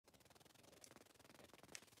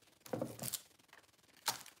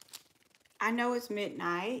I know it's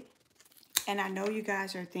midnight, and I know you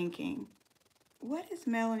guys are thinking, what is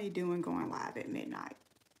Melanie doing going live at midnight?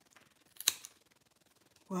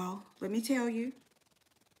 Well, let me tell you.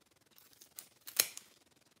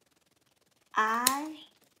 I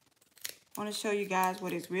want to show you guys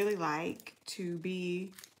what it's really like to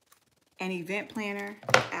be an event planner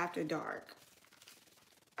after dark.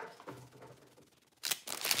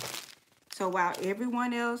 So while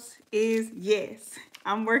everyone else is, yes,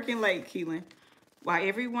 I'm working late, Keelan. While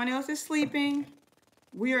everyone else is sleeping,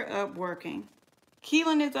 we're up working.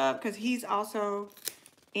 Keelan is up because he's also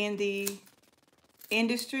in the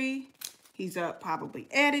industry. He's up probably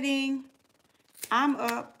editing. I'm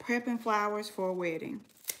up prepping flowers for a wedding.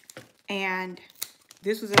 And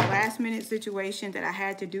this was a last minute situation that I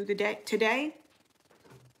had to do today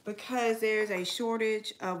because there's a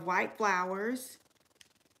shortage of white flowers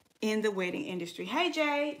in the wedding industry. Hey,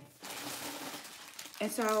 Jade.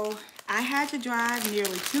 And so I had to drive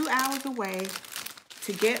nearly 2 hours away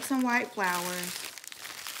to get some white flowers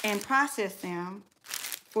and process them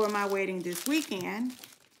for my wedding this weekend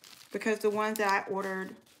because the ones that I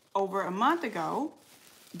ordered over a month ago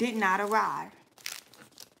did not arrive.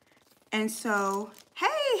 And so,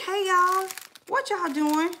 hey y'all, what y'all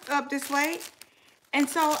doing up this late? And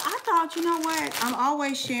so I thought, you know what? I'm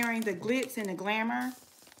always sharing the glitz and the glamour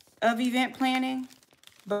of event planning,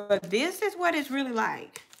 but this is what it's really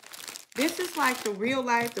like. This is like the real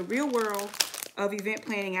life, the real world of event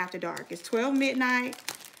planning after dark. It's 12 midnight.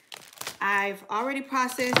 I've already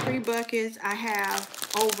processed 3 buckets. I have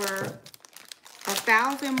over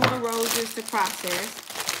 1,000 more roses to process.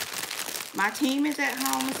 My team is at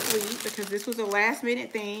home asleep because this was a last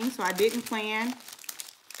minute thing, so I didn't plan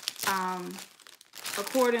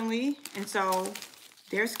accordingly. And so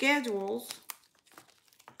their schedules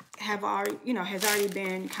have already, has already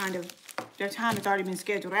been their time has already been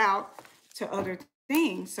scheduled out to other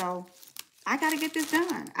things. So I got to get this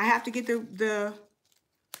done. I have to get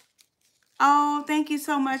oh, thank you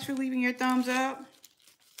so much for leaving your thumbs up.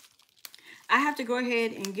 I have to go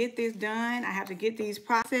ahead and get this done. I have to get these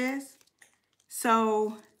processed.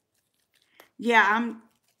 So yeah,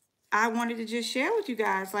 I wanted to just share with you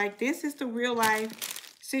guys, like, this is the real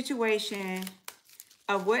life situation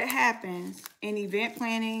of what happens in event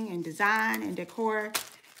planning and design and decor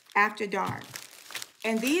after dark.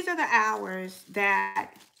 And these are the hours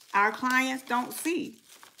that our clients don't see.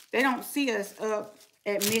 They don't see us up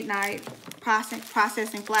at midnight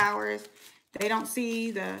processing flowers. They don't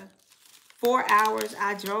see the 4 hours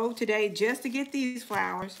I drove today just to get these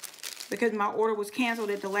flowers because my order was canceled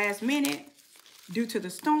at the last minute due to the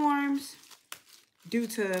storms, due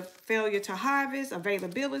to failure to harvest,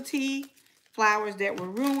 availability, flowers that were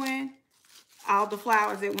ruined, all the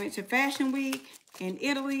flowers that went to Fashion Week in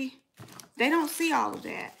Italy. They don't see all of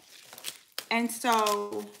that. And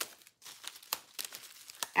so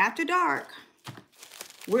after dark,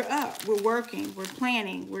 we're up, we're working, we're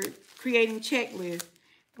planning, we're creating checklists.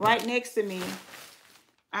 Right next to me,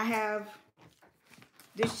 I have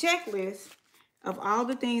this checklist of all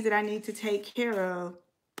the things that I need to take care of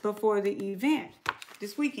before the event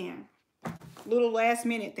this weekend. Little last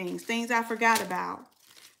minute things I forgot about.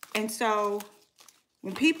 And so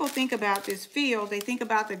when people think about this field, they think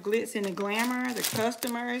about the glitz and the glamour, the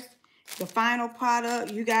customers, the final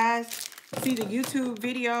product. You guys see the YouTube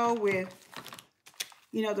video with,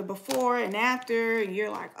 the before and after, and you're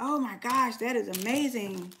like, oh my gosh, that is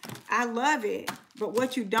amazing. I love it. But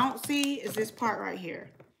what you don't see is this part right here.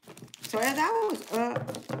 So as I was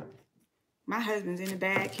up, my husband's in the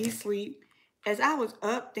back, he's asleep. As I was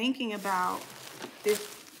up thinking about this,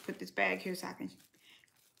 put this bag here so I can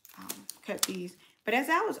cut these. But as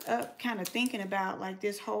I was up kind of thinking about like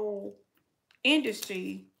this whole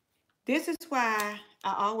industry, this is why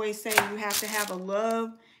I always say you have to have a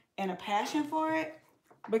love and a passion for it,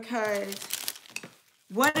 because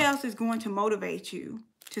what else is going to motivate you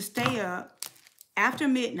to stay up after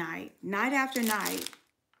midnight, night after night,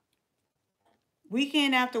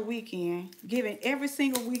 weekend after weekend, giving every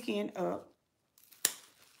single weekend up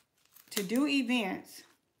to do events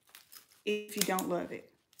if you don't love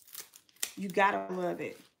it? You gotta love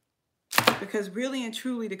it. Because really and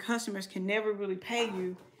truly, the customers can never really pay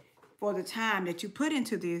you for the time that you put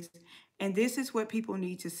into this. And this is what people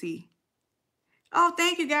need to see. Oh,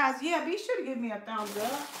 thank you guys. Yeah, be sure to give me a thumbs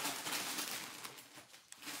up.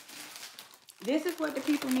 This is what the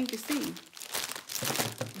people need to see.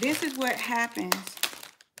 This is what happens.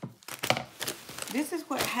 This is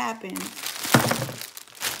what happens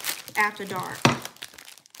after dark.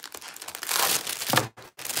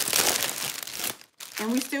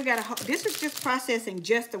 And we still got this is just processing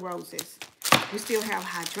just the roses. We still have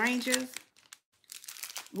hydrangeas.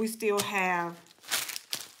 we still have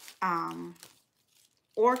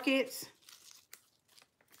orchids.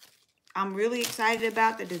 I'm really excited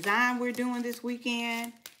about the design we're doing this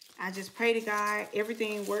weekend. I just pray to God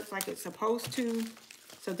everything works like it's supposed to.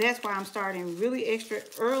 So that's why I'm starting really extra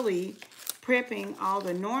early, prepping all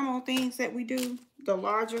the normal things that we do, the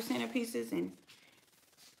larger centerpieces and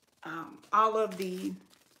all of the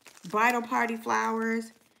bridal party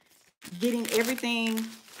flowers, getting everything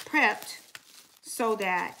prepped so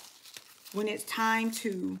that when it's time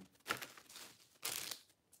to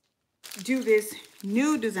do this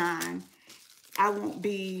new design, I won't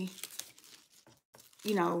be,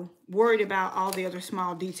 you know, worried about all the other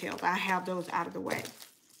small details. I have those out of the way.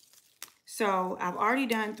 So I've already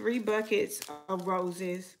done 3 buckets of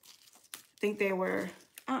roses. I think they were,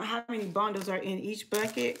 I don't know how many bundles are in each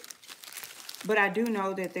bucket, but I do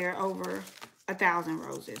know that there are over 1,000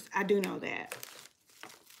 roses. I do know that.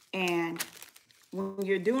 And when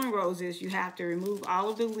you're doing roses, you have to remove all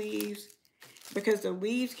of the leaves because the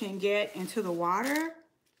leaves can get into the water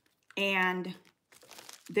and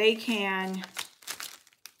they can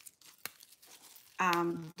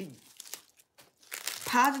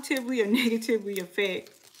positively or negatively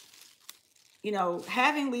affect, you know,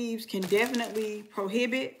 having leaves can definitely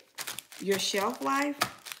prohibit your shelf life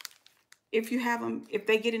if you have them, if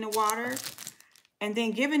they get in the water. And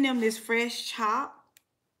then giving them this fresh chop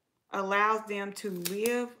allows them to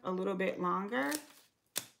live a little bit longer.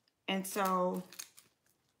 And so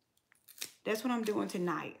that's what I'm doing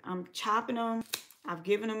tonight. I'm chopping them. I've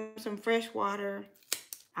given them some fresh water.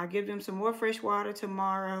 I'll give them some more fresh water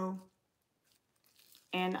tomorrow.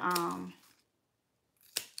 And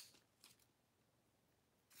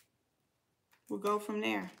we'll go from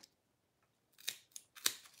there.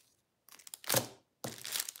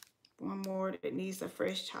 One more that needs a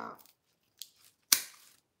fresh chop.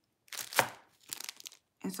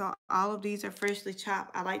 And so all of these are freshly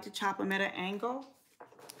chopped. I like to chop them at an angle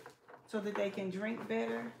so that they can drink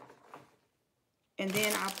better. And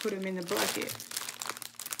then I'll put them in the bucket.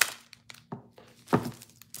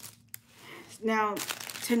 Now,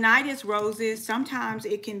 tonight is roses. Sometimes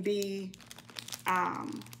it can be a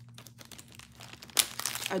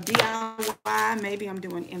DIY. Maybe I'm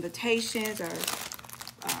doing invitations or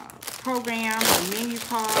programs or menu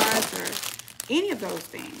cards or any of those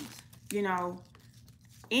things, you know,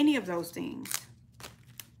 any of those things.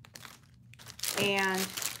 And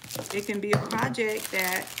it can be a project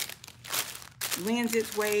that lends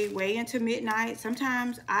its way into midnight.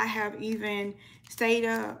 Sometimes I have even stayed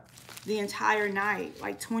up the entire night,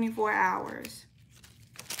 like 24 hours,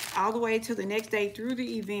 all the way to the next day through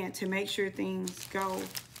the event to make sure things go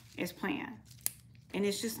as planned. And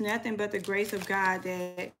it's just nothing but the grace of God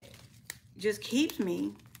that just keeps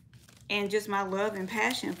me, and just my love and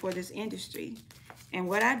passion for this industry. And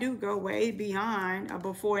what I do go way beyond a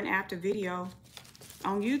before and after video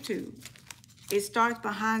on YouTube. It starts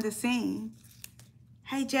behind the scene.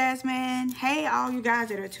 Hey Jasmine, hey all you guys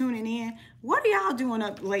that are tuning in. What are y'all doing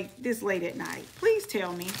up this late at night? Please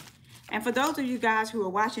tell me. And for those of you guys who are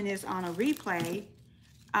watching this on a replay,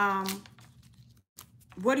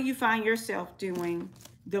 what do you find yourself doing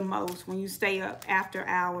the most when you stay up after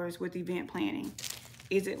hours with event planning?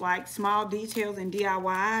 Is it like small details and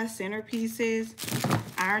DIYs, centerpieces,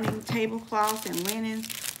 ironing tablecloths and linens?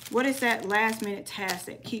 What is that last minute task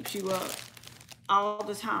that keeps you up all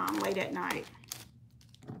the time late at night?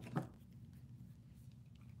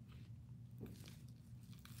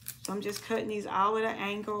 So I'm just cutting these all at an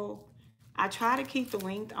angle. I try to keep the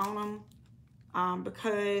length on them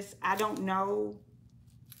because I don't know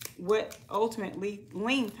what ultimately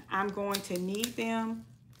length I'm going to need them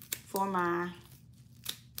for my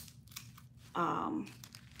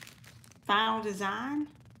final design.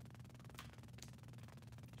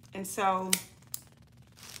 And so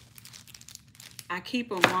I keep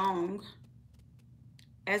them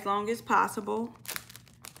as long as possible,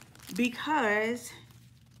 because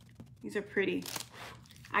these are pretty.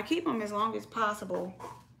 I keep them as long as possible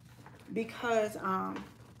because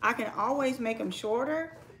I can always make them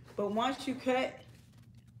shorter, but once you cut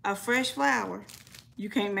a fresh flower, you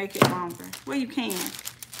can't make it longer. Well, you can,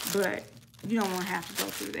 but you don't want to have to go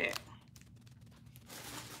through that.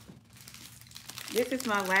 This is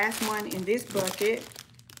my last one in this bucket,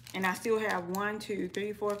 and I still have 1, 2,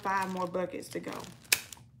 3, 4, 5 more buckets to go.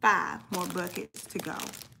 5 more buckets to go.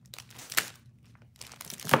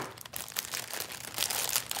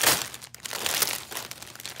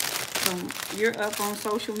 So you're up on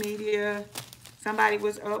social media. Somebody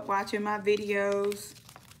was up watching my videos.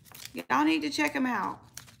 Y'all need to check them out.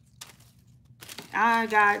 I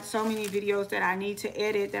got so many videos that I need to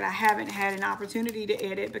edit that I haven't had an opportunity to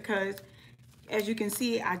edit because, as you can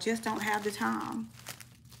see, I just don't have the time.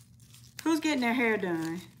 Who's getting their hair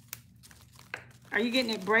done? Are you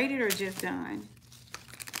getting it braided or just done?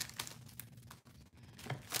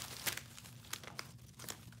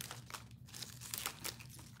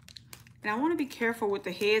 And I want to be careful with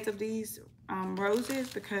the heads of these roses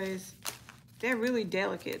because they're really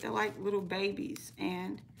delicate. They're like little babies.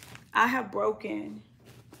 And I have broken,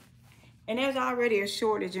 and there's already a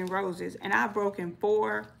shortage in roses, and I've broken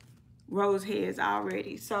 4 rose heads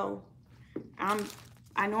already. So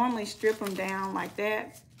I normally strip them down like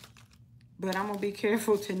that, but I'm gonna be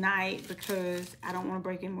careful tonight because I don't want to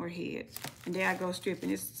break any more heads. And there I go stripping.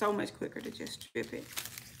 It's so much quicker to just strip it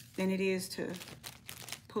than it is to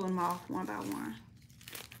pull them off one by one.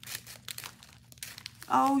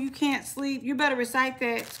 Oh, you can't sleep. You better recite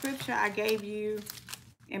that scripture I gave you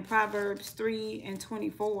in Proverbs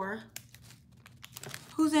 3:24.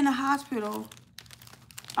 Who's in the hospital?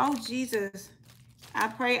 Oh, Jesus. I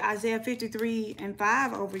pray Isaiah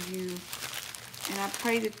 53:5 over you. And I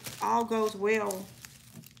pray that all goes well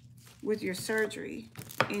with your surgery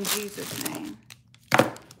in Jesus' name.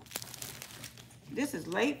 This is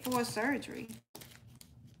late for a surgery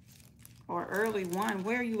or early one.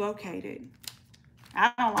 Where are you located?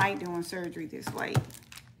 I don't like doing surgery this late.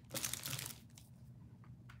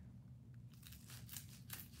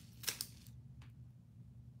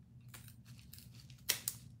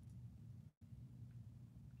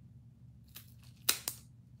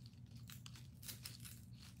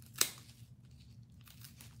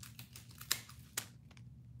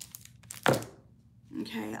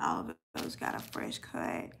 Okay, all of those got a fresh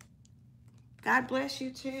cut. God bless you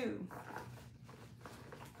too.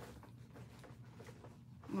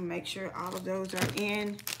 I'm gonna make sure all of those are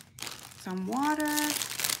in some water.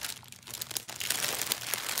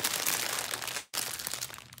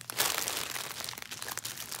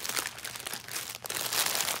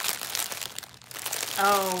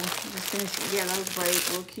 Oh, just finish. Yeah, those braids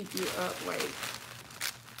will keep you up late.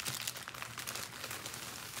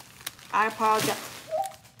 I apologize.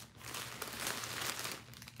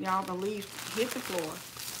 Y'all, the leaf hit the floor.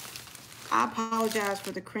 I apologize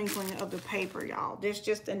for the crinkling of the paper, y'all. That's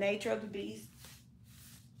just the nature of the beast.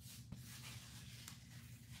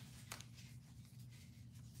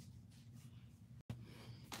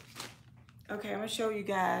 Okay, I'm gonna show you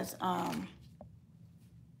guys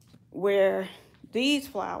where these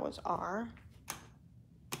flowers are.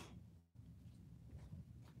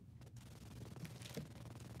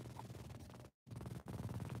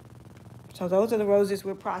 So those are the roses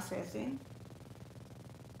we're processing.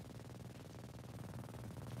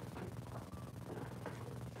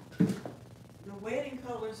 The wedding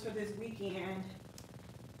colors for this weekend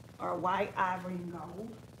are white, ivory, and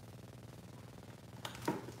gold.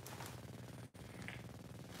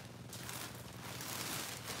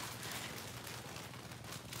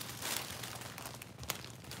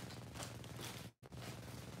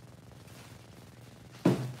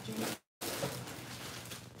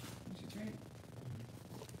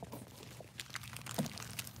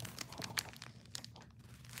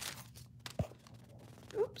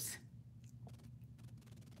 Oops.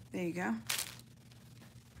 There you go.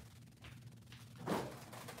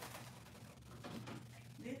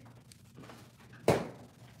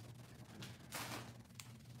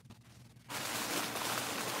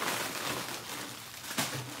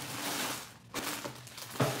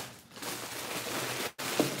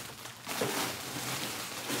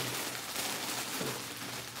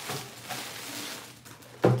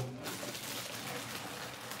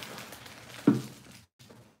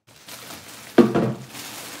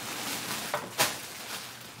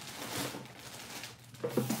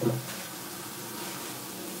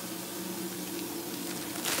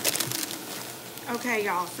 Okay,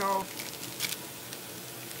 y'all, so,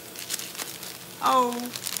 oh,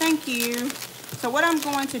 thank you. So what I'm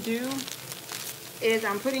going to do is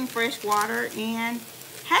I'm putting fresh water in.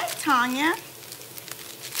 Hey, Tanya.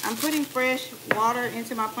 I'm putting fresh water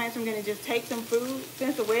into my plants. I'm going to just take some food.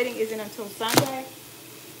 Since the wedding isn't until Sunday,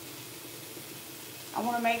 I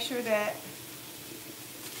want to make sure that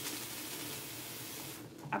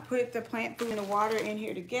I put the plant food and the water in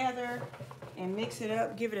here together and mix it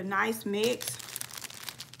up, give it a nice mix.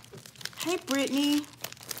 Hey, Brittany.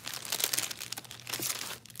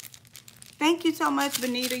 Thank you so much,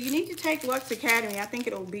 Benita. You need to take Lux Academy. I think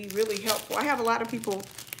it'll be really helpful. I have a lot of people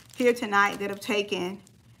here tonight that have taken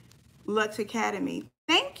Lux Academy.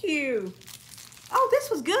 Thank you. Oh,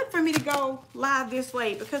 this was good for me to go live this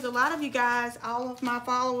late because a lot of you guys, all of my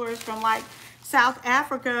followers from like South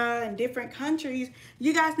Africa and different countries,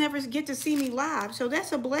 you guys never get to see me live. So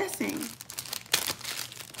that's a blessing.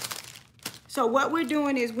 So what we're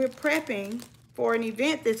doing is we're prepping for an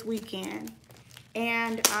event this weekend.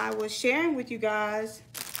 And I was sharing with you guys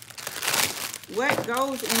what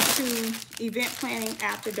goes into event planning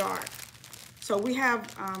after dark. So we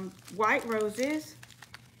have white roses,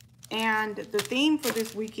 and the theme for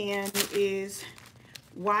this weekend is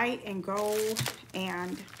white and gold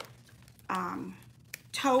and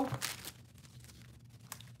taupe.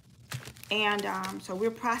 And so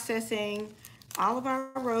we're processing all of our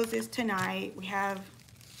roses tonight. We have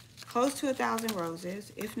close to 1,000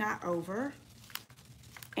 roses, if not over.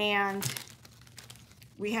 And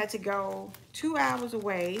we had to go 2 hours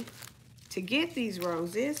away to get these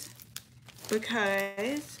roses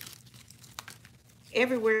because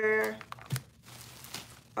everywhere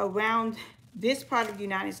around this part of the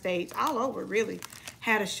United States, all over really,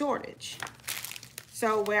 had a shortage.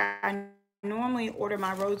 So where I normally order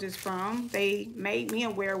my roses from, they made me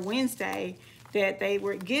aware Wednesday that they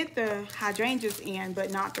would get the hydrangeas in,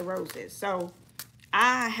 but not the roses. So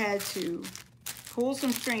I had to pull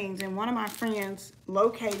some strings, and one of my friends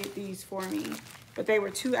located these for me, but they were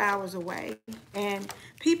 2 hours away. And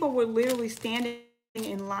people were literally standing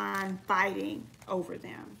in line fighting over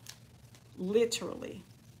them, literally.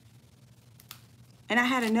 And I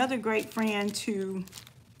had another great friend to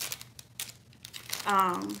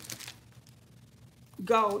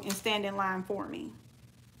go and stand in line for me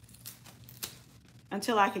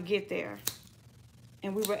until I could get there.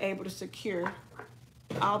 And we were able to secure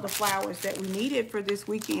all the flowers that we needed for this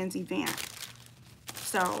weekend's event.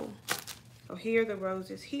 So here are the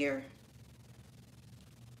roses here.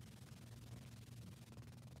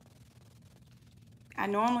 I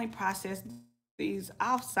normally process these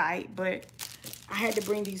off-site, but I had to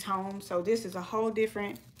bring these home. So this is a whole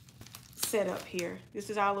different setup here. This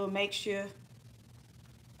is our little makeshift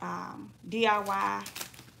DIY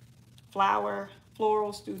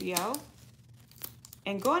floral studio.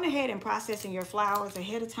 And going ahead and processing your flowers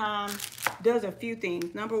ahead of time does a few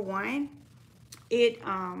things. Number one, it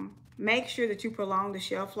makes sure that you prolong the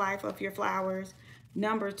shelf life of your flowers.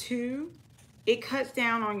 Number two, it cuts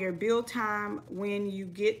down on your build time when you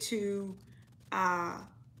get to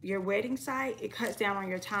your wedding site. It cuts down on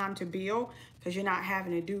your time to build because you're not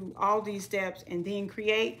having to do all these steps and then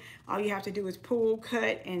create. All you have to do is pull,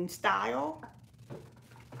 cut, and style.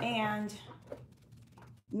 And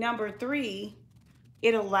number three,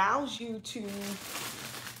 it allows you to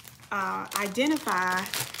identify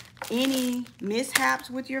any mishaps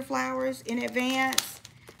with your flowers in advance.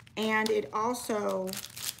 And it also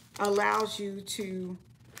allows you to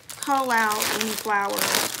cull out any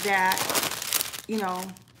flowers that, you know,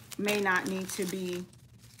 may not need to be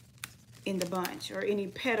in the bunch, or any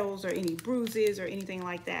petals or any bruises or anything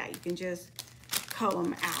like that. You can just cull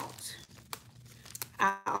them out.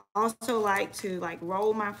 I also like to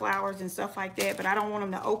roll my flowers and stuff like that, but I don't want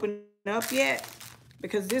them to open up yet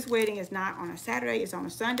because this wedding is not on a Saturday, it's on a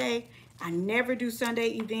Sunday. I never do Sunday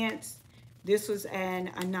events. This was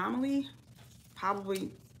an anomaly.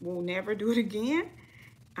 Probably will never do it again.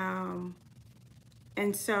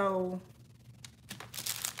 And so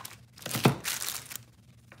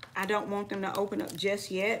I don't want them to open up just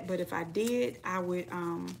yet, but if I did, I would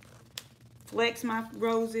flex my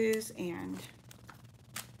roses and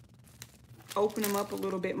open them up a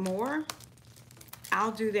little bit more.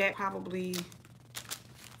 I'll do that probably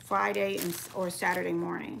Friday or Saturday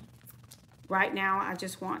morning. Right now, I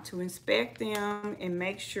just want to inspect them and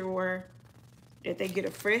make sure that they get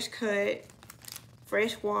a fresh cut,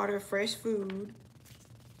 fresh water, fresh food,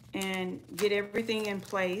 and get everything in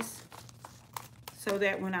place so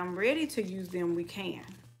that when I'm ready to use them, we can.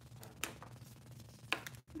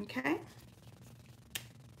 Okay?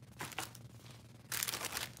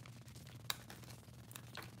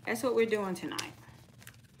 That's what we're doing tonight.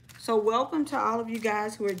 So welcome to all of you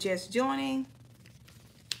guys who are just joining.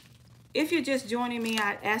 If you're just joining me,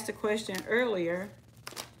 I asked a question earlier.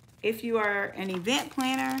 If you are an event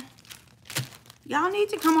planner, y'all need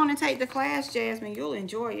to come on and take the class, Jasmine. You'll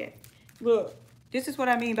enjoy it. Look, this is what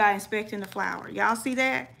I mean by inspecting the flower. Y'all see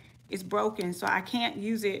that? It's broken, so I can't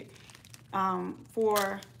use it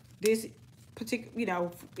for this particular, you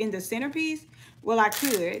know, in the centerpiece. Well, I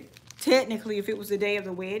could. Technically, if it was the day of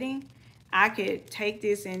the wedding, I could take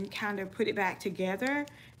this and kind of put it back together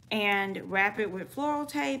and wrap it with floral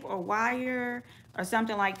tape or wire or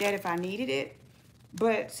something like that if I needed it.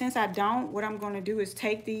 But since I don't, what I'm going to do is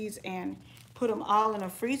take these and put them all in a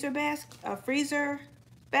freezer bag.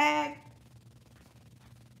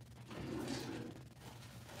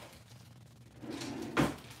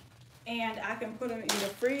 And I can put them in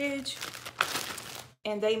the fridge,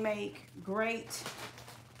 and they make great,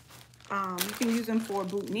 you can use them for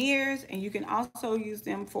boutonnieres, and you can also use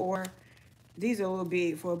them for, these are a little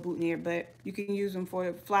big for a boutonniere, but you can use them for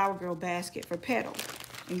a flower girl basket for petals.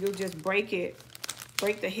 And you'll just break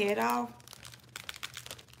the head off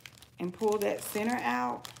and pull that center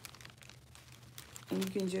out, and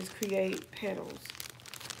you can just create petals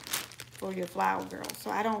for your flower girl.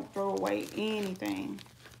 So I don't throw away anything.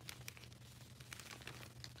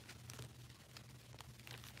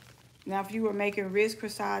 Now, if you were making wrist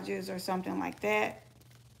corsages or something like that,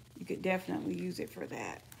 you could definitely use it for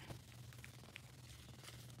that.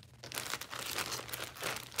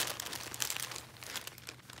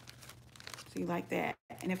 See, like that.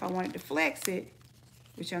 And if I wanted to flex it,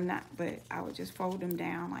 which I'm not, but I would just fold them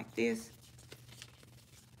down like this.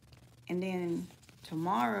 And then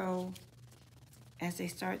tomorrow, as they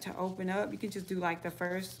start to open up, you can just do like the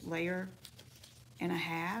first layer and a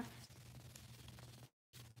half.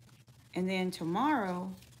 And then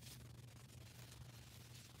tomorrow,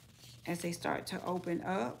 as they start to open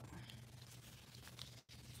up,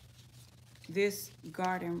 this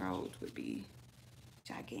garden rose would be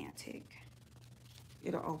gigantic.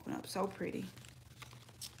 It'll open up so pretty.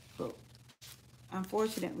 But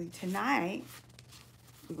unfortunately tonight,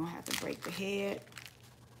 we're gonna have to break the head,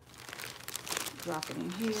 drop it in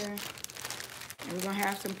here, and we're gonna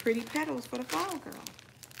have some pretty petals for the flower girl.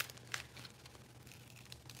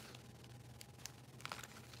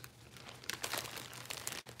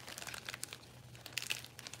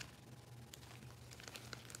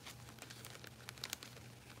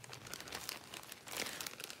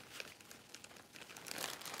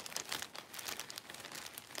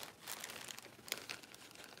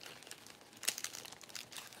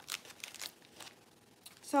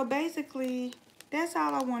 So basically, that's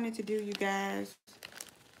all I wanted to do, you guys.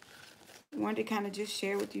 I wanted to kind of just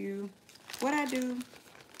share with you what I do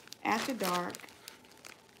after dark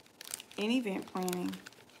in event planning.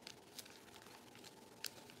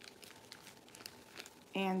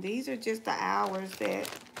 And these are just the hours that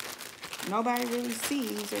nobody really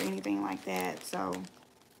sees or anything like that. So,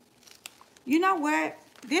 you know what?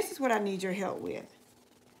 This is what I need your help with.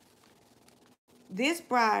 This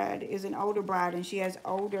bride is an older bride, and she has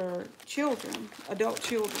older children, adult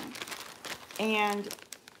children. And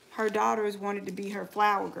her daughters wanted to be her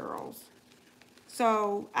flower girls.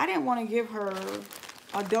 So I didn't want to give her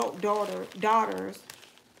adult daughters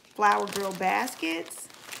flower girl baskets.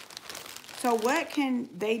 So what can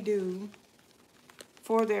they do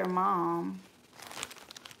for their mom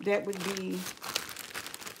that would be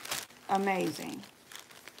amazing?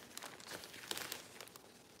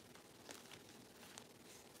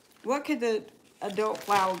 What could the adult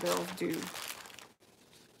flower girls do?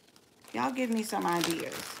 Y'all give me some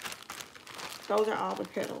ideas. Those are all the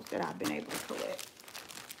petals that I've been able to collect.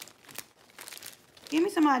 Give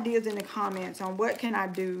me some ideas in the comments on what can I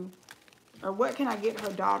do, or what can I get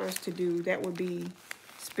her daughters to do that would be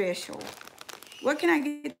special. What can I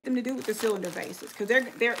get them to do with the cylinder vases? Because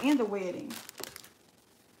they're in the wedding.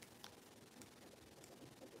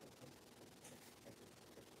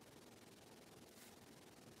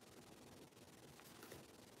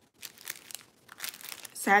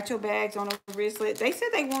 Satchel bags on a wristlet. They said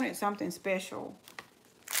they wanted something special.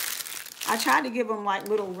 I tried to give them like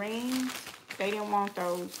little rings. They didn't want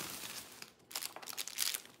those.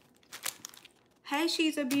 Hey,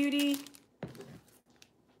 she's a beauty.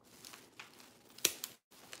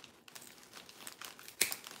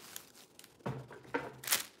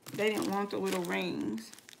 They didn't want the little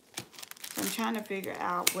rings. So I'm trying to figure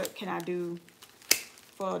out what can I do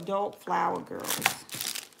for adult flower girls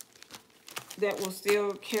that will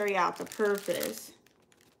still carry out the purpose.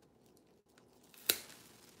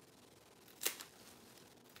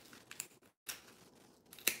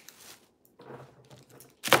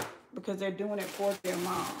 Because they're doing it for their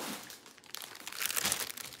mom.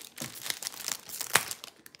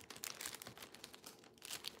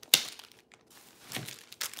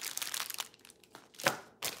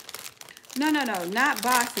 No, not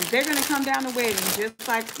boxes. They're going to come down the wedding just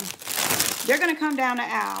like, they're going to come down the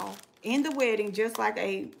aisle in the wedding just like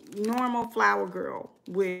a normal flower girl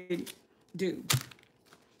would do.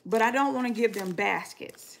 But I don't want to give them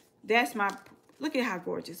baskets. That's my, look at how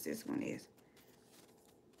gorgeous this one is.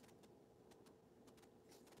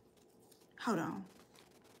 Hold on.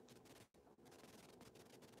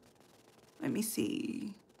 Let me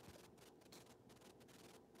see.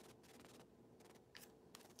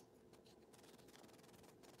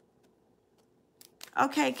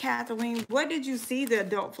 Okay, Kathleen, what did you see the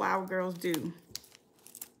adult flower girls do?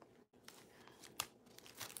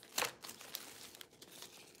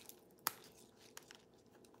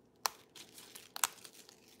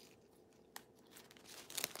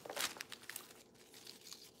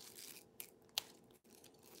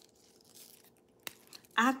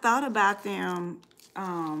 I thought about them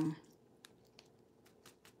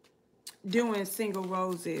doing single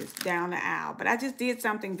roses down the aisle, but I just did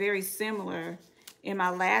something very similar in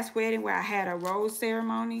my last wedding where I had a rose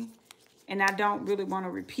ceremony, and I don't really want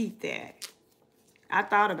to repeat that. I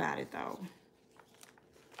thought about it though.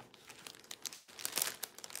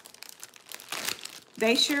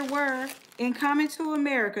 They sure were. In Coming to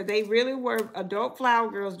America, they really were adult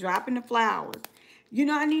flower girls dropping the flowers. You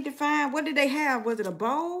know, I need to find, what did they have? Was it a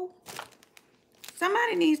bowl?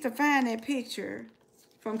 Somebody needs to find that picture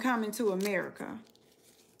from Coming to America.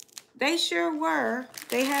 They sure were.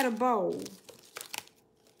 They had a bowl.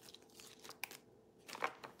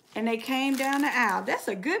 And they came down the aisle. That's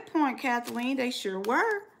a good point, Kathleen. They sure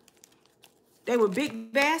were. They were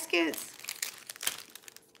big baskets.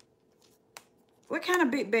 What kind of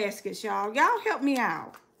big baskets, y'all? Y'all help me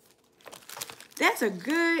out. That's a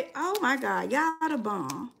good, oh my God, y'all the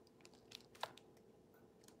bomb.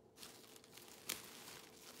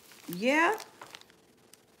 Yeah.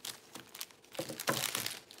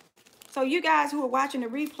 So you guys who are watching the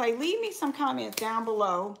replay, leave me some comments down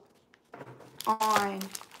below on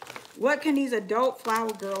what can these adult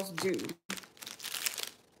flower girls do.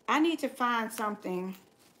 I need to find something.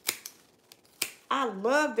 I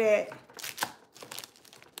love that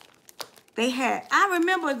they had, I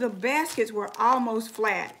remember the baskets were almost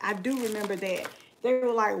flat. I do remember that. They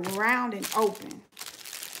were like round and open.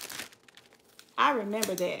 I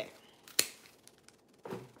remember that.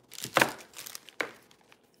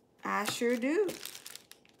 I sure do.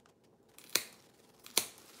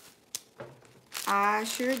 I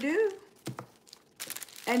sure do.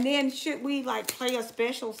 And then should we like play a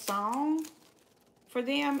special song for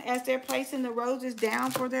them as they're placing the roses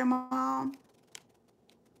down for their mom?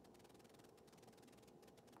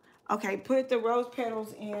 Okay, put the rose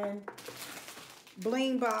petals in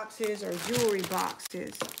bling boxes or jewelry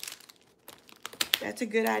boxes. That's a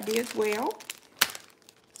good idea as well.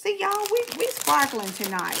 See, y'all, we sparkling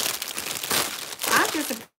tonight. I'm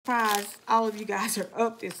just surprised all of you guys are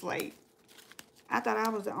up this late. I thought I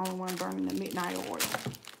was the only one burning the midnight oil.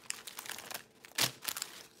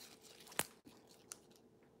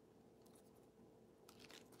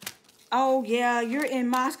 Oh, yeah, you're in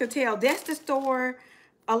Moscatel. That's the store.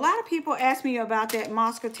 A lot of people ask me about that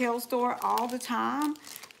Moscatel store all the time,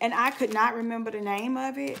 and I could not remember the name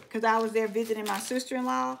of it because I was there visiting my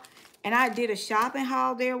sister-in-law, and I did a shopping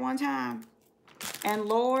haul there one time. And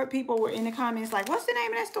Lord, people were in the comments like, what's the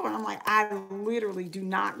name of that store? And I'm like, I literally do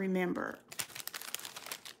not remember.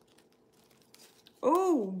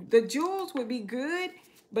 Oh, the jewels would be good,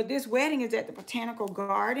 but this wedding is at the Botanical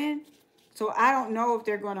Garden. So I don't know if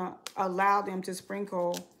they're going to allow them to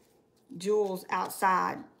sprinkle jewels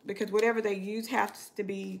outside because whatever they use has to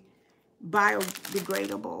be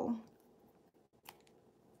biodegradable.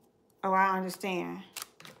 Oh, I understand.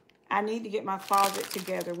 I need to get my closet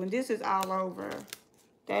together. When this is all over,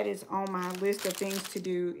 that is on my list of things to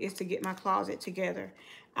do, is to get my closet together.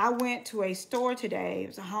 I went to a store today. It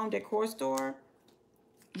was a home decor store.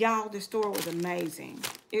 Y'all, the store was amazing.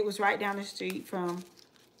 It was right down the street from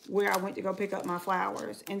where I went to go pick up my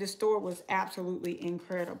flowers. And the store was absolutely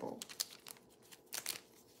incredible.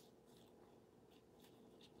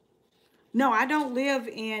 No, I don't live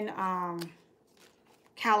in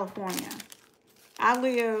California. I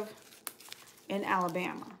live in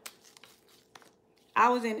Alabama. I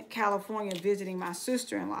was in California visiting my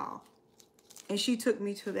sister-in-law, and she took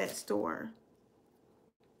me to that store.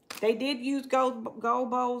 They did use gold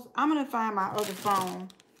bowls. I'm going to find my other phone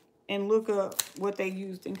and look up what they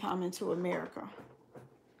used in Coming to America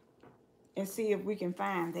and see if we can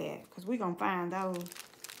find that, because we're going to find those,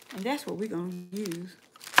 and that's what we're going to use.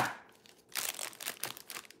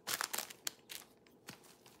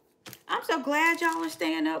 I'm so glad y'all are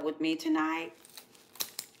staying up with me tonight.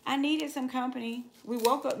 I needed some company. We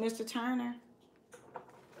woke up Mr. Turner.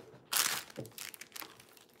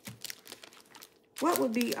 What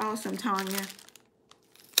would be awesome, Tanya?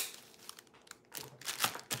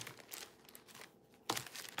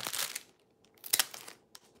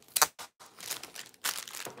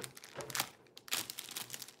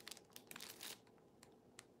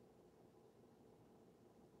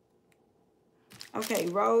 Okay,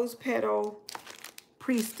 rose petal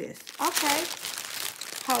priestess. Okay.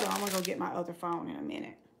 Hold on, I'm gonna go get my other phone in a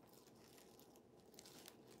minute.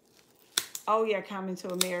 Oh yeah, Coming to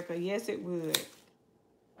America. Yes, it would.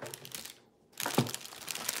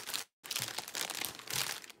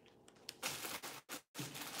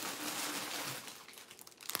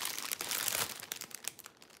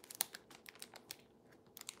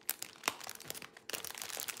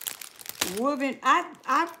 woven.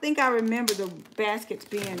 I think I remember the baskets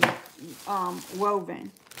being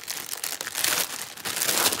woven,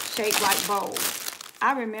 shaped like bowls.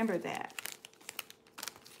 I remember that.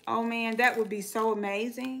 Oh man, that would be so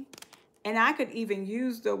amazing. And I could even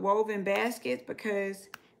use the woven baskets because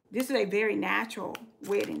this is a very natural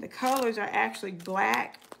wedding. The colors are actually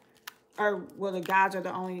black, or well, the guys are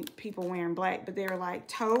the only people wearing black, but they're like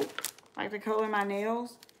taupe, like the color of my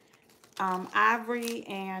nails, ivory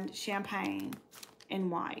and champagne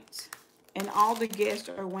and white. And all the guests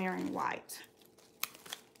are wearing white.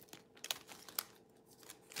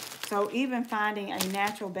 So even finding a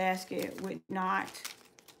natural basket would not,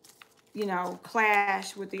 you know,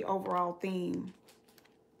 clash with the overall theme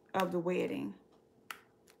of the wedding.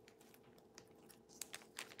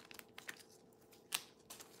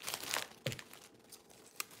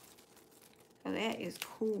 So that is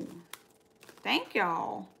cool. Thank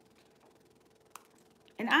y'all.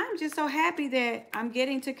 And I'm just so happy that I'm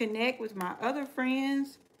getting to connect with my other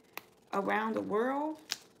friends around the world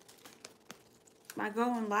by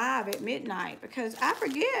going live at midnight, because I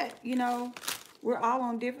forget, you know, we're all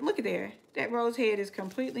on different, look at there, that rose head is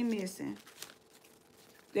completely missing.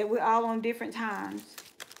 That we're all on different times.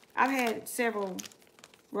 I've had several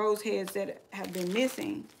rose heads that have been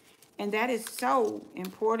missing, and that is so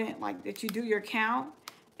important, like that you do your count,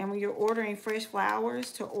 and when you're ordering fresh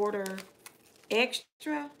flowers to order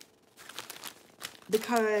extra,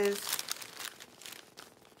 because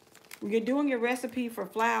when you're doing your recipe for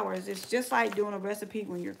flowers, it's just like doing a recipe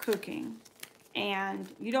when you're cooking, and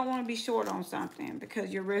you don't want to be short on something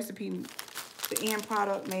because your recipe, the end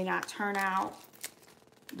product may not turn out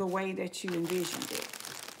the way that you envisioned it.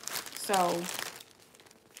 So,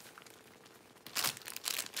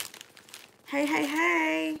 hey, hey,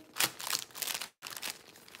 hey.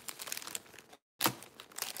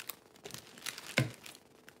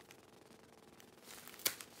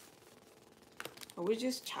 So we're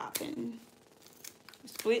just chopping,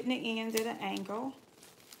 splitting the ends at an angle.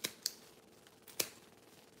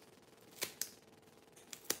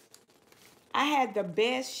 I had the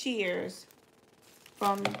best shears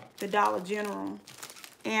from the Dollar General.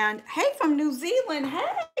 And hey, from New Zealand,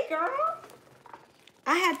 hey girl.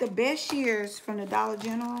 I had the best shears from the Dollar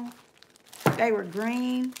General. They were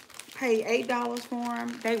green, paid $8 for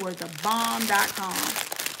them. They were the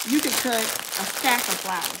bomb.com. You could cut a stack of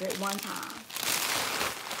flowers at one time.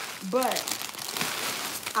 But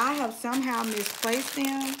I have somehow misplaced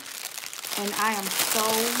them, and I am so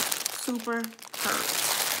super hurt.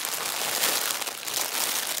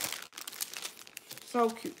 So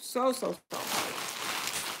cute, so hurt.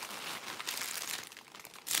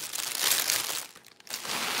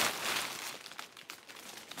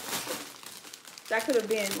 That could have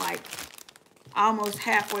been like almost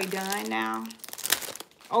halfway done now.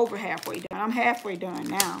 Over halfway done. I'm halfway done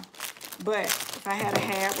now. But if I had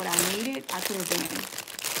had what I needed, I could have been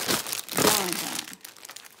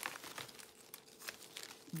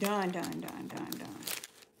done.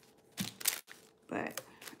 But,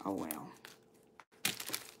 oh well.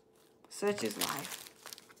 Such is life.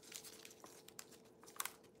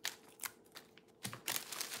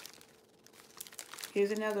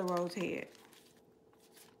 Here's another rose head.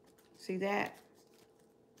 See that?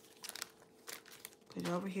 Put it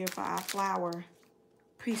over here for our flower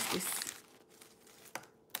priestess.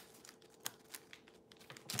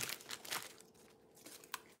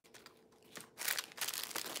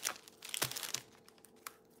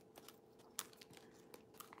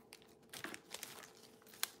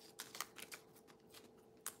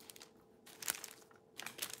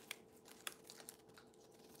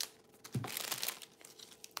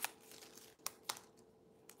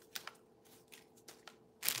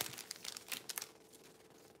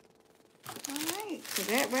 So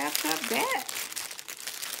that wraps up that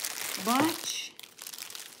bunch.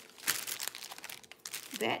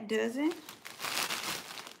 That doesn't.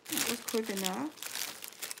 That was quick enough.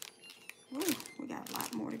 Ooh, we got a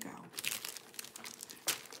lot more to go.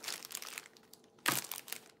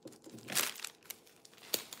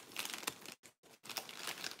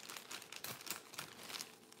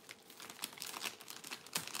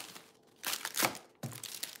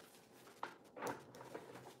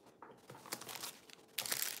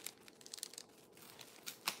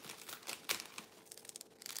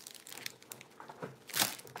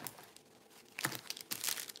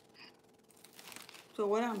 So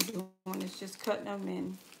what I'm doing is just cutting them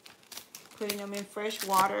and putting them in fresh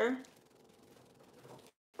water.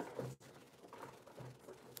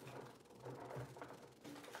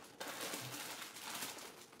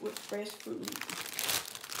 With fresh food.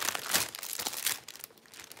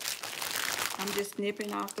 I'm just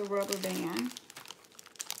snipping off the rubber band.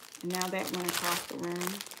 And now that went across the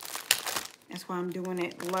room. That's why I'm doing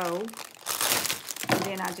it low. And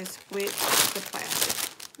then I just split the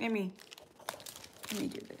plastic. Let me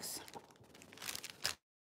do this.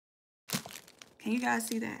 Can you guys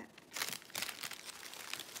see that?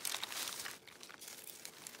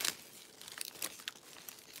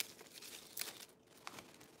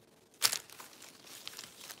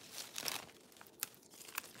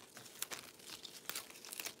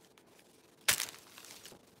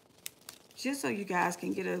 Just so you guys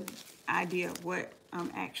can get an idea of what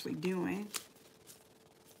I'm actually doing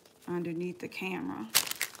underneath the camera.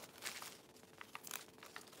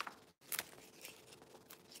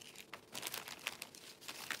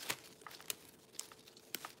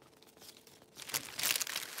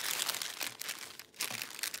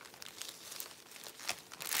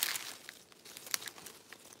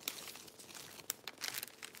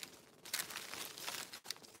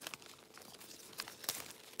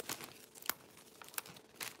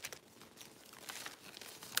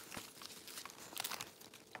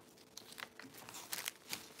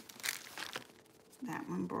 That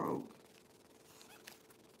one broke.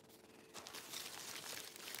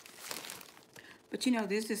 But you know,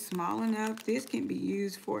 this is small enough. This can be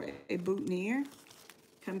used for a boutonniere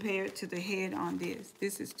compared to the head on this.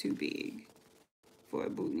 This is too big for a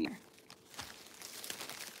boutonniere.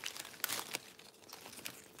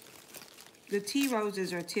 The tea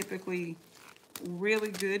roses are typically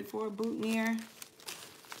really good for a boutonniere,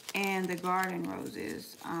 and the garden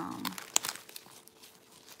roses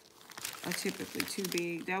are typically too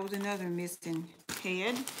big. That was another missing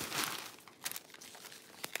head.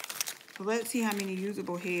 So let's see how many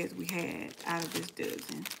usable heads we had out of this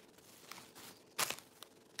dozen.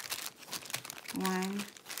 1,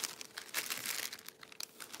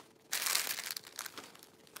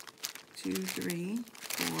 2, 3,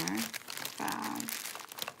 4, 5,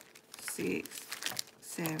 6,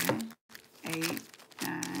 7, 8,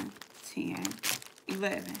 9, 10,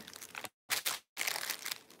 11.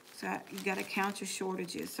 So you gotta count your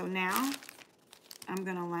shortages. So now I'm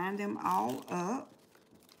gonna line them all up,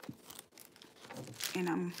 and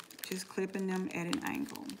I'm just clipping them at an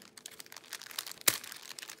angle.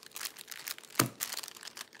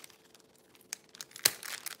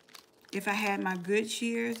 If I had my good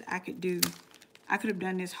shears, I could have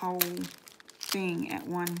done this whole thing at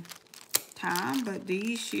one time, but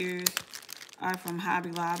these shears are from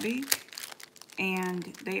Hobby Lobby,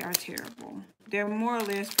 and they are terrible. They're more or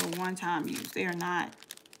less for one-time use. They are not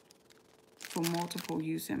for multiple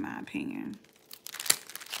use, in my opinion.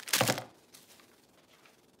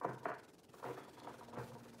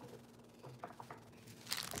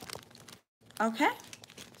 Okay,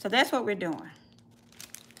 so that's what we're doing.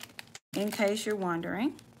 In case you're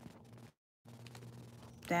wondering,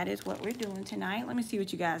 that is what we're doing tonight. Let me see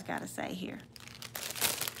what you guys got to say here.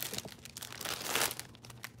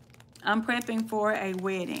 I'm prepping for a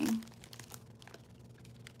wedding.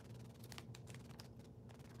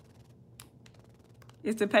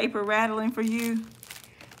 Is the paper rattling for you?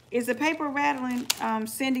 Is the paper rattling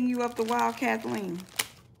sending you up the wall, Kathleen?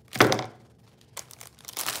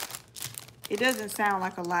 It doesn't sound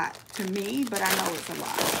like a lot to me, but I know it's a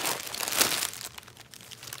lot.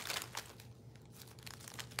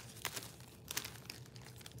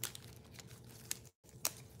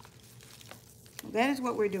 That is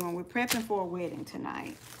what we're doing. We're prepping for a wedding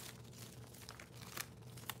tonight.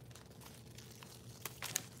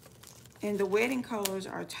 And the wedding colors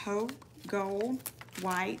are taupe, gold,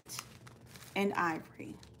 white, and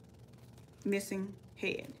ivory. Missing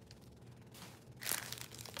head.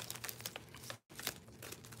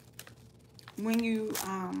 When you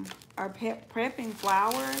are prepping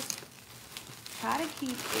flowers, try to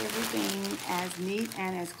keep everything as neat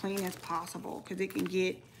and as clean as possible, because it can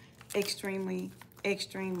get extremely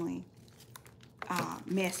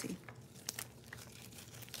messy.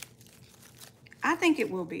 I think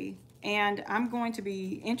it will be. And I'm going to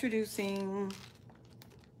be introducing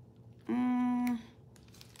 1,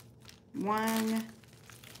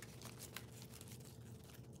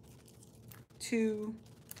 2,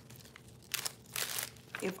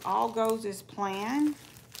 if all goes as planned,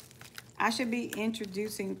 I should be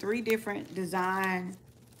introducing 3 different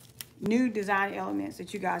new design elements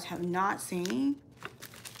that you guys have not seen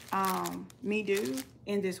me do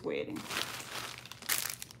in this wedding.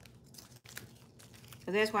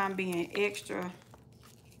 So that's why I'm being extra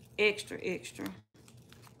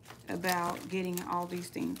about getting all these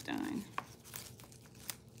things done.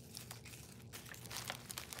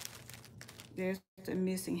 There's the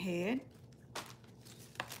missing head.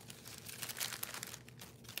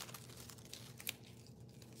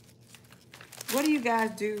 what do you guys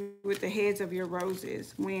do with the heads of your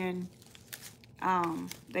roses when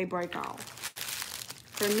they break off?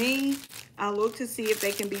 For me, I look to see if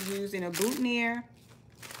they can be used in a boutonniere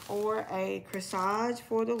or a corsage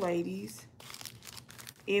for the ladies.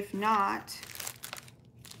 If not,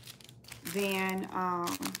 then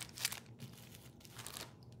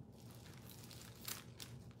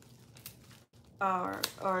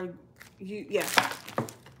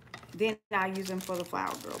then I use them for the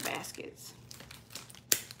flower girl baskets.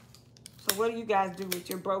 So what do you guys do with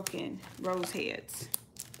your broken rose heads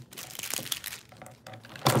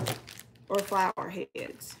or flower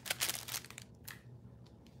heads?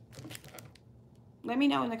 Let me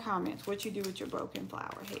know in the comments what you do with your broken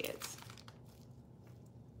flower heads.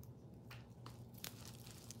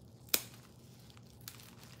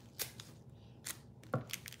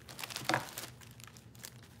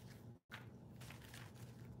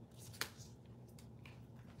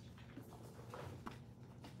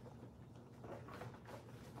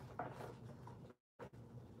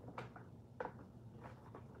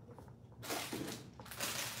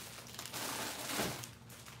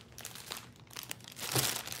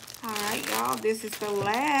 All right, y'all, this is the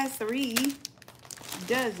last 3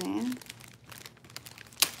 dozen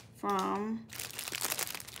from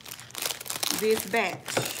this batch.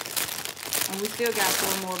 And we still got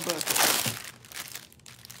 4 more buckets.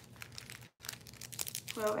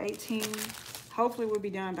 12, 18. Hopefully we'll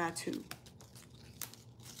be done by 2.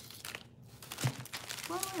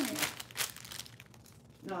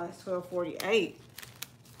 No, it's 12:48.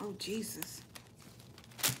 Oh, Jesus.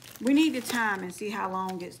 We need to time and see how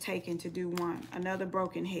long it's taken to do another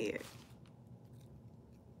broken head.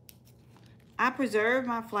 I preserve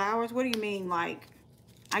my flowers. What do you mean? Like,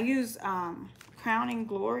 I use Crowning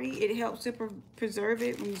Glory. It helps to preserve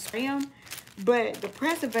it when you spray them. But the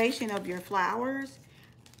preservation of your flowers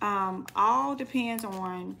all depends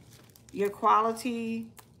on your quality,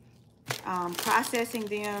 processing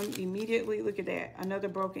them immediately. Look at that, another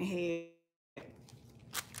broken head.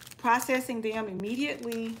 Processing them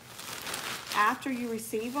immediately after you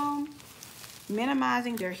receive them,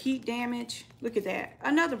 minimizing their heat damage. Look at that,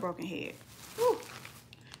 another broken head. Woo.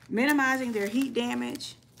 Minimizing their heat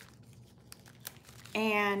damage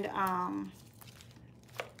and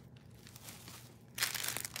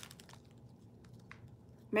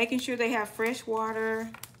making sure they have fresh water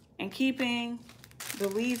and keeping the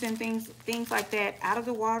leaves and things like that out of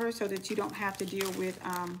the water so that you don't have to deal with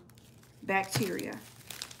bacteria.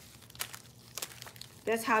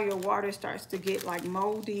 That's how your water starts to get like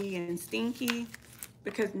moldy and stinky,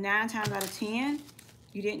 because 9 times out of 10,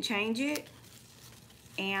 you didn't change it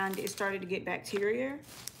and it started to get bacteria.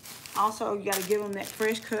 Also, you got to give them that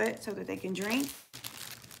fresh cut so that they can drink.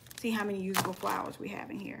 See how many usable flowers we have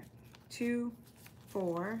in here. 2,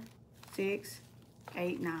 4, 6,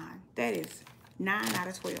 8, 9. That is 9 out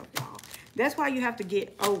of 12, y'all. That's why you have to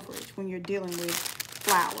get overage when you're dealing with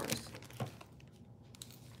flowers,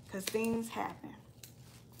 because things happen.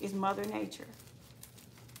 It's Mother Nature.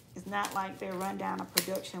 It's not like they run down a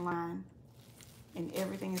production line and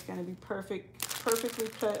everything is going to be perfectly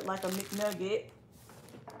cut like a McNugget.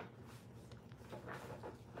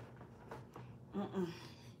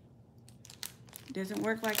 Doesn't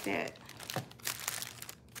work like that.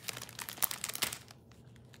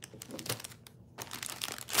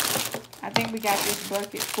 I think we got this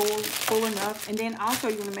bucket full enough. And then also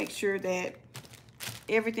you want to make sure that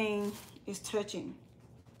everything is touching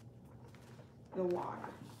the water.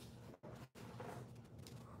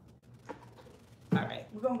 All right,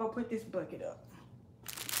 we're gonna go put this bucket up.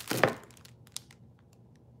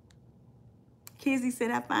 Kizzy said,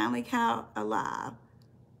 I finally caught alive.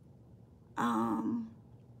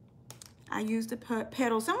 I used the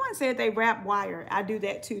petals. Someone said they wrap wire. I do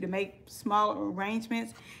that too to make small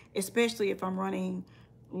arrangements, especially if I'm running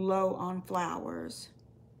low on flowers.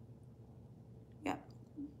 Yep.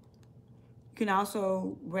 You can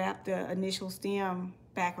also wrap the initial stem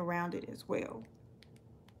back around it as well.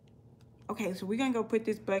 Okay, so we're gonna go put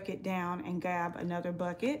this bucket down and grab another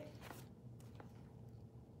bucket.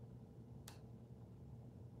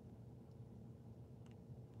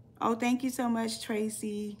 Oh, thank you so much,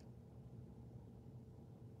 Tracy.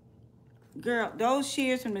 Girl, those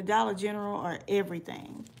shears from the Dollar General are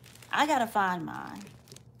everything. I gotta find mine.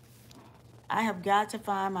 I have got to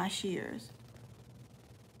find my shears.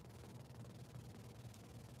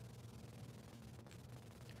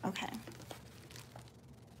 Okay.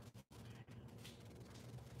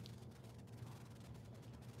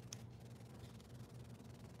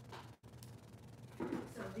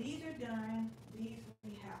 So these are done. These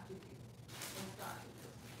we have to do.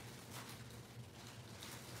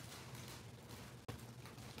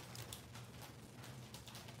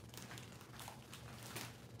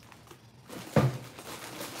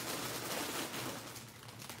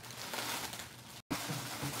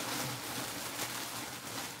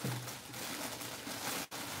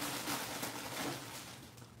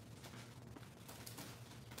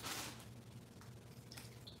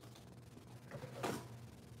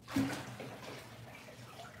 Okay.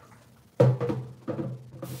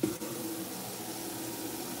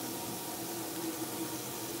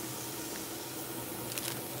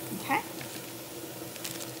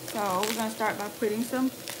 So we're gonna start by putting some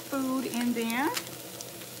food in there,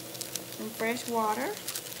 some fresh water.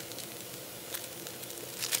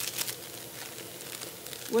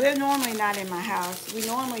 Well, they're normally not in my house. We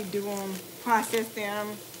normally do them, process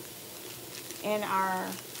them in our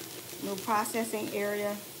little processing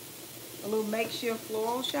area, a little makeshift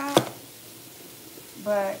floral shop.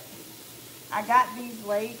 But I got these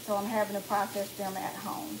late, so I'm having to process them at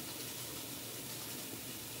home.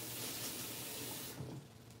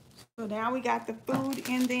 So now we got the food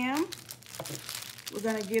in them. We're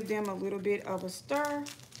gonna give them a little bit of a stir.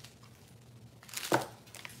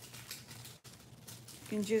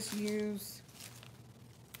 You can just use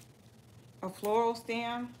a floral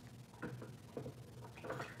stem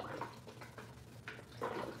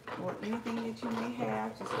or anything that you may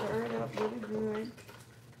have. Just stir it up really good.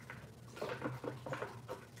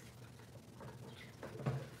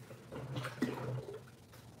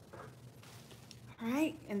 All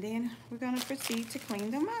right, and then we're gonna proceed to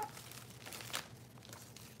clean them up.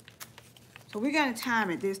 So we're gonna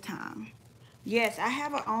time it this time. Yes, I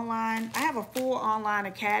have a full online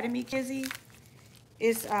academy, Kizzy.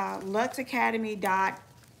 It's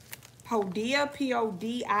luxacademy.podia,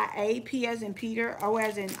 P-O-D-I-A, P as in Peter, O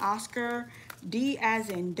as in Oscar, D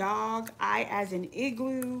as in dog, I as in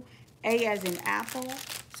igloo, A as in apple.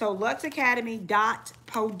 So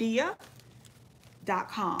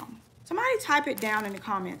luxacademy.podia.com. Somebody type it down in the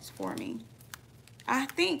comments for me. I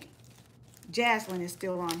think Jaslyn is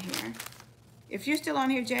still on here. If you're still on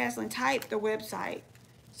here, Jaslyn, type the website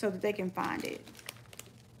so that they can find it.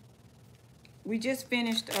 We just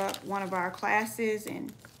finished up one of our classes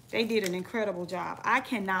and they did an incredible job. I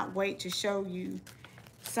cannot wait to show you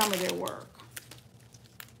some of their work.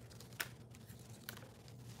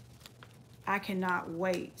 I cannot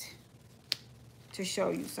wait to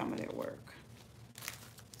show you some of their work.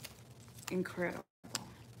 Incredible.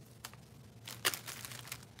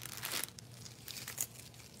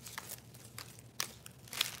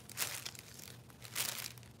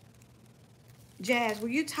 Jazz, will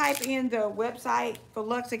you type in the website for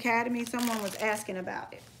Lux Academy? Someone was asking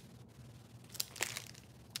about it.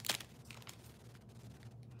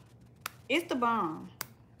 It's the bomb.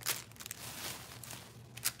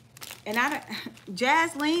 And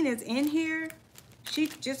Jaslyn is in here. She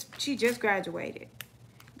just graduated.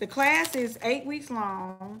 The class is 8 weeks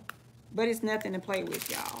long, but it's nothing to play with,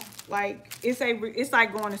 y'all. Like it's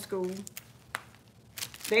like going to school.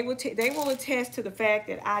 They will attest to the fact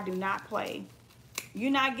that I do not play. You're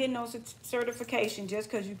not getting no certification just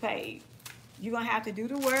because you paid. You're going to have to do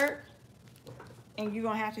the work, and you're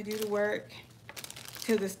going to have to do the work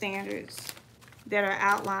to the standards that are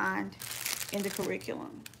outlined in the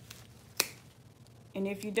curriculum. And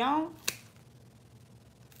if you don't,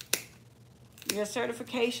 your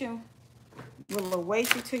certification will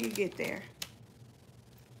await you till you get there.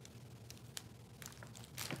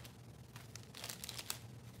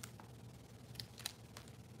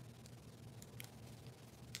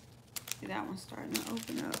 See, that one's starting to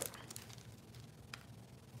open up.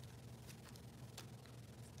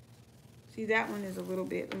 See, that one is a little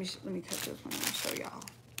bit, let me cut this one and I'll show y'all.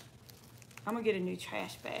 I'm gonna get a new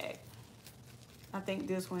trash bag. I think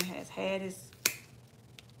this one has had its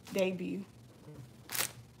debut.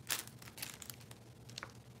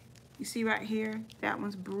 You see right here, that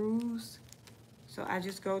one's bruised. So I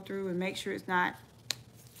just go through and make sure it's not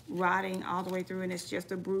rotting all the way through and it's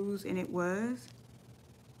just a bruise, and it was.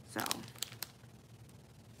 So.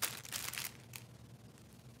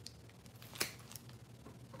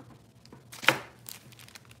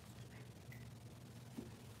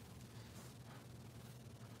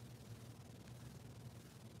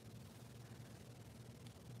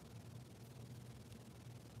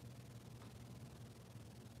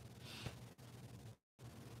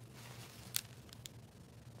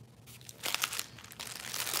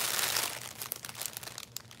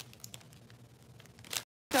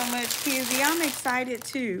 So much, Kizzy. I'm excited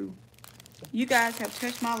too. You guys have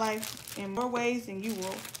touched my life in more ways than you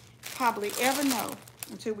will probably ever know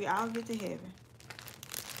until we all get to heaven.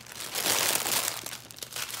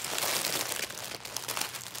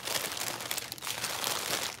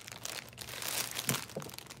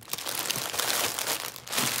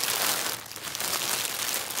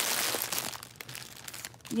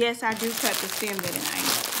 Yes, I do cut the stem at an angle.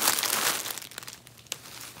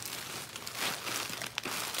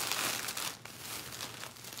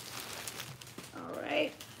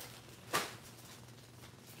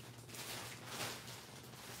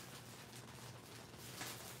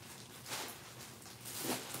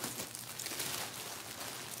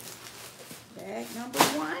 number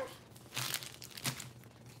 1.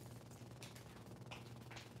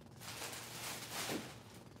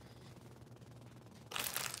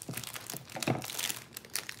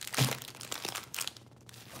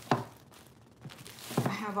 I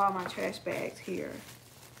have all my trash bags here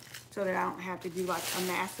so that I don't have to do like a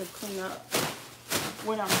massive cleanup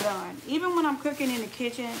when I'm done. Even when I'm cooking in the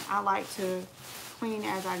kitchen, I like to clean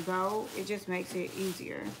as I go. It just makes it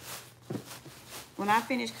easier. When I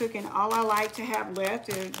finish cooking, all I like to have left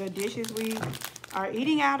is the dishes we are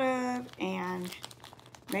eating out of and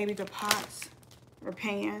maybe the pots or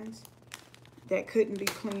pans that couldn't be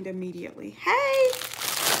cleaned immediately. Hey!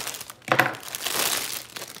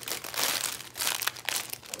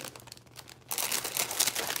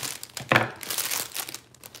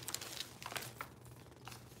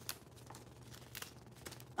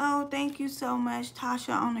 Oh, thank you so much,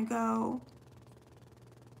 Tasha on the go.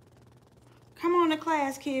 Come on to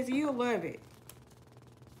class, kids. You'll love it.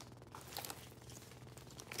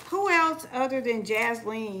 Who else other than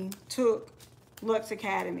Jasleen took Lux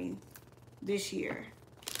Academy this year?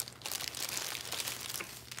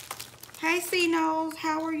 Hey, C-Nose,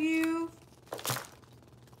 how are you?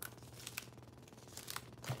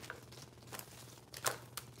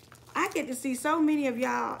 I get to see so many of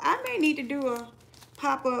y'all. I may need to do a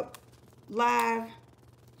pop-up live,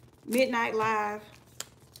 midnight live.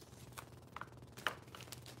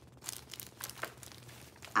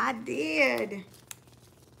 I did.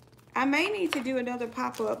 I may need to do another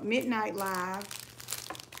pop-up midnight live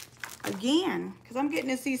again, because I'm getting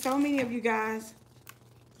to see so many of you guys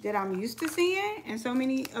that I'm used to seeing and so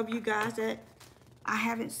many of you guys that I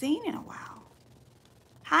haven't seen in a while.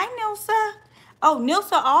 Hi, Nilsa. Oh,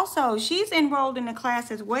 Nilsa also, she's enrolled in the class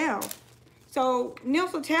as well. So,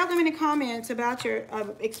 Nilsa, tell them in the comments about your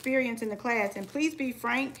experience in the class, and please be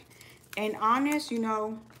frank and honest, you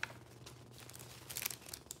know.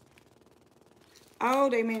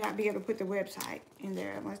 Oh, they may not be able to put the website in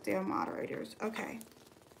there unless they're moderators. Okay,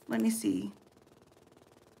 let me see.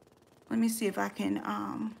 Let me see if I can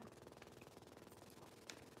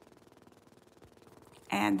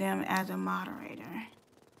add them as a moderator.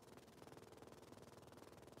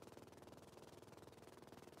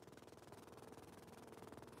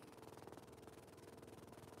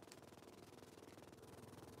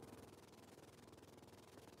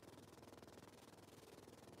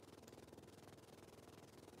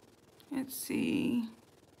 Let's see.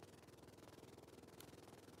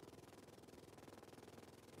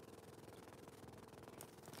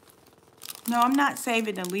 No, I'm not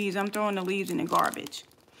saving the leaves. I'm throwing the leaves in the garbage.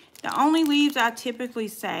 The only leaves I typically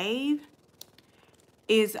save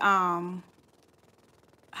is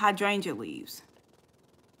hydrangea leaves.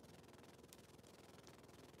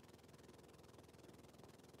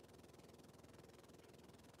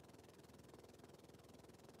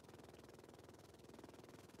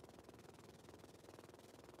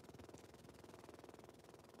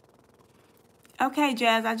 Okay,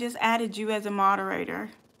 Jazz, I just added you as a moderator.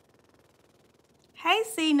 Hey,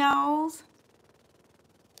 C-Nose.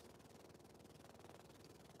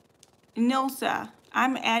 Nilsa,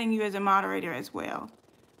 I'm adding you as a moderator as well.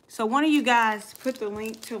 So one of you guys put the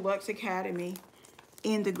link to Lux Academy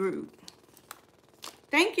in the group.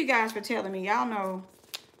 Thank you guys for telling me. Y'all know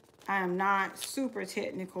I am not super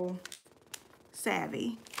technical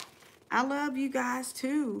savvy. I love you guys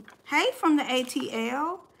too. Hey, from the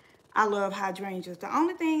ATL. I love hydrangeas. The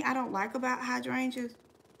only thing I don't like about hydrangeas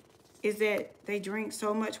is that they drink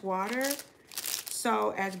so much water.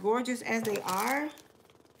 So as gorgeous as they are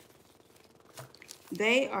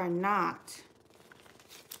not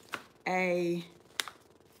a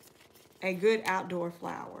good outdoor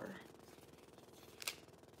flower.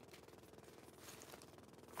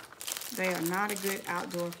 They are not a good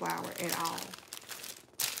outdoor flower at all.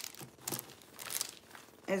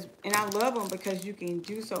 And I love them because you can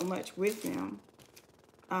do so much with them.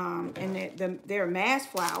 And they're a mass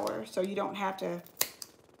flower, so you don't have to,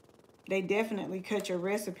 they definitely cut your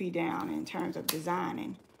recipe down in terms of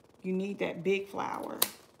designing. You need that big flower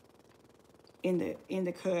in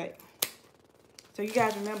the cut. So you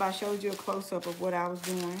guys remember I showed you a close-up of what I was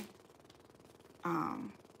doing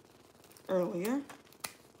earlier.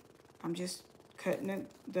 I'm just cutting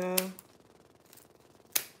the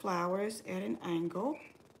flowers at an angle.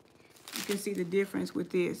 You can see the difference with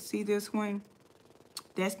this. See this one?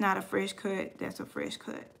 That's not a fresh cut. That's a fresh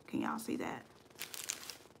cut. Can y'all see that?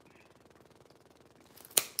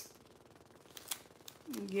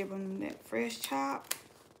 Give them that fresh chop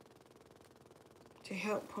to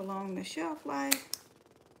help prolong the shelf life.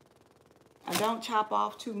 I don't chop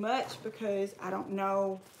off too much because I don't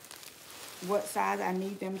know what size I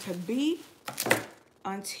need them to be.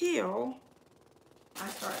 until I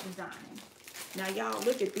start designing. Now, y'all,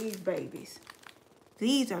 look at these babies.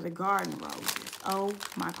 These are the garden roses. Oh,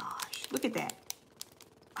 my gosh. Look at that.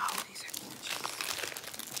 Oh, these are gorgeous.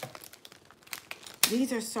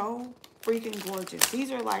 These are so freaking gorgeous.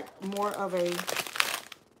 These are like more of a,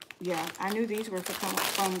 yeah, I knew these were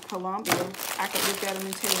from Colombia. I could look at them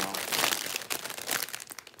and tell.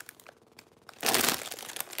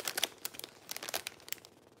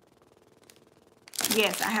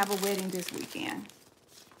 Yes, I have a wedding this weekend.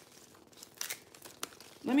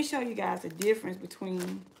 Let me show you guys the difference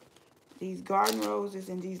between these garden roses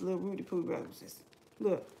and these little Rudy Poo roses.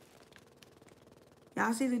 Look.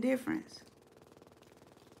 Y'all see the difference?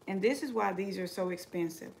 And this is why these are so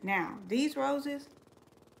expensive. Now, these roses,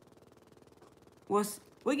 well,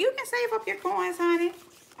 you can save up your coins, honey.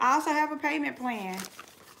 I also have a payment plan.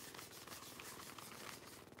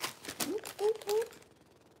 Oop, oop, oop.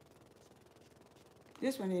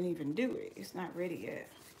 This one didn't even do it. It's not ready yet.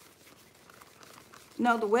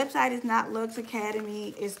 No, the website is not Lux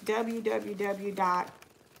Academy. It's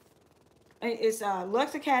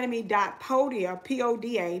luxacademy.podia,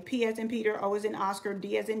 P-O-D-A, P as in Peter, O as in Oscar,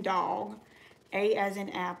 D as in dog, A as in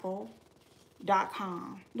apple.com.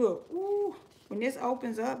 Look, ooh, when this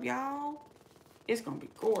opens up, y'all, it's going to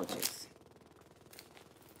be gorgeous.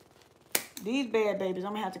 These bad babies,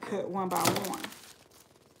 I'm going to have to cut one by one.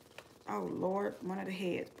 Oh, Lord, one of the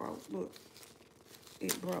heads broke. Look,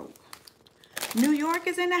 it broke. New York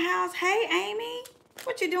is in the house. Hey, Amy,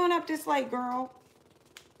 what you doing up this late, girl?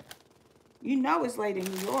 You know it's late in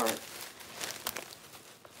New York.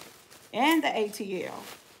 And the ATL.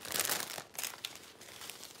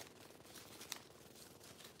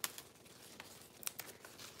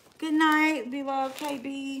 Good night, beloved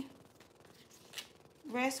KB.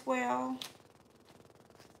 Rest well.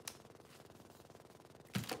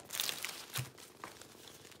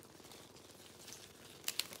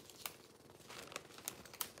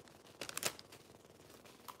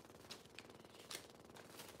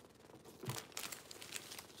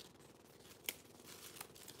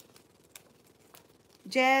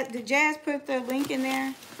 Did Jazz put the link in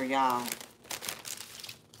there for y'all?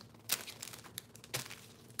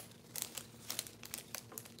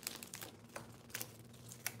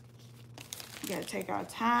 You gotta take our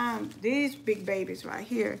time. These big babies right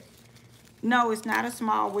here. No, it's not a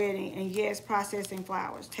small wedding, and yes, processing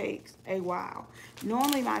flowers takes a while.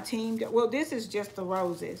 Normally my team, well, this is just the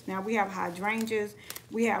roses. Now we have hydrangeas,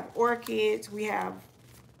 we have orchids, we have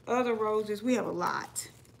other roses, we have a lot.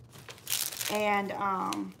 And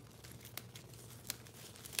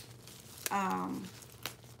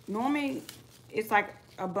normally it's like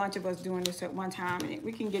a bunch of us doing this at one time, and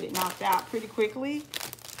we can get it knocked out pretty quickly.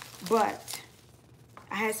 But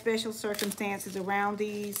I had special circumstances around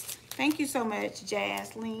these. Thank you so much,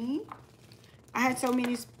 Jasleen. I had so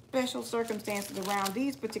many special circumstances around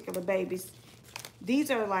these particular babies.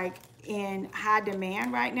 These are like in high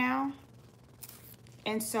demand right now.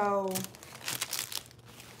 And so,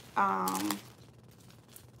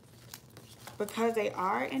 because they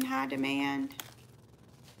are in high demand,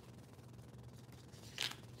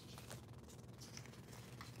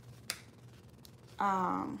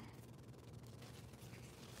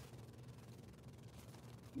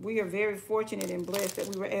 we are very fortunate and blessed that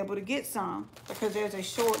we were able to get some, because there's a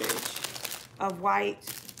shortage of white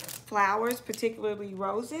flowers, particularly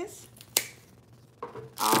roses,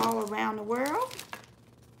 all around the world.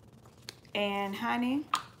 And honey,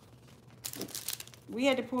 we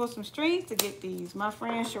had to pull some strings to get these. My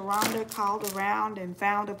friend Sharonda called around and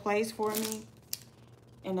found a place for me.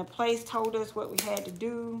 And the place told us what we had to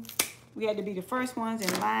do. We had to be the first ones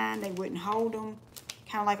in line. They wouldn't hold them.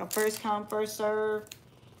 Kind of like a first come, first serve.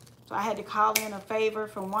 So I had to call in a favor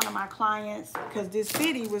from one of my clients, because this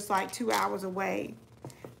city was like 2 hours away.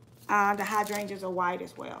 The hydrangeas are white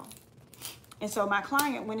as well. And so my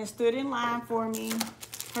client went and stood in line for me,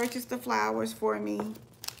 purchased the flowers for me.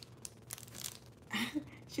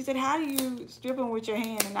 She said, how do you strip them with your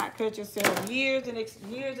hand and not cut yourself? Years and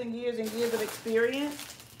years of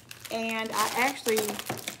experience. And I actually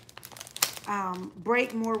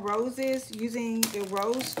break more roses using the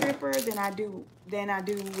rose stripper than I do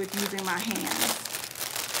with using my hands.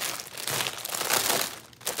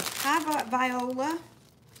 Hi, Viola.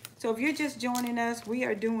 So if you're just joining us, we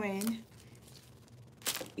are doing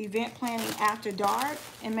event planning after dark,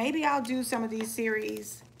 and maybe I'll do some of these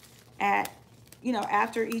series at, you know,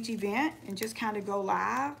 after each event and just kind of go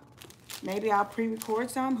live. Maybe I'll pre-record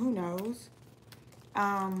some, who knows,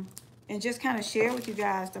 and just kind of share with you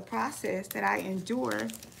guys the process that I endure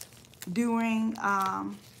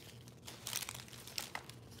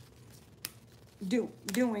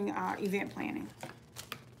doing event planning.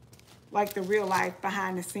 Like the real life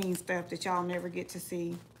behind the scenes stuff that y'all never get to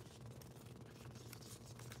see.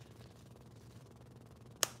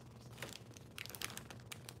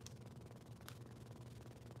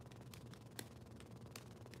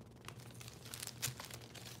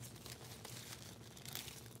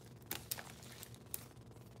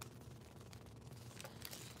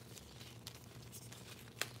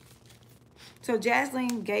 So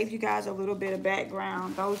Jasleen gave you guys a little bit of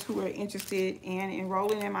background. Those who are interested in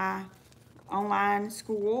enrolling in my online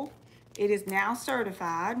school, it is now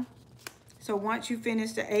certified. So once you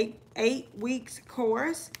finish the eight weeks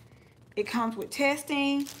course, it comes with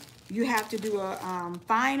testing. You have to do a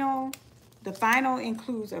final. The final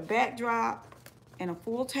includes a backdrop and a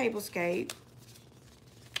full tablescape.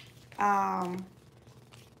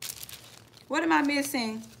 What am I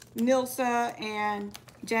missing? Nilsa and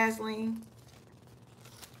Jasleen.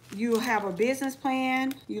 You have a business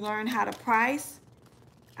plan. You learn how to price.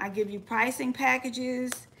 I give you pricing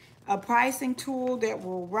packages, a pricing tool that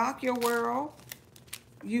will rock your world.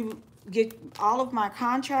 You get all of my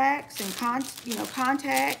contracts and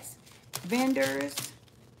contacts, vendors.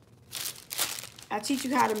 I teach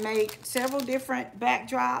you how to make several different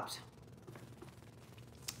backdrops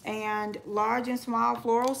and large and small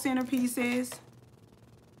floral centerpieces.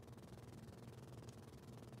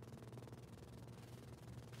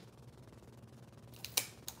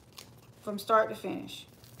 From start to finish.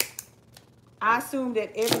 I assume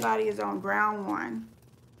that everybody is on ground one.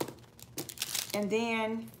 And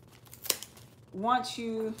then once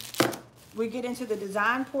we get into the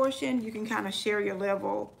design portion, you can kind of share your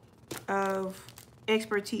level of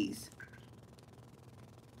expertise.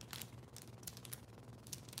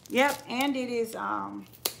 Yep, and it is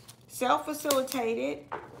self-facilitated.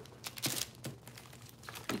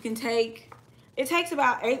 You can it takes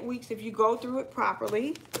about 8 weeks if you go through it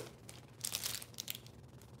properly.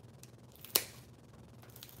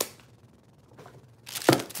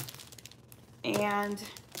 And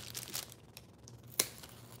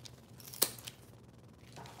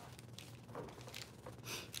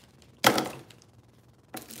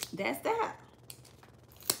that's that.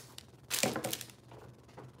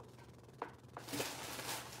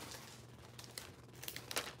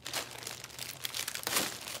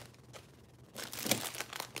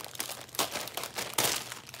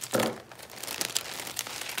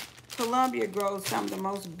 Colombia grows some of the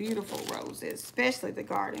most beautiful roses, especially the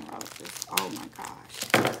garden roses. Oh my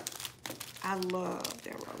gosh. I love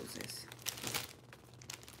their roses.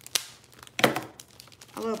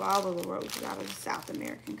 I love all of the roses out of the South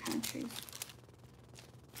American countries.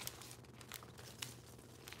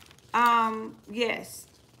 Yes.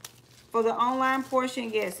 For the online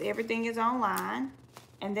portion, yes, everything is online.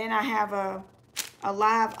 And then I have a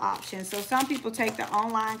live option. So some people take the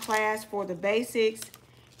online class for the basics.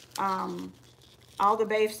 All the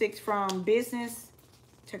basics from business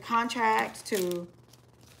to contracts to,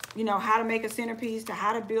 how to make a centerpiece to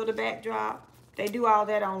how to build a backdrop. They do all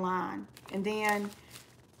that online. And then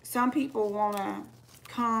some people want to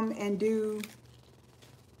come and do,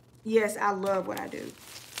 yes, I love what I do.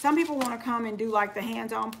 Some people want to come and do like the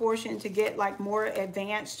hands-on portion to get like more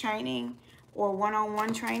advanced training or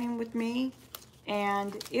one-on-one training with me.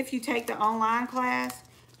 And if you take the online class,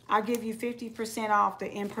 I'll give you 50% off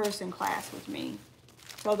the in-person class with me.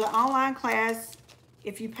 So the online class,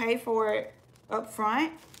 if you pay for it up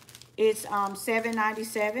front, it's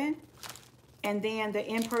 $7.97. And then the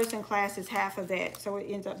in-person class is half of that. So it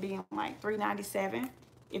ends up being like $3.97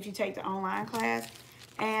 if you take the online class.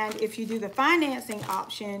 And if you do the financing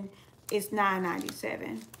option, it's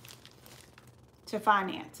 $9.97 to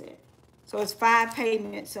finance it. So it's 5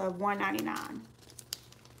 payments of $199.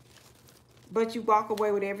 But you walk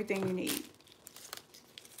away with everything you need.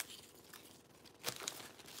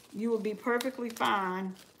 You will be perfectly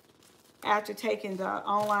fine after taking the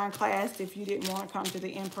online class if you didn't want to come to the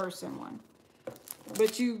in-person one.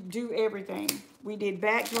 But you do everything. We did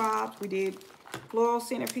backdrops, we did floral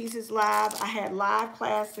centerpieces live. I had live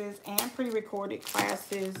classes and pre-recorded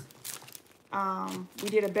classes. We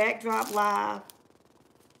did a backdrop live.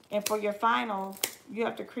 And for your final, you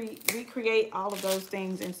have to recreate all of those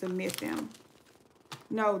things and submit them.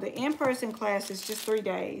 No, the in-person class is just 3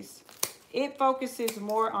 days. It focuses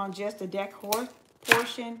more on just the decor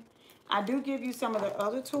portion. I do give you some of the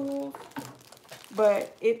other tools,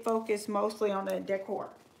 but it focused mostly on the decor.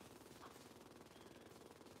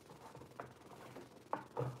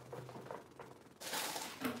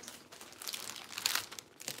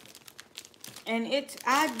 And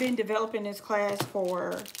I've been developing this class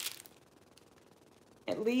for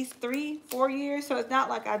at least 3-4 years. So it's not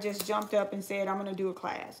like I just jumped up and said, I'm going to do a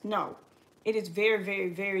class. No, it is very, very,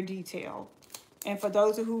 very detailed. And for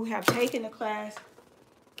those who have taken the class,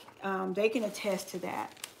 they can attest to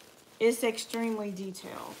that. It's extremely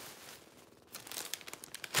detailed.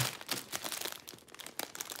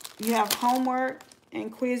 You have homework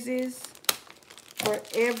and quizzes for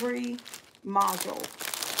every module.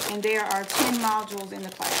 And there are 10 modules in the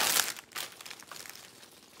class.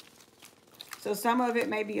 So some of it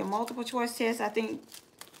may be a multiple choice test. I think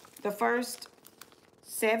the first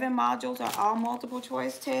 7 modules are all multiple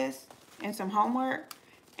choice tests and some homework.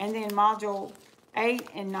 And then module 8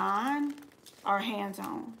 and 9 are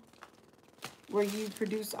hands-on, where you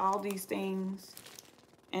produce all these things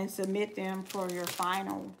and submit them for your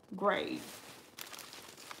final grade.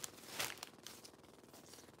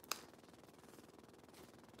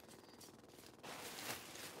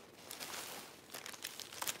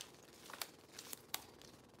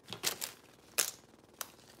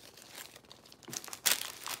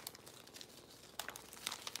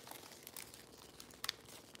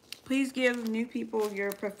 Please give new people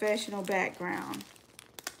your professional background.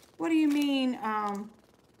 What do you mean,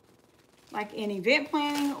 like in event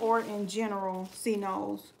planning or in general,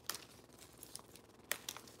 CNOs?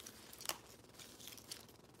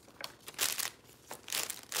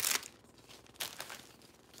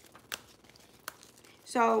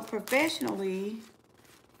 So professionally,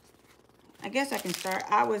 I guess I can start.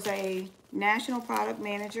 I was a national product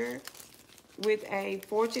manager with a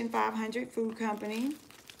Fortune 500 food company.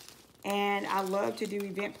 And I love to do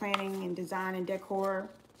event planning and design and decor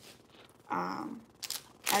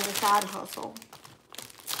as a side hustle.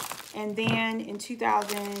 And then in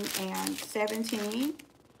 2017,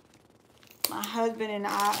 my husband and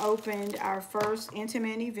I opened our first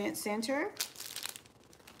intimate event center.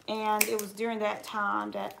 And it was during that time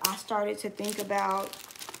that I started to think about,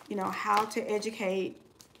 you know, how to educate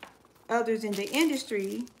others in the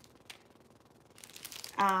industry.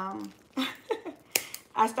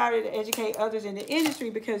 I started to educate others in the industry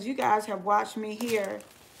because you guys have watched me here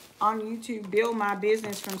on YouTube build my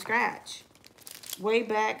business from scratch. Way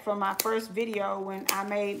back from my first video when I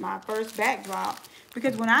made my first backdrop.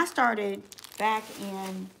 Because when I started back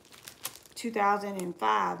in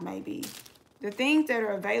 2005 maybe, the things that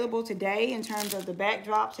are available today in terms of the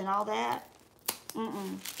backdrops and all that,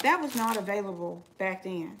 that was not available back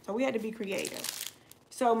then. So we had to be creative.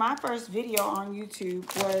 So my first video on YouTube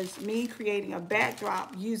was me creating a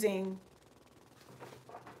backdrop using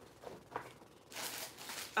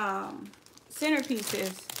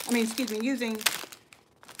centerpieces. Using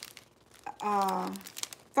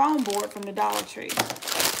foam board from the Dollar Tree.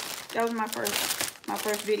 That was my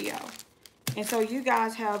first video. And so you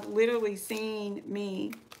guys have literally seen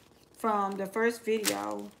me from the first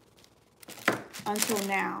video until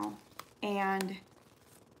now. And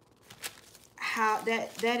how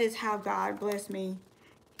that is how God blessed me.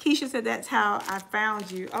 Keisha said that's how I found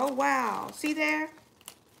you. Oh wow, see there?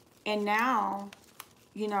 And now,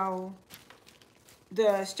 you know,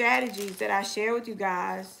 the strategies that I share with you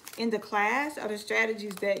guys in the class are the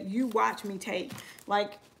strategies that you watch me take.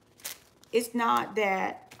 Like, it's not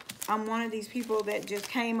that I'm one of these people that just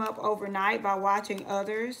came up overnight by watching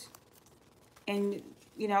others and,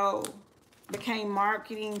 you know, became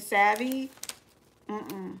marketing savvy.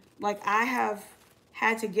 Like, I have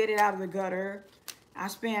had to get it out of the gutter. I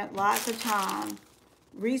spent lots of time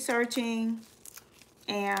researching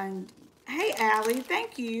and, hey, Allie,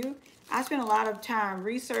 thank you. I spent a lot of time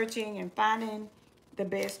researching and finding the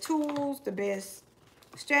best tools, the best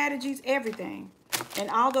strategies, everything. And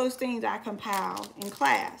all those things I compiled in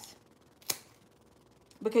class.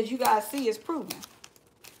 Because you guys see it's proven.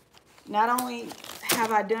 Not only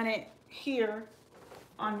have I done it here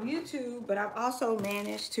on YouTube, but I've also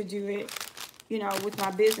managed to do it, you know, with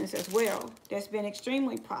my business as well. That's been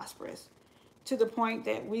extremely prosperous to the point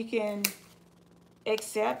that we can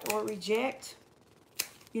accept or reject,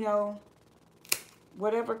 you know,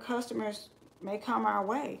 whatever customers may come our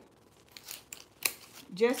way.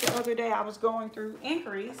 Just the other day, I was going through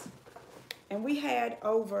inquiries, and we had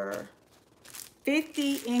over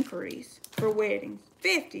 50 inquiries for weddings.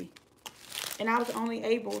 50. And I was only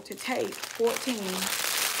able to take 14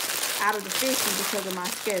 out of the 50 because of my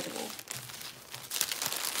schedule.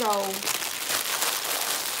 So,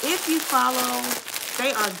 if you follow,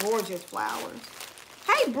 they are gorgeous flowers.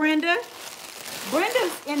 Hey, Brenda.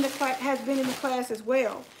 Brenda's in the class, has been in the class as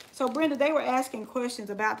well. So, Brenda, they were asking questions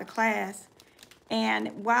about the class.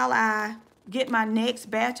 And while I get my next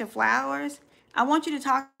batch of flowers, I want you to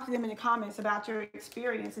talk to them in the comments about your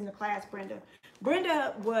experience in the class, Brenda.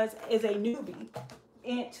 Brenda is a newbie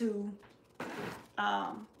into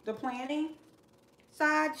the planning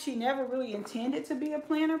side. She never really intended to be a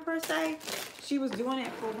planner per se. She was doing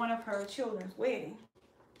it for one of her children's weddings.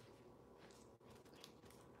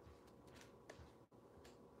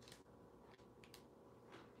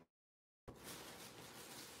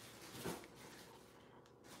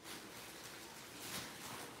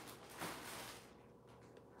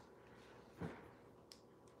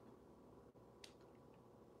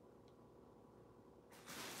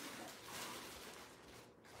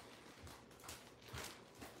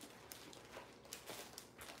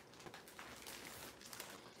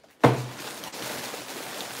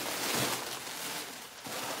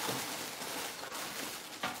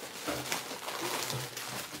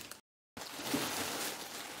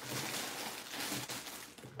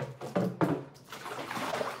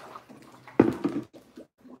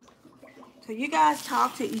 So you guys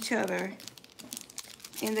talk to each other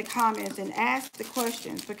in the comments and ask the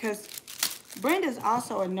questions, because Brenda's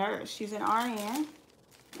also a nurse. She's an RN,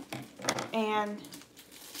 and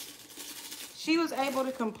she was able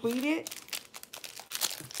to complete it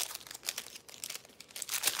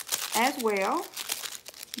as well.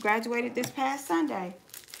 Graduated this past Sunday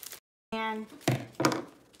and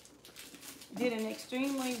did an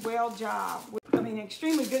extremely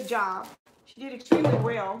extremely good job. She did extremely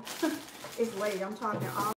well. It's late, I'm talking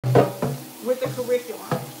all with the curriculum.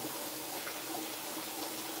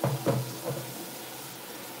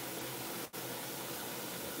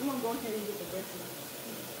 I'm gonna go ahead and get the rest of it.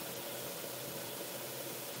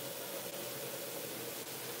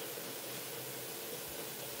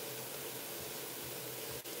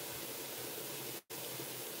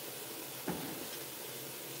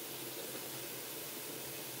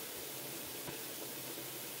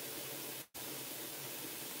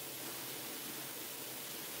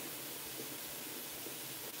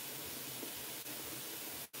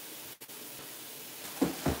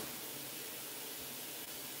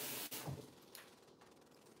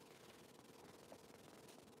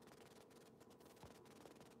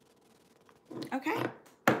 Okay.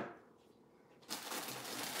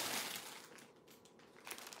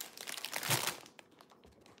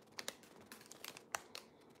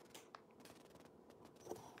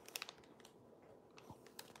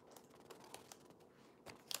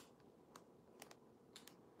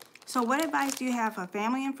 So what advice do you have for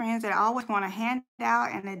family and friends that always want a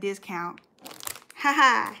handout and a discount?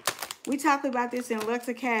 Haha. We talked about this in Lux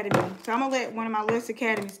Academy. So I'm going to let one of my Lux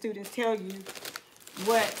Academy students tell you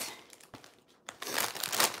what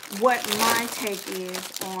my take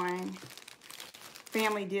is on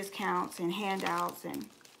family discounts and handouts and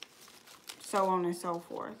so on and so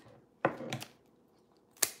forth.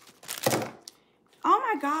 Oh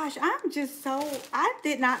my gosh, I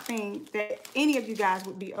did not think that any of you guys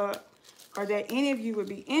would be up, or that any of you would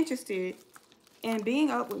be interested in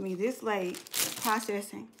being up with me this late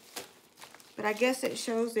processing. But I guess it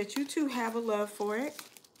shows that you two have a love for it,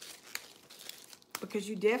 because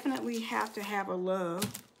you definitely have to have a love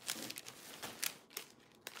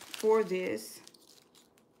for this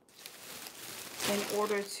in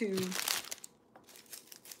order to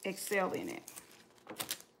excel in it.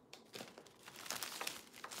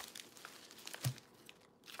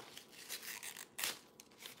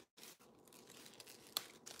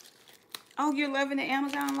 Oh, you're loving the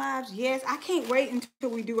Amazon lives? Yes, I can't wait until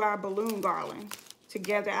we do our balloon garland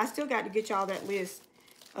together. I still got to get y'all that list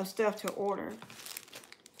of stuff to order.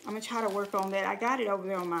 I'm going to try to work on that. I got it over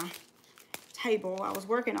there on my table. I was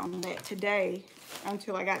working on that today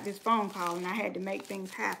until I got this phone call and I had to make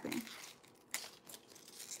things happen.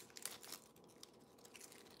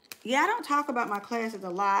 Yeah, I don't talk about my classes a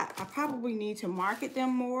lot. I probably need to market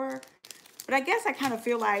them more. But I guess I kind of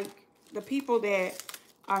feel like the people that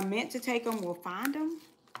are meant to take them will find them.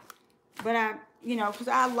 But because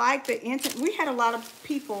I like we had a lot of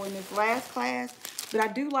people in this last class, but I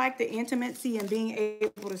do like the intimacy and being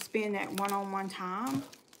able to spend that one-on-one time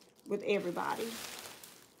with everybody.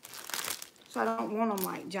 So I don't want them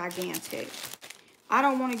like gigantic. I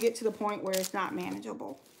don't want to get to the point where it's not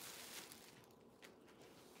manageable.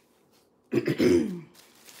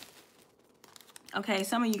 Okay,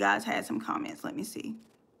 some of you guys had some comments. Let me see.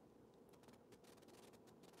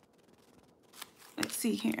 Let's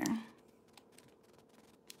see here.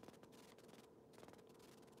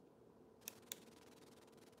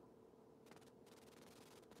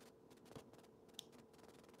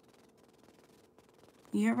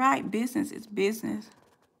 You're right. Business is business.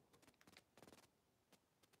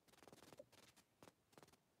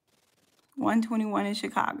 $121 in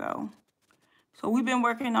Chicago. So we've been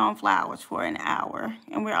working on flowers for an hour,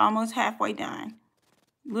 and we're almost halfway done.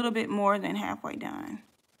 A little bit more than halfway done.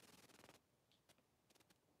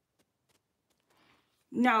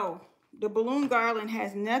 No, the balloon garland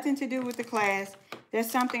has nothing to do with the class.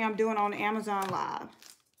 That's something I'm doing on Amazon Live.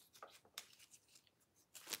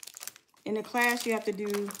 In the class, you have to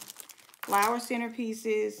do flower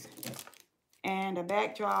centerpieces and a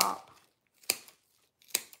backdrop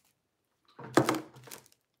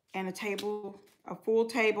and a table, a full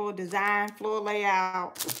table, design, floor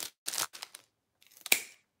layout,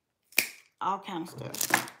 all kind of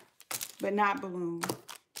stuff, but not balloon.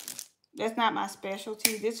 That's not my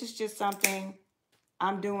specialty. This is just something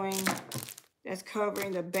I'm doing that's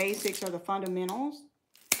covering the basics or the fundamentals,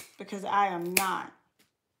 because I am not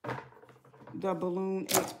the balloon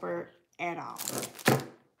expert at all.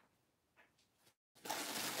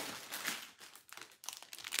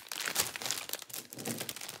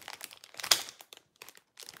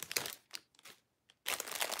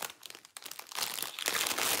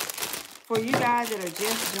 For you guys that are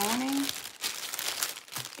just joining,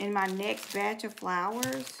 in my next batch of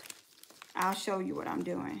flowers, I'll show you what I'm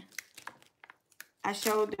doing. I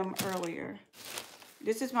showed them earlier.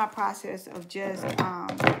 This is my process of just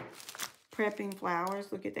prepping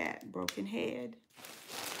flowers. Look at that broken head.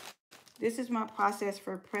 This is my process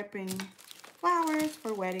for prepping flowers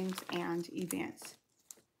for weddings and events.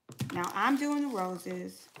 Now I'm doing the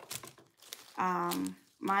roses.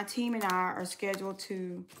 My team and I are scheduled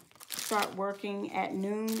to start working at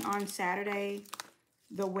noon on Saturday.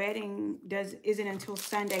 The wedding isn't until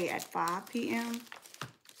Sunday at 5 p.m.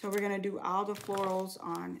 So we're gonna do all the florals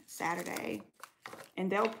on Saturday,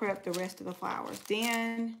 and they'll prep the rest of the flowers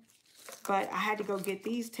then. But I had to go get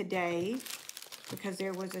these today because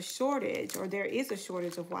there was a shortage, or there is a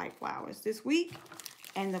shortage of white flowers this week,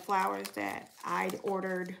 and the flowers that I'd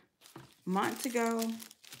ordered a month ago,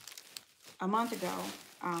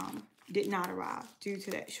 did not arrive due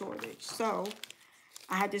to that shortage. So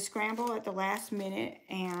I had to scramble at the last minute,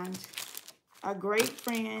 and a great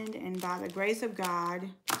friend, and by the grace of God,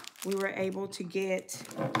 we were able to get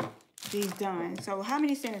these done. So how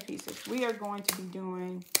many centerpieces? We are going to be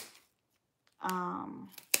doing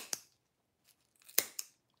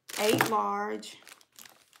 8 large,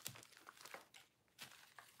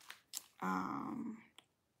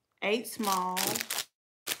 8 small,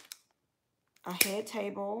 a head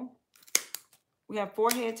table. We have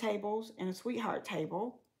 4 head tables and a sweetheart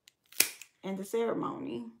table, and the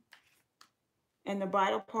ceremony, and the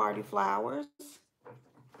bridal party flowers,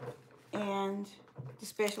 and the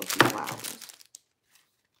specialty flowers.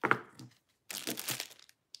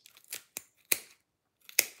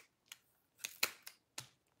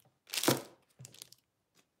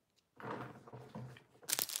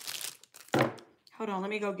 Hold on, let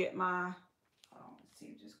me go get my, hold on, let's see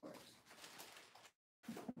if this works.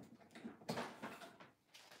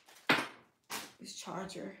 This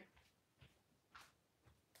charger.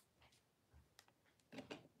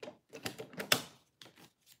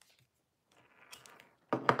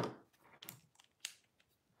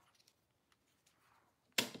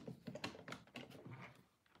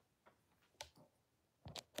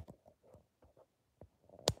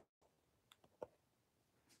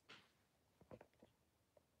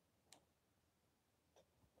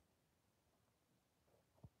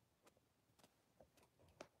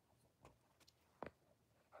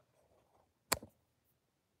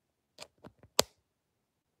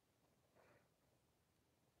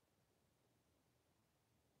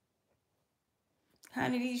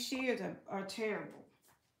 Honey, these shears are terrible.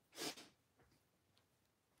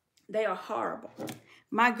 They are horrible.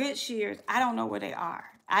 My good shears, I don't know where they are.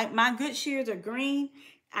 My good shears are green.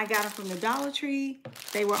 I got them from the Dollar Tree.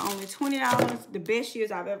 They were only $20. The best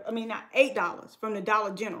shears I've ever, not $8 from the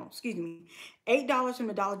Dollar General, excuse me. $8 from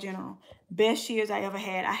the Dollar General. Best shears I ever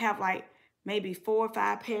had. I have like maybe 4 or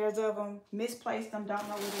 5 pairs of them. Misplaced them, don't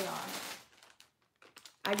know where they are.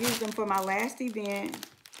 I used them for my last event,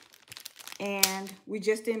 and we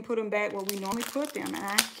just didn't put them back where we normally put them, and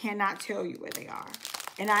I cannot tell you where they are.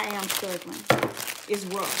 And I am struggling. It's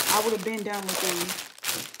rough. I would have been done with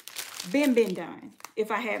these. Been done if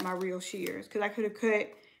I had my real shears, because I could have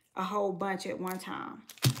cut a whole bunch at one time.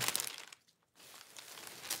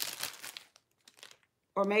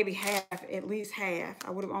 Or maybe half, at least half. I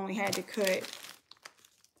would have only had to cut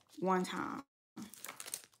one time.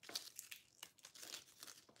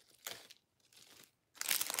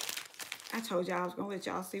 I told y'all I was going to let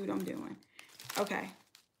y'all see what I'm doing. Okay.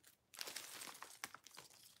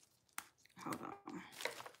 Hold on.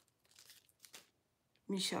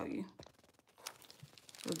 Let me show you.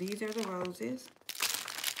 So these are the roses.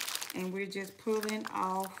 And we're just pulling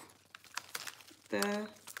off the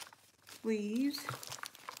leaves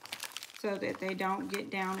so that they don't get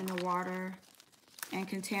down in the water and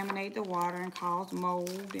contaminate the water and cause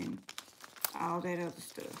mold and all that other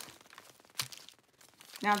stuff.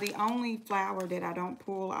 Now, the only flower that I don't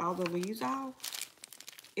pull all the leaves off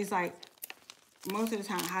is like, most of the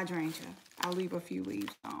time, hydrangea. I'll leave a few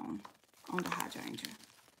leaves on the hydrangea.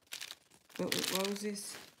 But with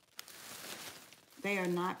roses, they are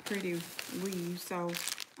not pretty leaves. So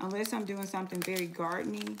unless I'm doing something very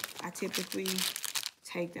gardening, I typically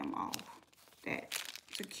take them off.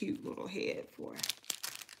 That's a cute little head for it.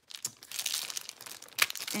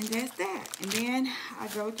 And that's that. And then I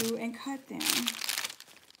go through and cut them.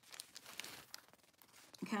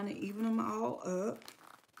 Kind of even them all up.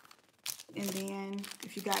 And then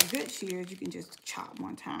if you got good shears, you can just chop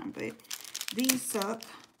one time. But these suck.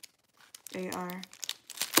 They are,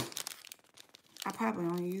 I probably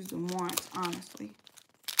only use them once, honestly.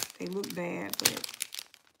 They look bad, but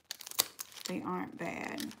they aren't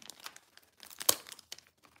bad.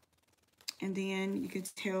 And then you can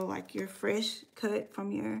tell like your fresh cut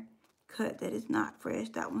from your cut that is not fresh.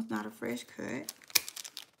 That one's not a fresh cut.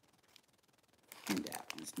 And that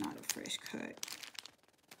one's not a fresh cut.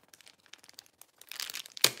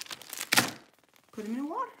 Put them in the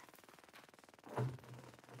water.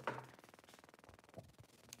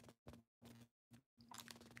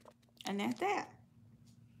 And that's that.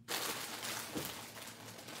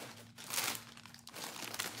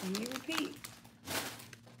 And you repeat.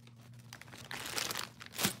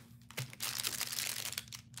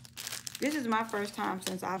 This is my first time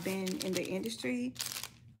since I've been in the industry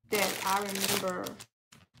that I remember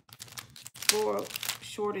floral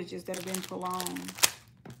shortages that have been prolonged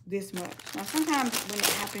this much. Now, sometimes when it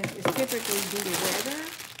happens, it's typically due to weather,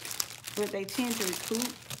 but they tend to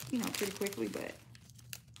recoup, you know, pretty quickly. But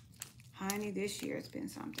honey, this year it's been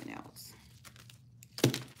something else.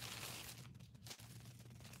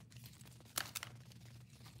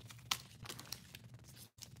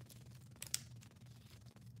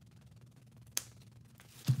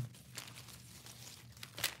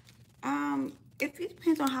 It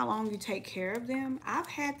depends on how long you take care of them. I've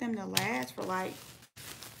had them to last for like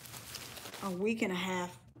a week and a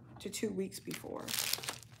half to 2 weeks before.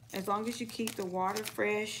 As long as you keep the water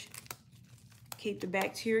fresh, keep the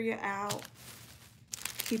bacteria out,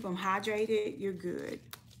 keep them hydrated, you're good.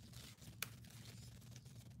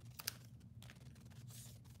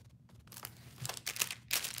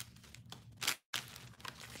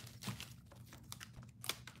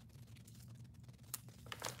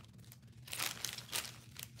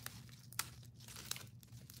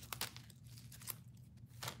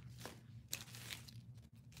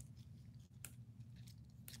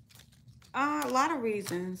 A lot of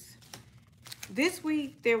reasons. This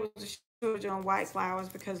week there was a shortage on white flowers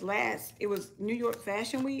because it was New York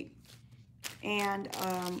Fashion Week, and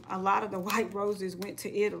a lot of the white roses went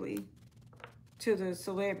to Italy to the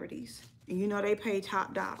celebrities, and you know they pay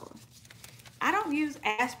top dollar. I don't use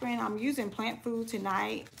aspirin. I'm using plant food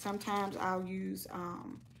tonight. Sometimes I'll use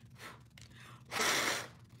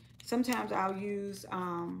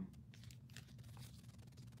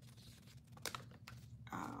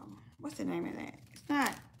what's the name of that?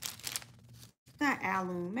 It's not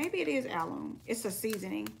alum. Maybe it is alum. It's a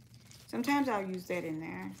seasoning. Sometimes I'll use that in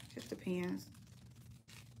there. Just depends.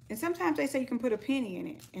 And sometimes they say you can put a penny in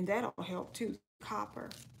it, and that'll help too. Copper.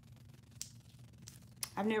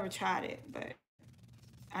 I've never tried it, but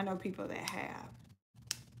I know people that have.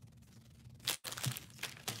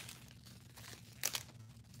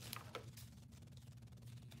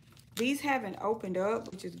 These haven't opened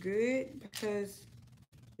up, which is good because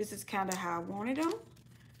this is kind of how I wanted them.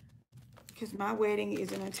 Because my wedding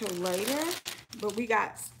isn't until later, but we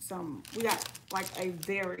got like a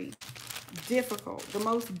very difficult, the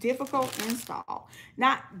most difficult install.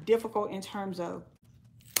 Not difficult in terms of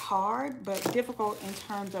hard, but difficult in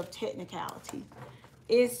terms of technicality.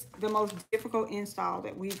 It's the most difficult install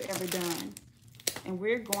that we've ever done. And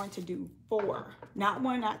we're going to do 4, not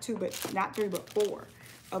 1, not 2, but not 3, but 4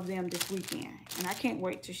 of them this weekend. And I can't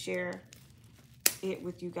wait to share it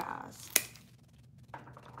with you guys.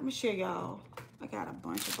 Let me show y'all. I got a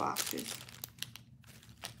bunch of boxes.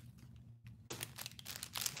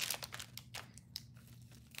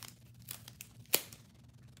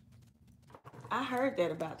 I heard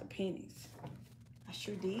that about the pennies. I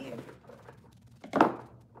sure did.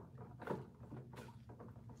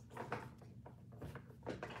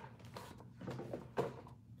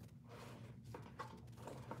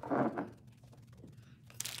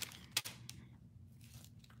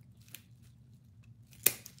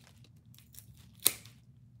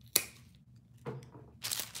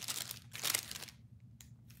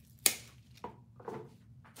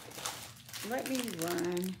 Let me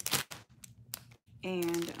run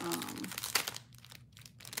And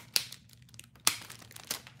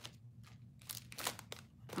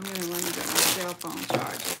I'm gonna run and get my cell phone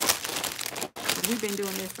charger. We've been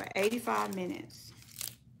doing this for 85 minutes.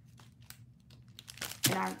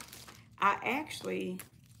 And I actually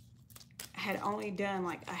had only done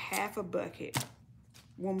like a half a bucket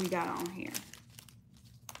when we got on here.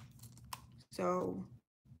 So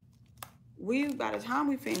by the time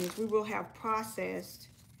we finish, we will have processed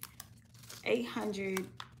 800,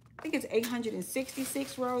 I think it's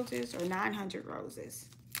 866 roses or 900 roses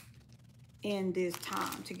in this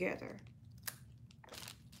time together.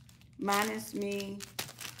 Minus me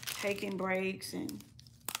taking breaks and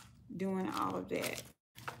doing all of that.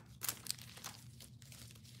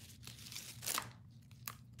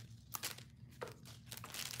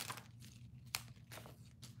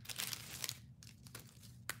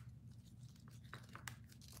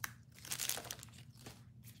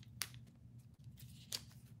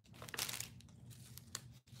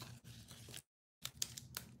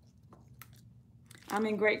 I'm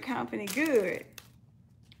in great company. Good.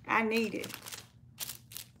 I need it.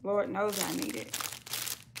 Lord knows I need it.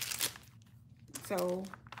 So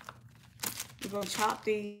we're going to chop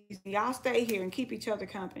these. Y'all stay here and keep each other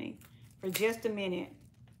company for just a minute.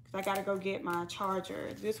 Because I got to go get my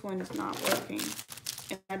charger. This one is not working.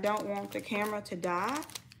 And I don't want the camera to die.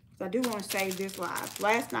 Because I do want to save this live.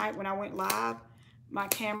 Last night when I went live, my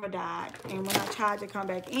camera died. And when I tried to come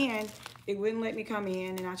back in, it wouldn't let me come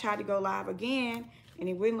in. And I tried to go live again. And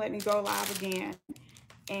it wouldn't let me go live again.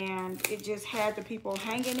 And it just had the people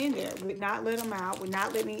hanging in there. Would not let them out. Would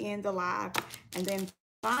not let me end the live. And then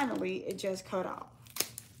finally, it just cut off.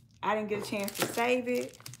 I didn't get a chance to save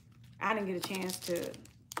it. I didn't get a chance to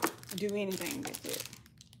do anything with it.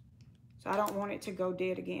 So I don't want it to go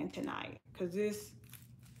dead again tonight. Because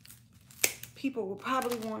people will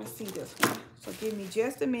probably want to see this one. So give me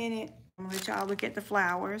just a minute. I'm going to let y'all look at the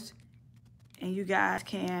flowers. And you guys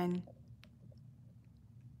can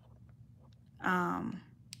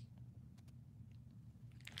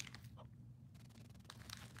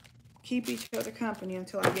keep each other company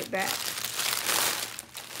until I get back.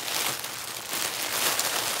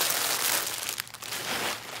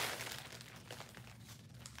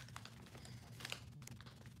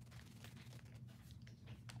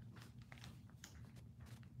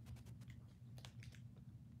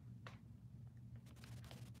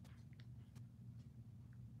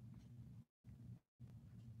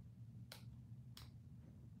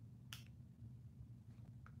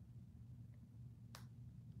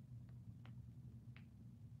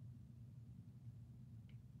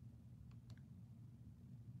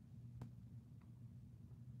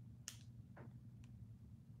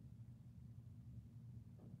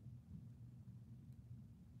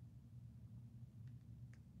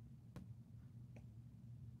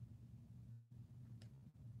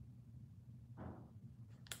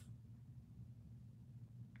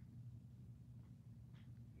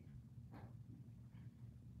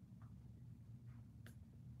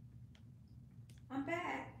 I'm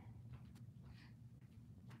back.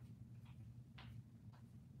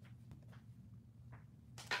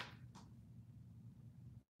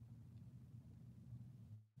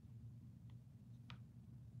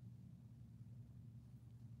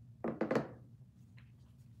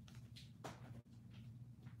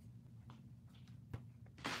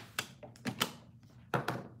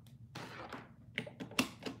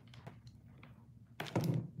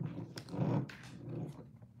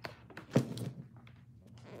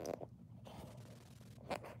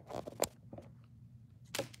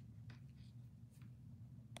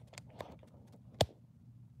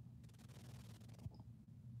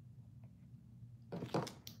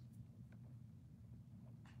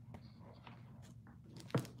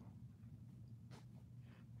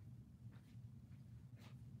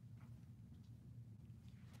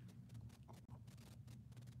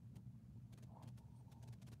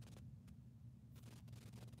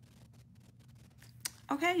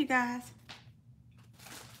 Okay, you guys.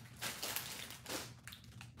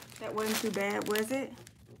 That wasn't too bad, was it?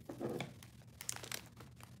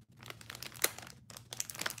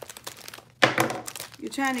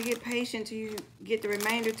 You're trying to get patient till you get the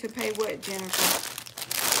remainder to pay what, Jennifer?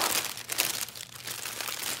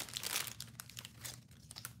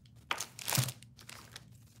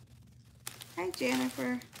 Hey,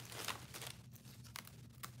 Jennifer.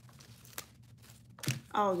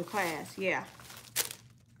 Oh, the class, yeah.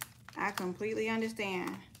 I completely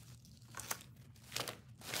understand.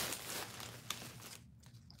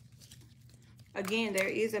 Again, there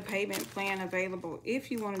is a payment plan available if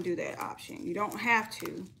you want to do that option. You don't have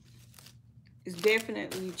to, it's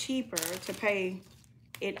definitely cheaper to pay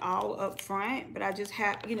it all up front, but I just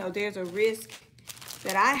have, you know, there's a risk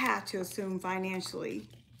that I have to assume financially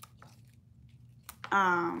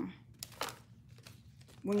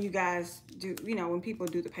when you guys do, you know, when people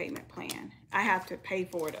do the payment plan. I have to pay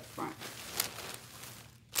for it up front.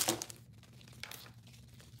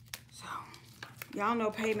 So, y'all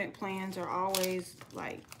know payment plans are always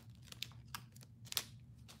like,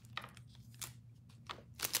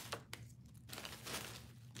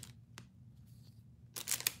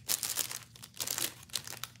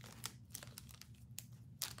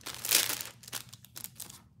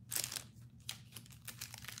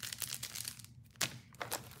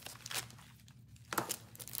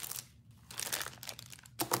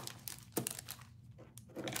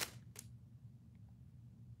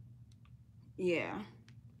 yeah.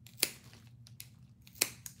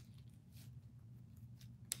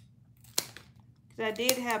 I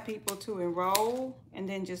did have people to enroll and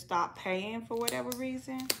then just stop paying for whatever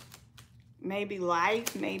reason. Maybe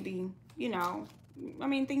life, maybe, you know, I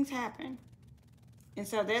mean, things happen. And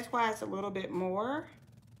so that's why it's a little bit more,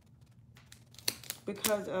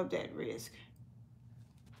 because of that risk.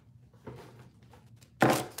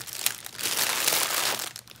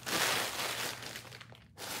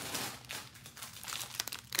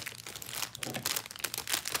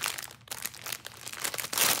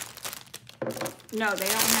 No, they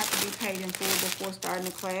don't have to be paid in full before starting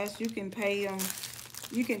the class. You can pay them,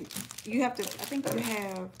 you have to, I think you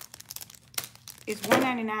have, it's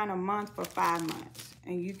 $199 a month for 5 months.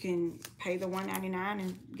 And you can pay the $199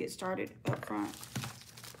 and get started up front.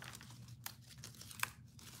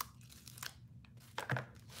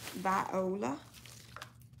 Viola.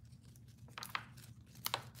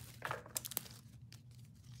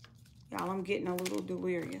 Y'all, I'm getting a little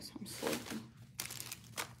delirious. I'm sleepy.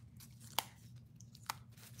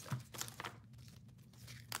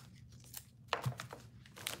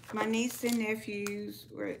 My niece and nephew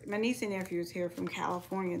is here from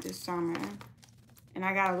California this summer, and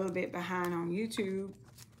I got a little bit behind on YouTube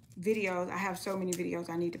videos. I have so many videos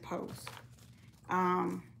I need to post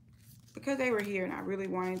because they were here, and I really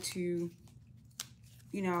wanted to,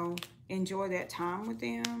 you know, enjoy that time with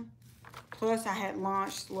them. Plus, I had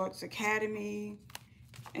launched Lux Academy,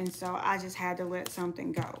 and so I just had to let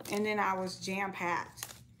something go. And then I was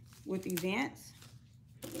jam-packed with events.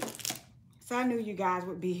 So I knew you guys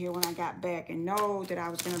would be here when I got back and know that I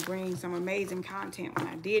was going to bring some amazing content when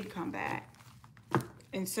I did come back.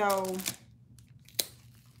 And so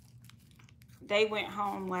they went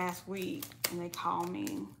home last week and they called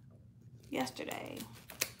me yesterday.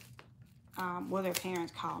 Well, their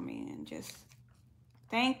parents called me and just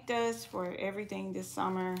thanked us for everything this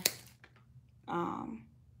summer.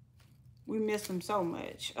 We miss them so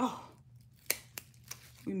much. Oh,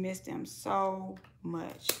 we miss them so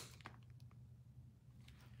much.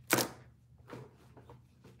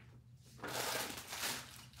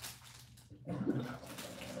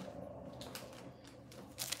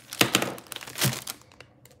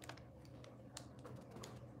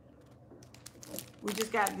 We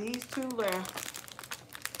just got these two left.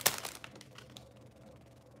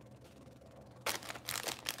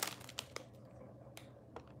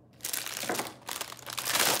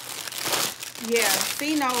 Yeah,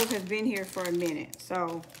 C-Nose has been here for a minute,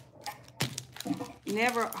 so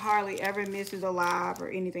never, hardly ever misses a live or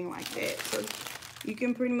anything like that. So you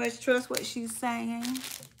can pretty much trust what she's saying.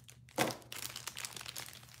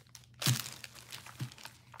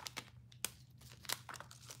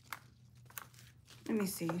 Let me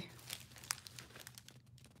see.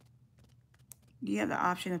 You have the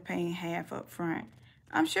option of paying half up front.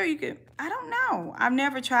 I'm sure you could. I don't know. I've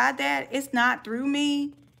never tried that. It's not through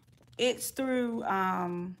me. It's through,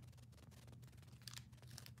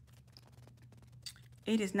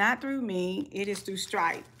 it is not through me. It is through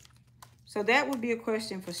Stripe. So that would be a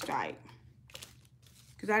question for Stripe,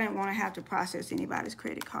 because I didn't want to have to process anybody's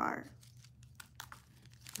credit card.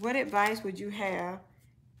 What advice would you have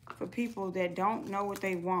for people that don't know what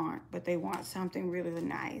they want, but they want something really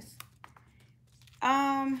nice?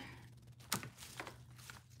 I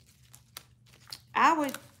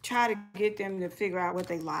would try to get them to figure out what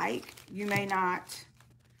they like. You may not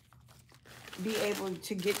be able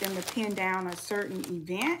to get them to pin down a certain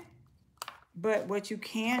event, but what you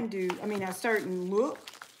can do, I mean, a certain look,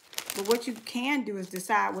 but what you can do is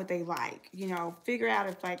decide what they like. You know, figure out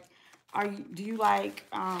if, like, do you like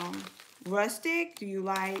rustic? Do you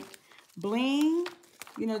like bling?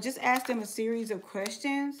 You know, just ask them a series of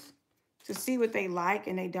questions to see what they like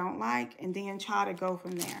and they don't like, and then try to go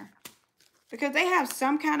from there. Because they have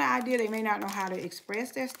some kind of idea. They may not know how to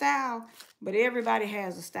express their style, but everybody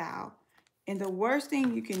has a style. And the worst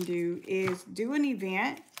thing you can do is do an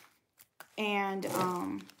event and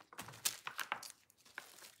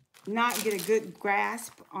not get a good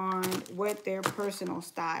grasp on what their personal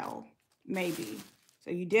style may be.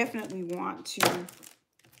 So you definitely want to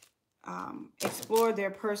explore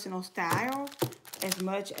their personal style as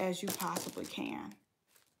much as you possibly can.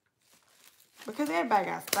 Because everybody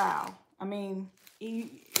got style. I mean,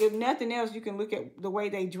 if nothing else, you can look at the way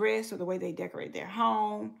they dress or the way they decorate their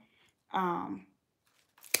home.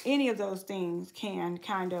 Any of those things can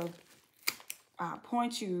kind of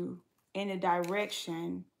point you in a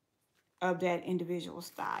direction of that individual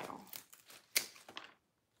style.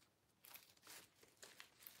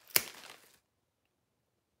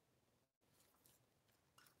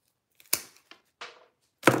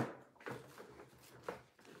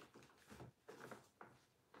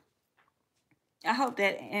 I hope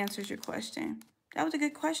that answers your question. That was a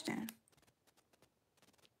good question.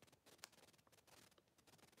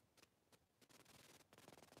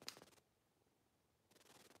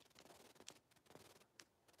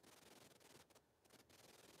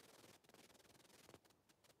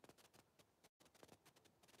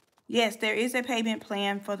 Yes, there is a payment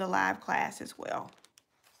plan for the live class as well.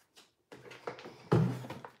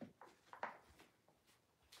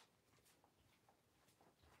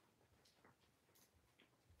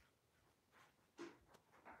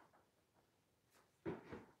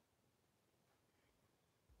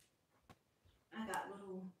 I got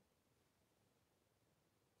little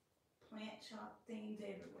plant shop things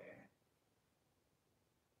everywhere.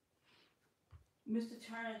 Mr.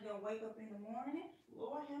 Turner's gonna wake up in the morning.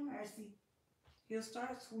 Lord have mercy. He'll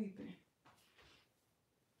start sweeping.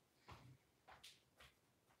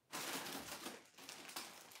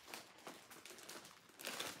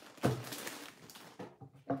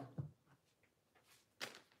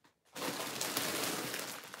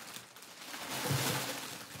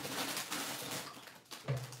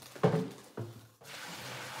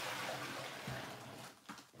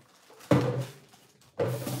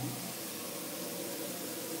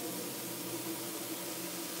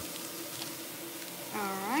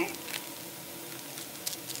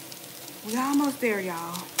 We're almost there,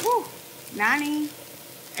 y'all. Woo!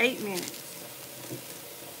 98 minutes.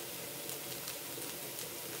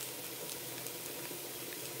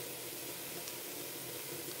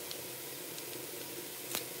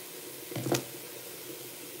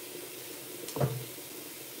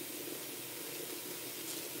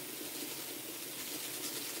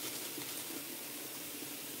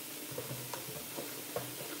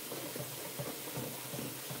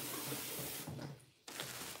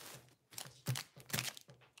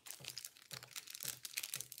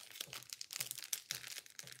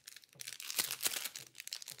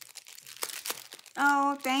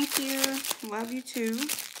 Oh, thank you. Love you too.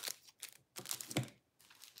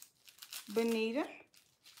 Bonita.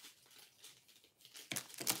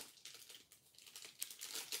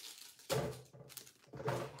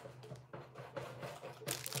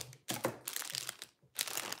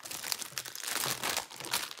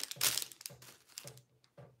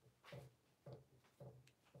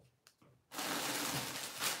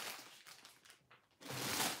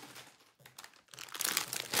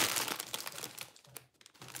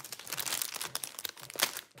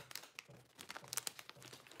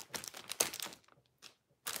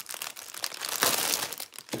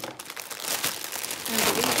 And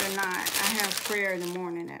believe it or not, I have prayer in the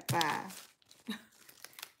morning at 5.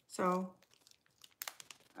 So,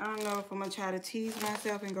 I don't know if I'm going to try to tease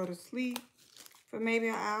myself and go to sleep for maybe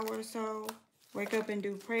an hour or so. Wake up and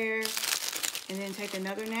do prayer and then take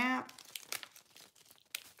another nap.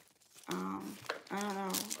 I don't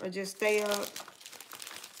know. Or just stay up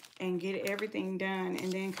and get everything done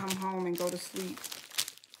and then come home and go to sleep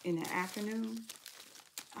in the afternoon.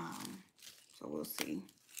 So we'll see.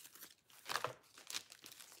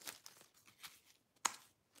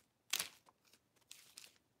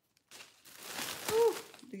 Whew,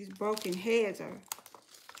 these broken heads are,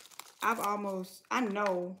 I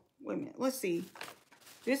know, wait a minute, let's see.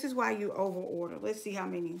 This is why you over order. Let's see how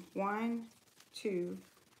many. 1, 2,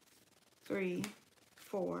 3,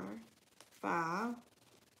 4, 5,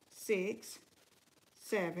 6,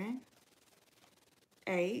 7,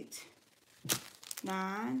 8,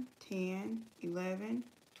 9, 10, 11,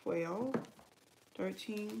 12,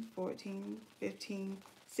 13, 14, 15,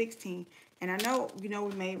 16. And I know, you know,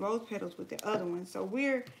 we made rose petals with the other one. So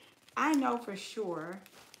I know for sure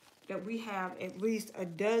that we have at least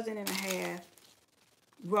 12.5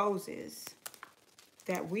 roses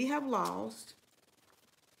that we have lost.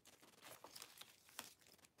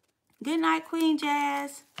 Good night, Queen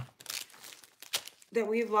Jazz. that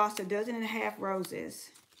we've lost 1.5 dozen roses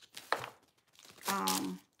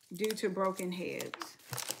due to broken heads.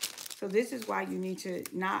 So this is why you need to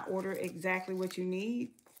not order exactly what you need,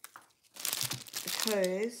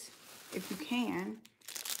 because if you can,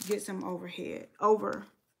 get some overhead.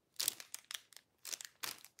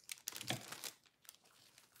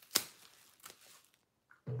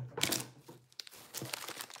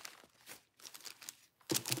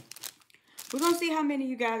 We're going to see how many of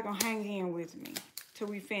you guys are going to hang in with me till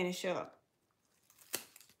we finish up.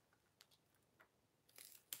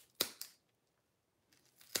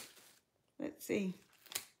 Let's see.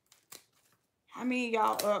 How many of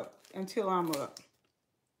y'all up until I'm up?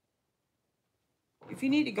 If you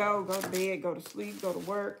need to go to bed, go to sleep, go to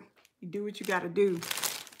work. You do what you got to do.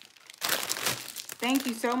 Thank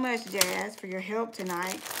you so much, Jazz, for your help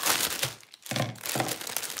tonight.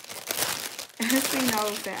 She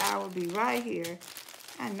knows that I will be right here.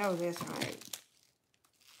 I know that's right.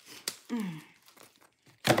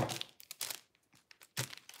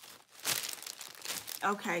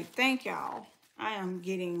 Okay, thank y'all. I am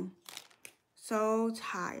getting so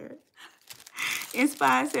tired.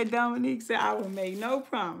 Inspired said, Dominique said, I will make no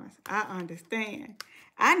promise. I understand.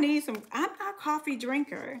 I need some, I'm not a coffee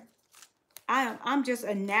drinker. I'm just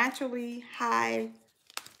a naturally high,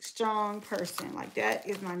 strong person. Like, that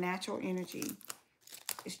is my natural energy.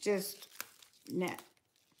 It's just, I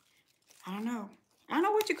don't know. I don't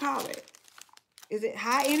know what you call it. Is it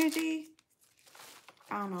high energy?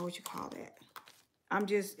 I don't know what you call that.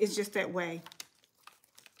 It's just that way.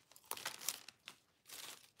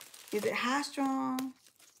 Is it high strong?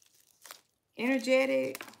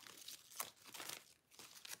 Energetic?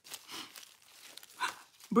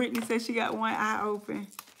 Brittany says she got one eye open.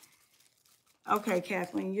 Okay,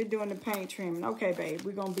 Kathleen, you're doing the paint trimming. Okay, babe,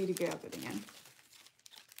 we're going to be together then.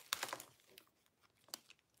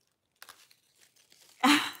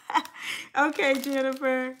 Okay,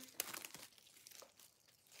 Jennifer.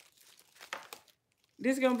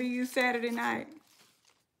 This is going to be you Saturday night.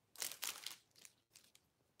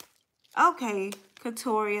 Okay,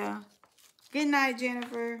 Katoria. Good night,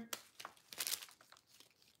 Jennifer.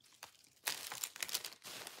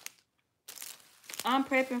 I'm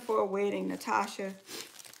prepping for a wedding, Natasha.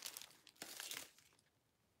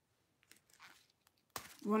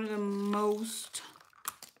 One of the most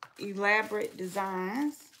elaborate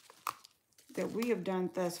designs that we have done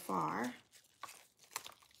thus far.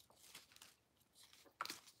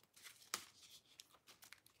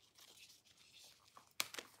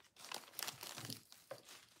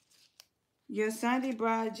 Your Sunday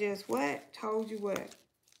bride just what? Told you what?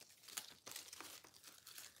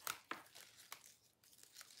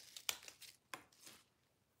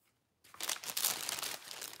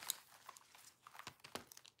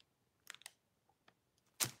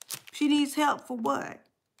 She needs help for what?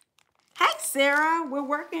 Hey, Sarah. We're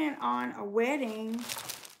working on a wedding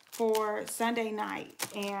for Sunday night.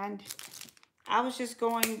 And I was just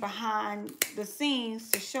going behind the scenes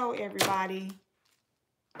to show everybody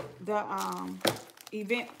the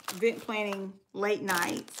event planning late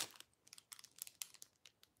nights.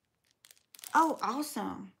 Oh,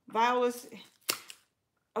 awesome. Viola's,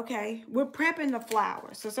 okay, we're prepping the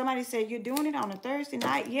flowers. So somebody said, you're doing it on a Thursday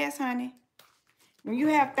night? Yes, honey. When you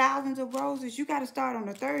have thousands of roses, you got to start on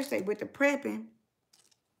a Thursday with the prepping.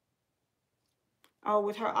 Oh,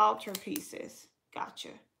 with her altar pieces. Gotcha.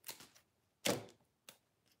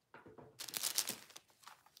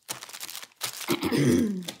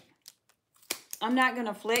 I'm not going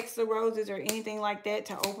to flex the roses or anything like that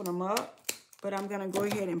to open them up, but I'm going to go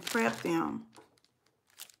ahead and prep them.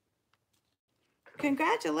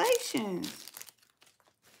 Congratulations.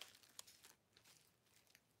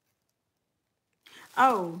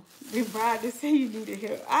 Oh, the bride to say you needed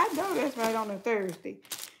help. I know that's right on a Thursday.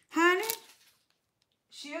 Honey,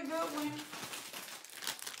 she a good one.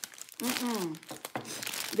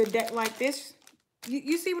 The deck like this,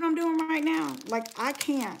 you see what I'm doing right now? Like, I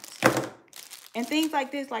can't. And things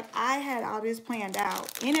like this, like, I had all this planned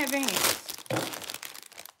out in advance.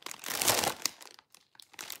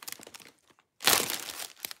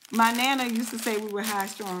 My Nana used to say we were high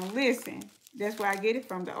strung. Listen, that's where I get it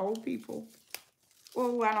from, the old people.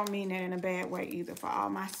 Oh, I don't mean that in a bad way either, for all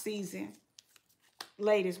my seasoned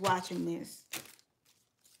ladies watching this.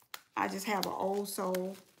 I just have an old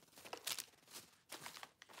soul.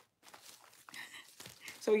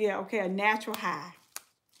 So yeah, okay, a natural high.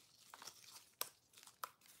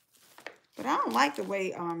 But I don't like the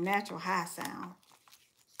way natural high sound.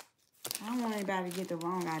 I don't want anybody to get the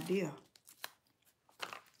wrong idea.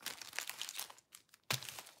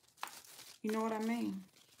 You know what I mean?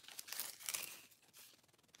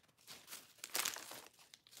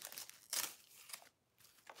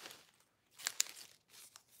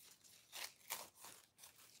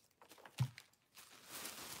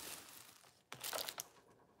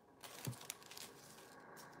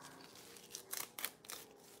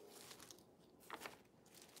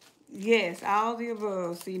 Yes, all the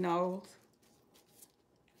above, see, Knowles.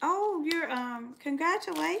 Oh, you're,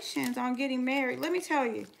 congratulations on getting married. Let me tell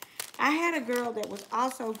you, I had a girl that was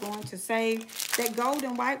also going to save that gold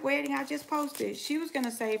and white wedding I just posted. She was going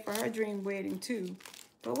to save for her dream wedding too.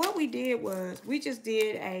 But what we did was we just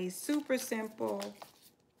did a super simple,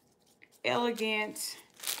 elegant,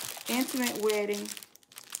 intimate wedding.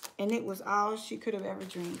 And it was all she could have ever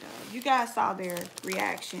dreamed of. You guys saw their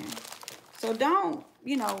reaction. So don't,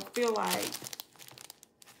 you know, feel like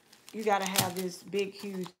you got to have this big,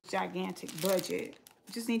 huge, gigantic budget.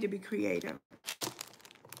 You just need to be creative.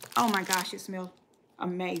 Oh my gosh, it smells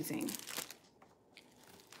amazing.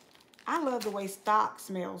 I love the way stock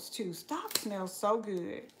smells too. Stock smells so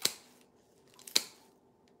good.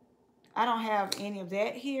 I don't have any of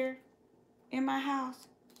that here in my house,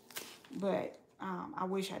 but I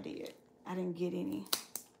wish I did. I didn't get any.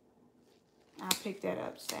 I'll pick that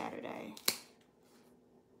up Saturday.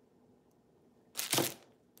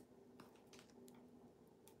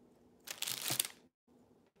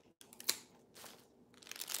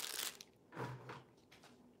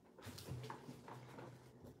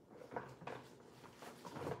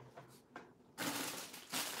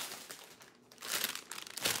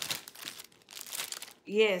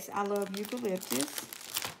 Yes, I love eucalyptus.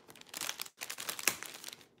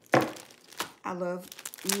 I love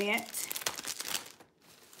mint.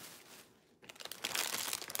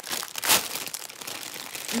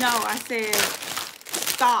 No, I said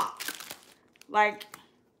stock. Like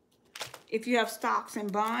if you have stocks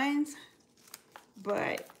and bonds,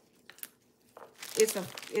 but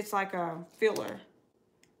it's like a filler.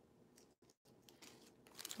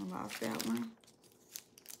 I lost that one.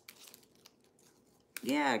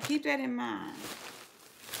 Yeah, keep that in mind.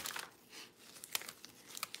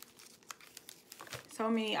 So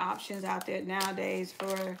many options out there nowadays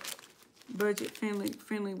for budget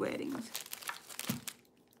friendly weddings.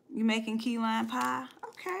 You making key lime pie?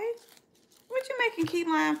 Okay. What you making key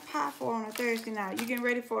lime pie for on a Thursday night? You getting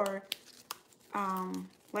ready for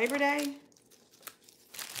Labor Day?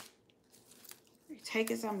 You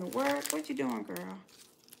taking something to work? What you doing, girl?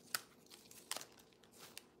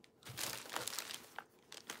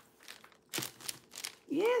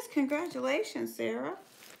 Yes, congratulations, Sarah.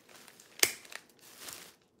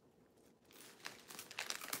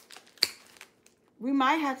 We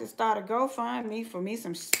might have to start a GoFundMe for me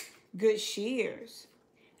some good shears.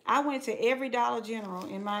 I went to every Dollar General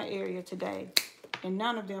in my area today, and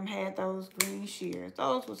none of them had those green shears.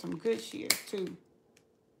 Those were some good shears, too.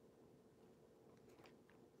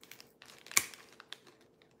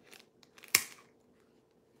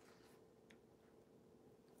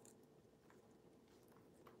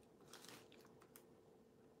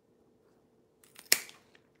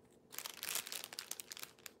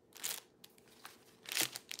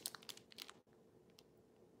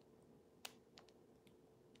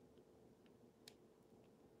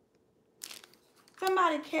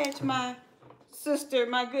 Somebody catch my sister,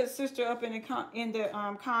 my good sister, up in the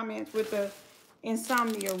comments with the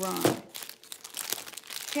insomnia run.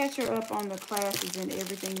 Catch her up on the classes and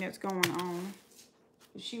everything that's going on.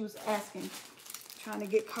 She was asking, trying to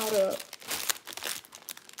get caught up.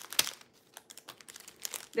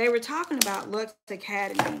 They were talking about Lux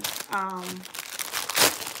Academy.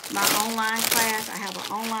 My online class. I have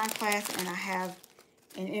an online class and I have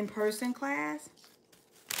an in-person class.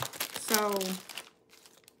 So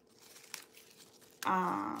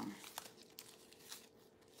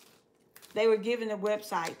they were giving the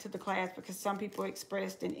website to the class because some people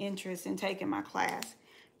expressed an interest in taking my class.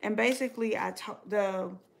 And basically,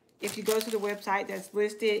 if you go to the website that's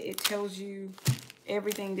listed, it tells you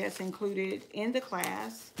everything that's included in the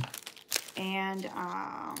class. And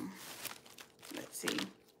let's see.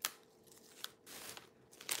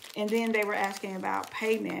 And then they were asking about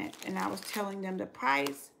payment, and I was telling them the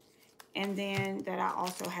price, and then that I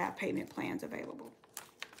also have payment plans available.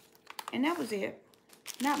 And that was it.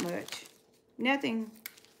 Not much. Nothing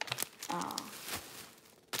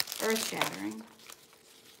earth-shattering.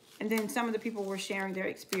 And then some of the people were sharing their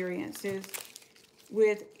experiences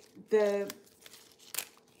with the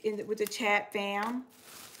chat fam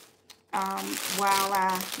while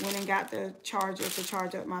I went and got the charger to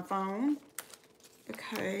charge up my phone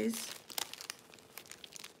because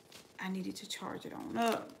I needed to charge it on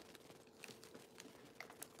up.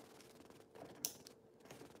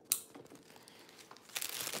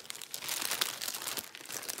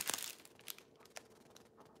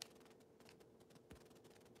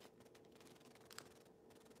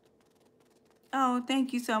 Oh,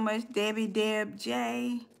 thank you so much, Debbie Deb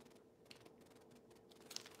J.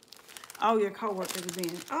 Oh, your coworkers is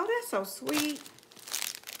in. Oh, that's so sweet.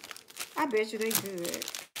 I bet you they good.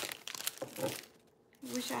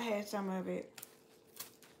 Wish I had some of it.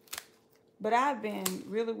 But I've been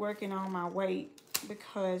really working on my weight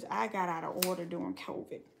because I got out of order during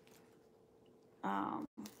COVID.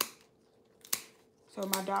 So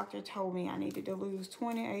my doctor told me I needed to lose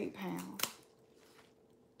 28 pounds.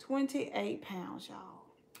 28 pounds, y'all.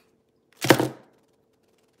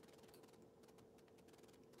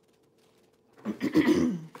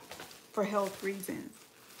 For health reasons,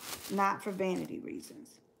 not for vanity reasons.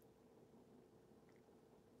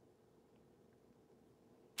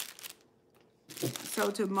 So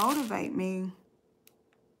to motivate me,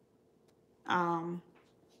 I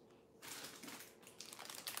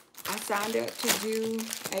signed up to do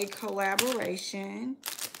a collaboration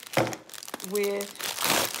with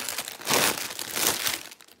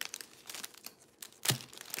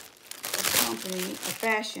a company, a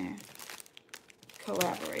fashion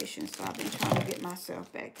collaboration. So I've been trying to get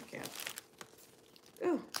myself back together.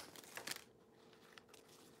 Ooh.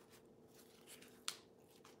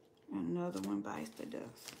 Another one bites the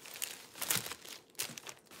dust.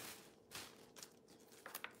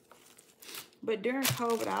 But during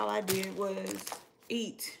COVID, all I did was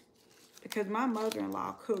eat. Because my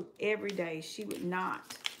mother-in-law cooked every day. She would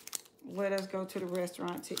not let us go to the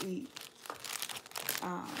restaurant to eat.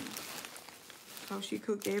 So she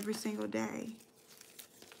cooked every single day.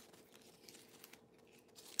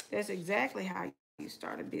 That's exactly how you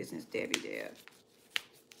start a business, Debbie Deb.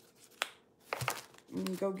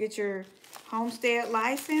 You go get your homestead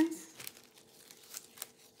license.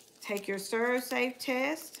 Take your Serve Safe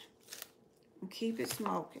test. And keep it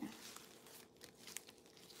smoking.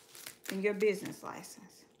 And your business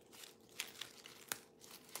license.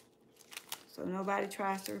 So nobody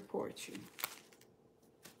tries to report you.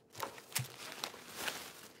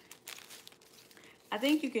 I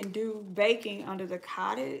think you can do baking under the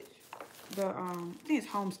cottage, I think it's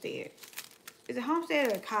homestead. Is it homestead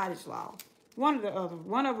or the cottage law? One or the other.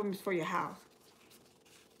 One of them is for your house.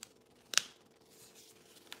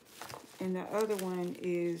 And the other one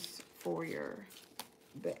is for your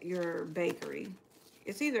bakery.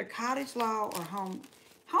 It's either cottage law or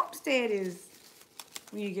homestead is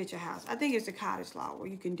when you get your house. I think it's the cottage law where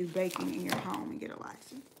you can do baking in your home and get a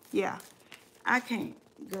license. Yeah. I can't.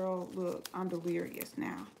 Girl, look, I'm delirious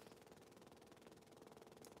now.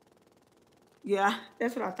 Yeah,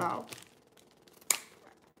 that's what I thought.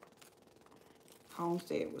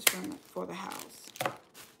 Homestead was for the house.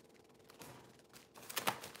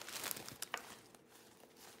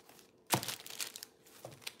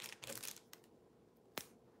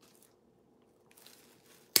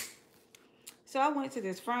 So I went to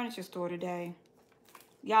this furniture store today.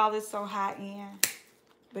 Y'all, it's so high end,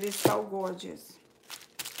 but it's so gorgeous.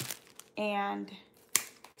 And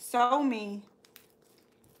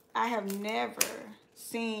I have never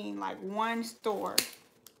seen like one store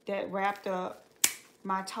that wrapped up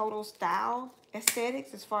my total style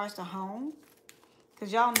aesthetics as far as the home.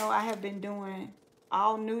 Because y'all know I have been doing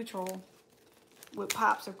all neutral with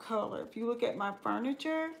pops of color. If you look at my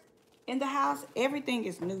furniture in the house, everything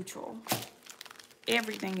is neutral.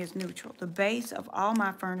 Everything is neutral. The base of all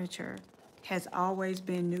my furniture has always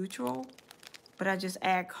been neutral, but I just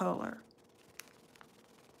add color.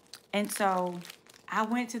 And so I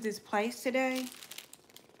went to this place today.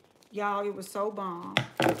 Y'all, it was so bomb.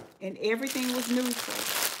 And everything was neutral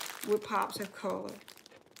with pops of color.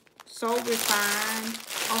 So refined.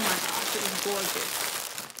 Oh my gosh, it was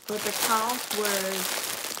gorgeous. But the cost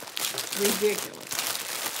was ridiculous.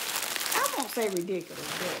 I won't say ridiculous,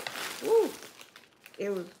 but woo, it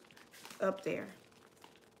was up there.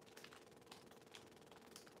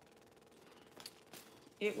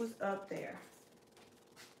 It was up there.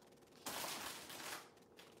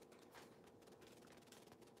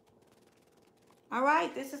 All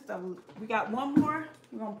right, we got one more.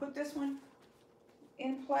 We're gonna put this one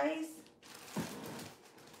in place.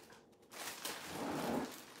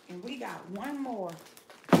 And we got one more.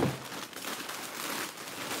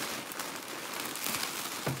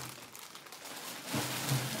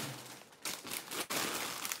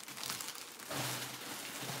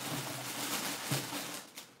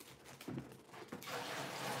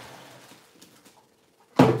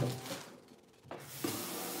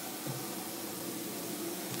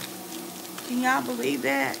 Can y'all believe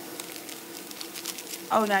that?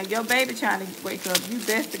 Oh, now your baby trying to wake up. You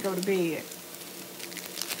best to go to bed.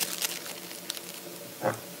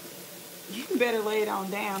 You better lay it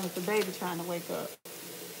on down if the baby trying to wake up.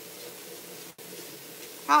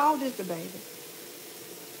 How old is the baby?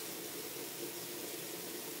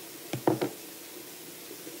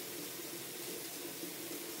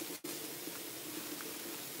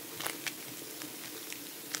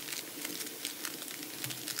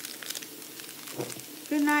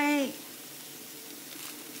 tonight.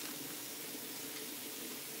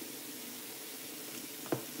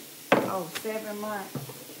 Oh, 7 months.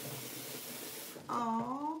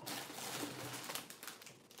 Oh.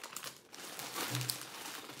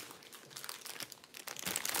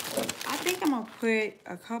 I think I'm gonna put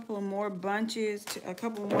a couple more bunches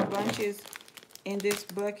in this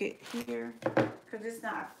bucket here, because it's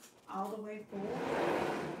not all the way full.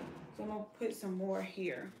 So I'm gonna put some more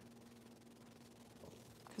here,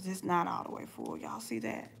 because it's not all the way full. Y'all see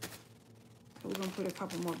that? So we're gonna put a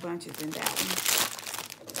couple more bunches in that one,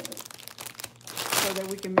 so that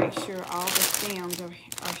we can make sure all the stems are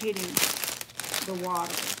hitting the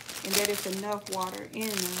water, and that it's enough water in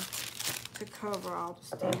them to cover all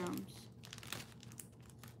the stems.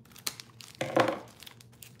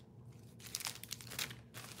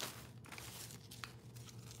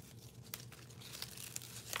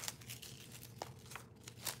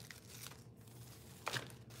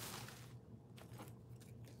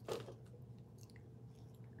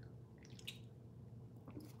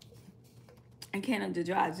 And Canada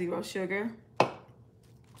Dry Zero Sugar.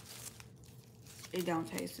 It don't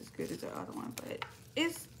taste as good as the other one, but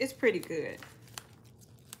it's pretty good.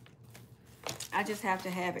 I just have to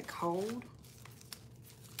have it cold,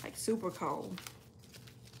 like super cold.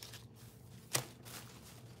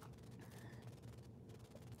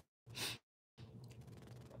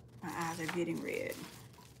 My eyes are getting red.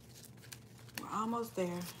 We're almost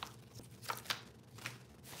there.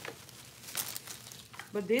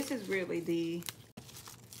 But this is really the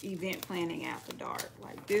event planning after dark.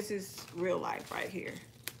 Like, this is real life right here.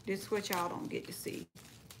 This is what y'all don't get to see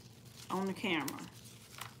on the camera.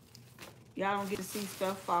 Y'all don't get to see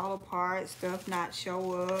stuff fall apart, stuff not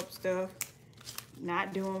show up, stuff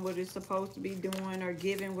not doing what it's supposed to be doing or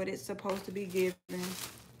giving what it's supposed to be giving.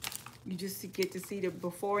 You just get to see the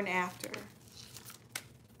before and after.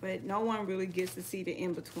 But no one really gets to see the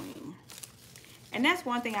in-between. And that's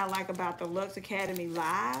one thing I like about the Luxe Academy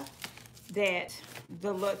Live, that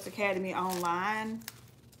the Luxe Academy Online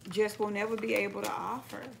just will never be able to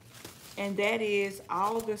offer. And that is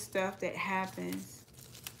all the stuff that happens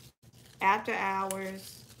after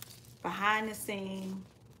hours, behind the scene,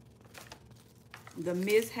 the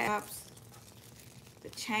mishaps, the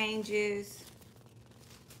changes,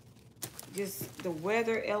 just the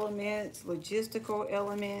weather elements, logistical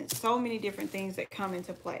elements, so many different things that come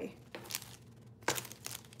into play.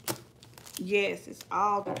 Yes, it's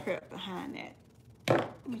all the prep behind that.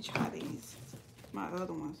 Let me try these. My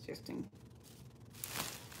other ones just in.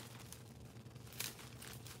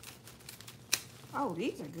 Oh,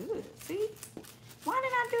 these are good. See? Why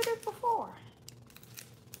did I do this before?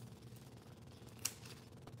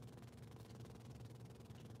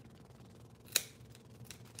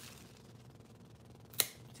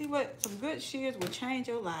 See what? Some good shears will change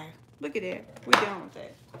your life. Look at that. We're done with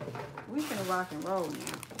that. We're finna rock and roll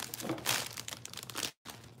now.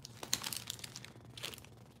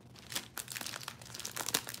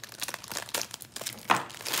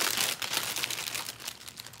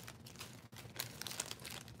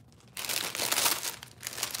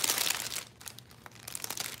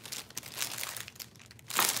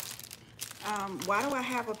 Why do I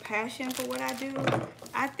have a passion for what I do?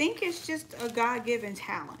 I think it's just a God-given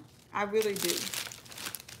talent. I really do.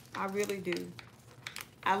 I really do.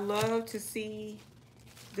 I love to see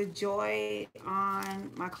the joy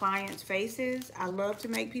on my clients' faces. I love to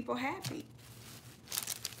make people happy.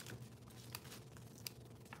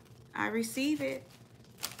 I receive it.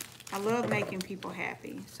 I love making people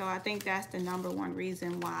happy. So I think that's the #1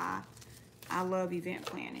 reason why I love event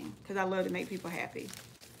planning, because I love to make people happy.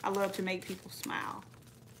 I love to make people smile.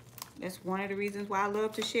 That's one of the reasons why I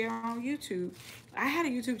love to share on YouTube. I had a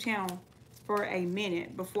YouTube channel for a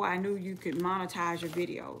minute before I knew you could monetize your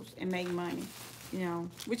videos and make money, you know,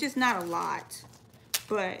 which is not a lot,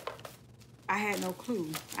 but I had no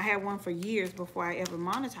clue. I had one for years before I ever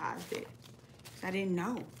monetized it. I didn't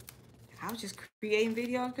know. I was just creating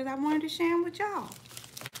videos because I wanted to share them with y'all.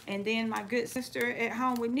 And then my good sister at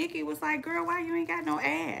home with Nikki was like, girl, why you ain't got no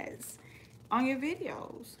ads on your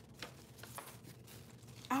videos?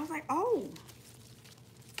 I was like, oh,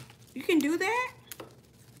 you can do that? I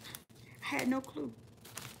had no clue.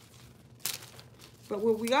 But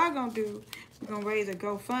what we are gonna do, we're gonna raise a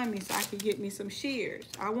GoFundMe so I can get me some shears.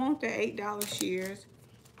 I want the $8 shears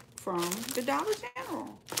from the Dollar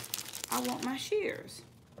General. I want my shears.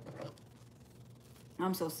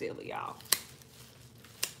 I'm so silly, y'all.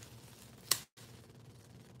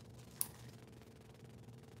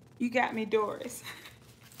 You got me, Doris.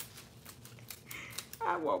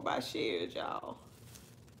 I want my shears, y'all.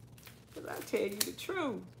 Because I tell you the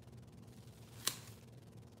truth.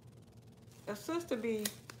 a sister be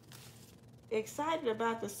excited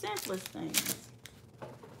about the simplest things.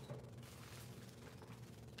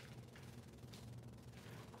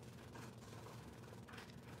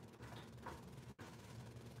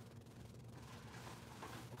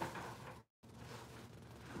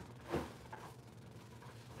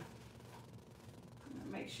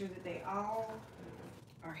 Make sure that they all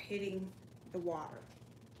are hitting the water.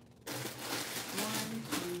 1,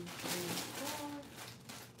 2, 3, 4.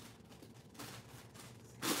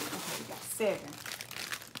 Okay, we got 7,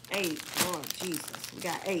 8. Lord Jesus, we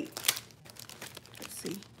got 8. Let's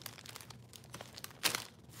see.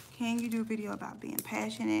 Can you do a video about being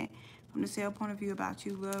passionate from the sale point of view about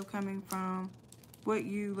you love coming from what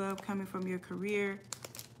you love coming from your career?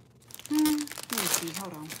 Let me see.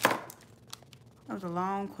 Hold on. That was a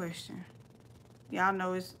long question. Y'all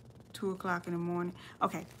know it's 2 o'clock in the morning.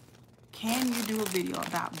 Okay. Can you do a video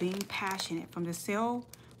about being passionate from the sale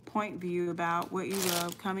point of view about what you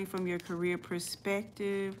love coming from your career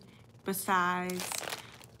perspective besides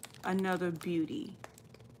another beauty?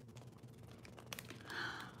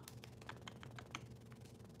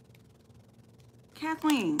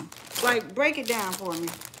 Kathleen, like, break it down for me,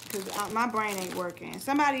 because my brain ain't working.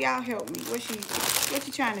 Somebody, y'all help me. What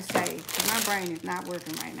she trying to say? Because my brain is not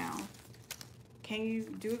working right now. Can you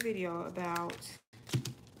do a video about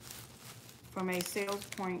from a sales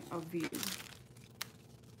point of view?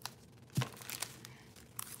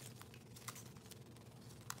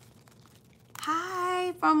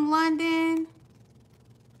 Hi, from London.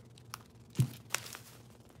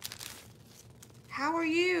 How are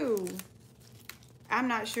you? I'm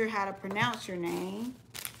not sure how to pronounce your name,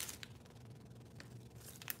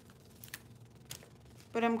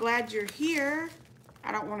 but I'm glad you're here.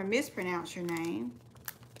 I don't want to mispronounce your name.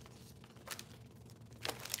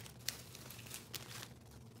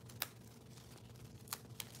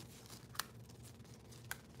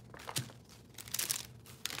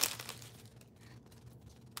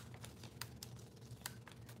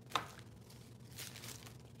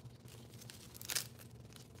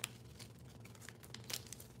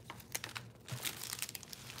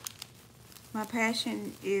 My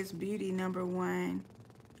passion is beauty, #1.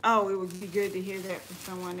 Oh, it would be good to hear that from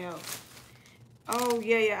someone else. Oh,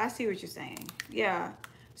 yeah, I see what you're saying. Yeah.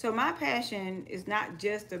 So my passion is not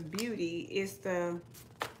just the beauty, it's the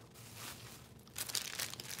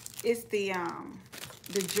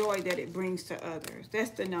joy that it brings to others.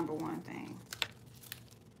 That's the #1 thing.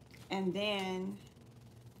 And then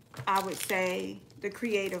I would say the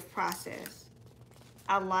creative process.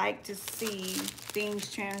 I like to see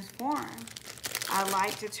things transform. I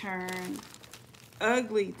like to turn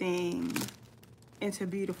ugly things into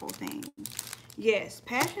beautiful things. Yes,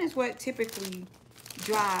 passion is what typically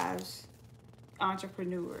drives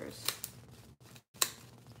entrepreneurs.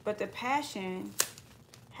 But the passion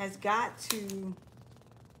has got to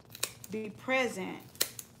be present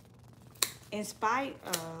in spite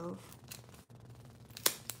of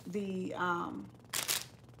the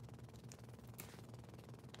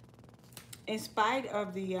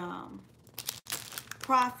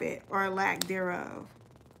profit or lack thereof.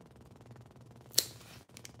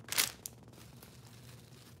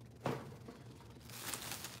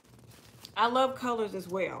 I love colors as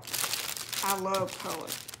well. I love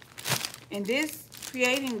colors. And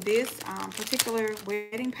creating this particular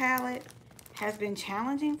wedding palette has been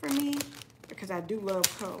challenging for me because I do love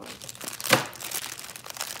colors.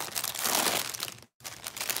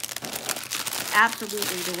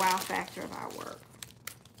 Absolutely the wow factor of our work.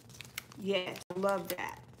 Yes, I love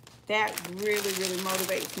that. That really, really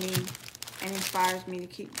motivates me and inspires me to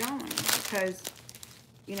keep going because,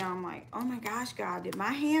 you know, I'm like, oh my gosh, God, did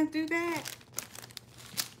my hand do that?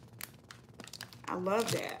 I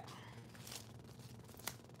love that.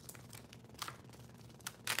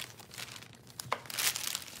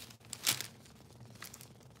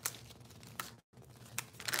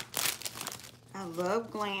 I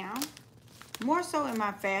love glam, more so in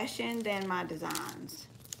my fashion than my designs.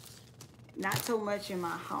 Not so much in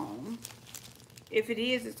my home. If it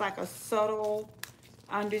is, it's like a subtle,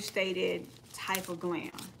 understated type of glam.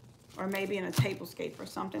 Or maybe in a tablescape or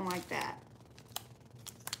something like that.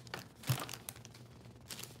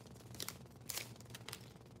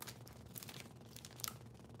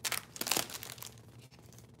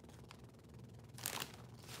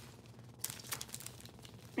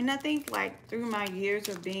 And I think like through my years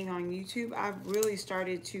of being on YouTube, I've really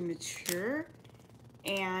started to mature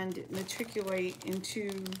and matriculate into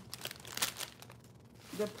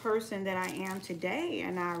the person that I am today,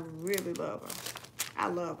 and I really love her. I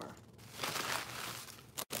love her.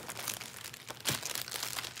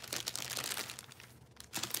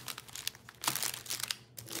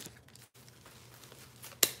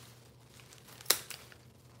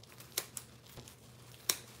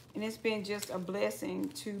 And it's been just a blessing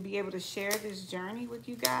to be able to share this journey with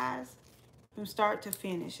you guys from start to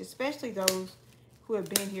finish, especially those who have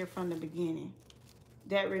been here from the beginning,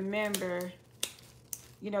 that remember,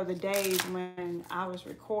 you know, the days when I was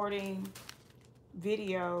recording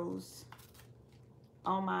videos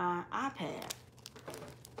on my iPad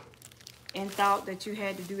and thought that you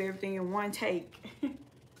had to do everything in one take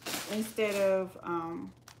instead of,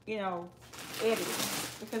 you know, editing,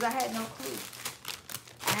 because I had no clue.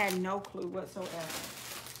 I had no clue whatsoever.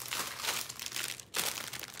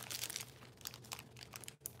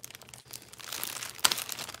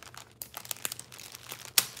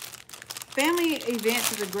 Family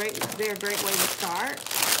events is they're a great way to start.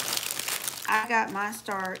 I got my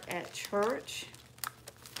start at church.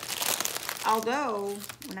 Although,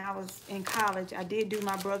 when I was in college, I did do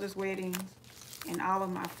my brother's weddings and all of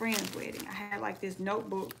my friends' weddings. I had like this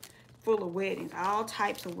notebook full of weddings, all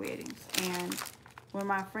types of weddings. And when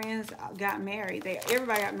my friends got married,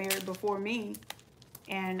 everybody got married before me,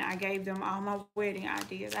 and I gave them all my wedding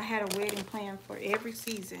ideas. I had a wedding plan for every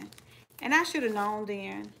season. And I should have known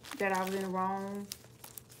then that I was in the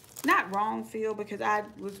not wrong field, because I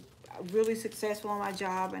was really successful on my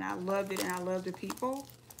job and I loved it and I loved the people.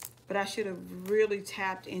 But I should have really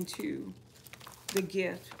tapped into the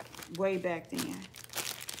gift way back then.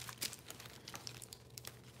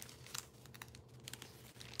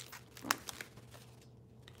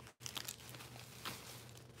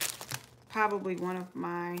 Probably one of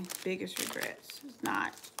my biggest regrets is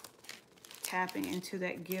not tapping into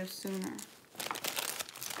that gift sooner.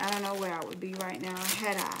 I don't know where I would be right now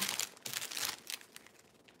had I.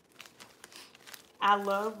 I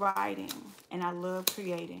love writing and I love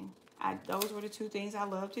creating. Those were the two things I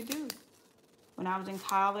loved to do. When I was in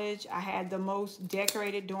college, I had the most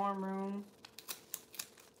decorated dorm room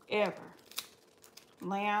ever.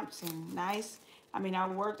 Lamps and nice. I mean, I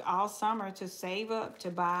worked all summer to save up to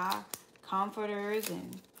buy comforters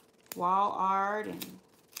and wall art and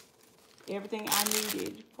everything I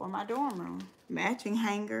needed for my dorm room. Matching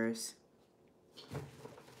hangers.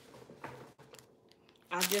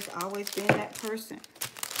 I've just always been that person.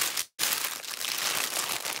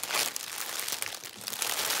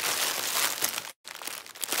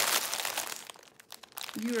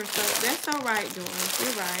 That's so right, Doris.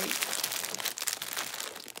 You're right.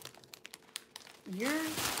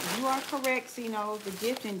 You are correct, Sino. The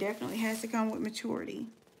gifting definitely has to come with maturity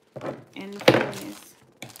and fullness.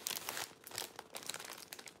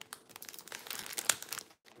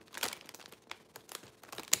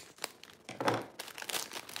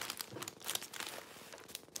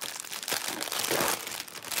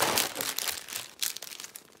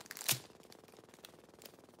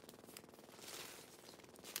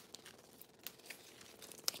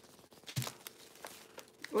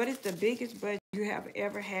 What is the biggest budget you have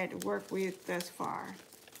ever had to work with thus far?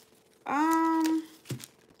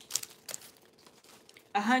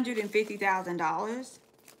 $150,000.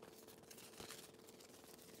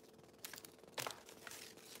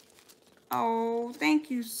 Oh, thank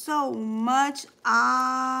you so much.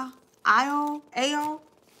 Ao?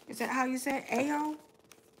 Is that how you say it? Ao?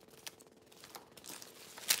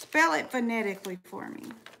 Spell it phonetically for me.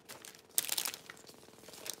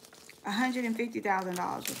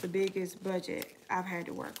 $150,000 was the biggest budget I've had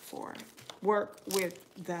to work with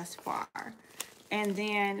thus far. And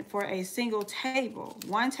then for a single table,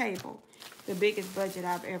 one table, the biggest budget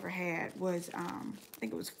I've ever had was, I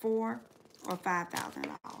think it was $4,000 or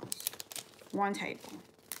 $5,000. One table.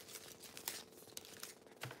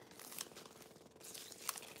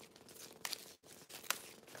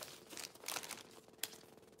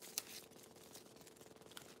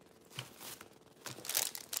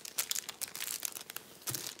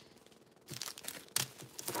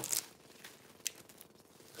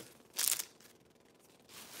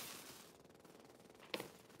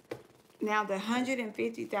 Now, the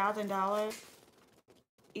 $150,000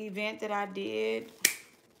 event that I did,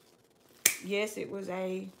 yes, it was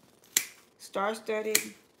a star-studded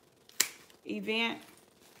event.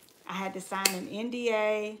 I had to sign an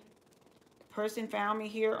NDA. The person found me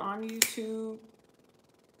here on YouTube.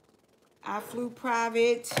 I flew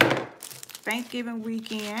private Thanksgiving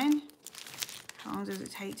weekend. How long does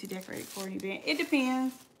it take to decorate for an event? It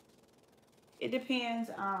depends. It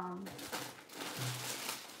depends on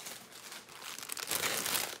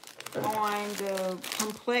the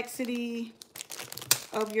complexity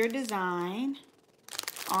of your design,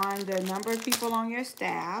 on the number of people on your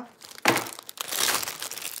staff,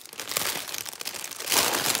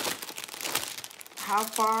 how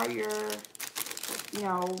far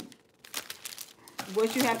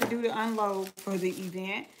what you have to do to unload for the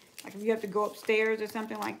event. Like if you have to go upstairs or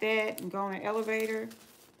something like that and go on an elevator,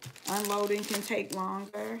 unloading can take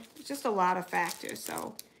longer. It's just a lot of factors,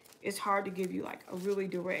 so it's hard to give you like a really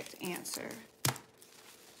direct answer.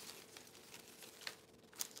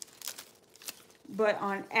 But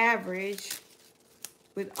on average,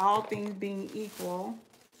 with all things being equal,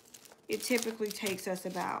 it typically takes us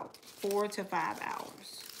about 4 to 5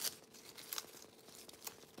 hours.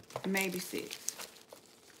 Maybe 6.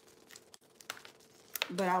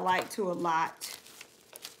 But I like to allot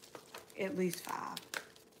at least 5.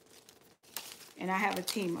 And I have a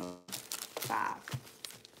team of 5.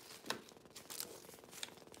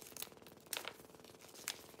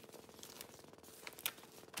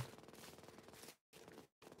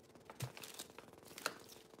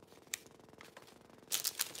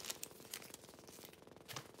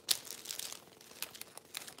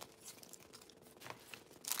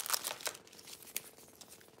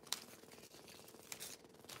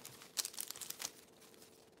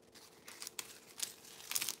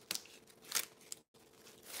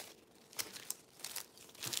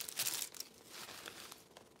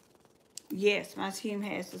 Yes, my team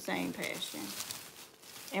has the same passion.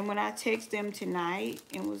 And when I text them tonight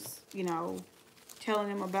and was, you know, telling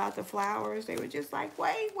them about the flowers, they were just like,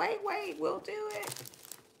 wait, we'll do it.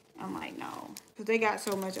 I'm like, no, because they got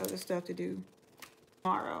so much other stuff to do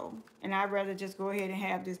tomorrow. And I'd rather just go ahead and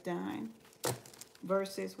have this done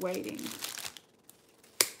versus waiting.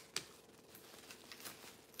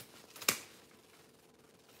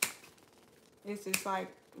 This is like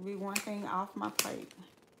be one thing off my plate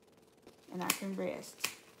and I can rest.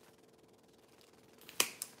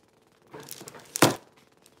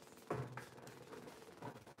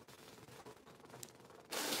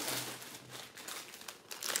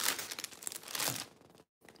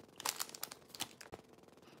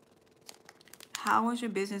 How was your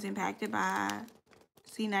business impacted by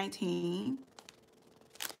C-19?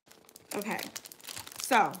 Okay,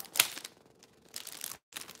 so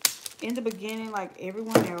in the beginning, like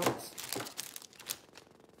everyone else,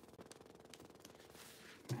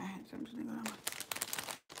 I had something going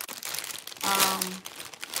on.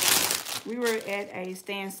 We were at a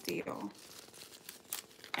standstill,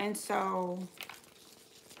 and so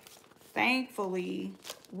thankfully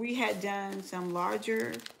we had done some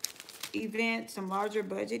larger events, some larger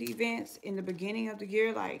budget events in the beginning of the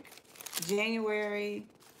year, like January,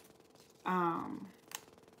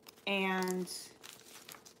 and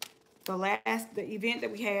the event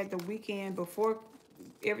that we had the weekend before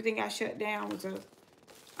everything got shut down was a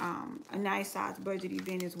nice size budget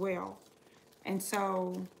event as well. And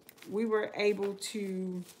so we were able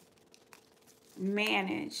to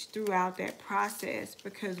manage throughout that process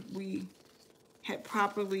because we had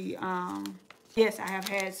properly, yes, I have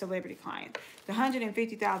had celebrity clients. The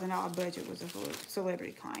 $150,000 budget was a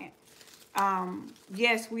celebrity client.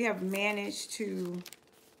 Yes, we have managed to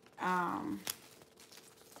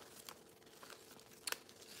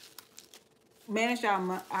manage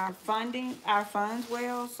our funds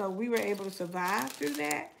well, so we were able to survive through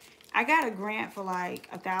that. I got a grant for like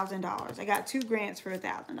 $1,000. I got 2 grants for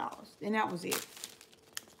 $1,000, and that was it.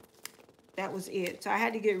 That was it. So I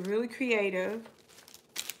had to get really creative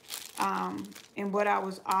in what I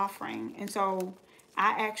was offering, and so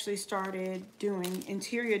I actually started doing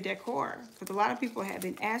interior decor because a lot of people have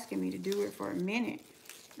been asking me to do it for a minute,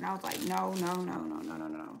 and I was like, no.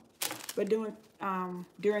 But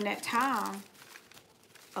during that time,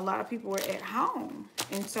 a lot of people were at home,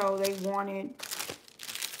 and so they wanted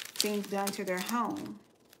things done to their home.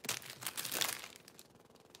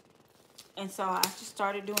 And so I just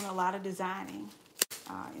started doing a lot of designing,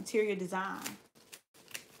 interior design.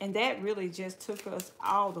 And that really just took us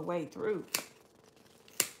all the way through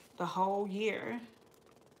the whole year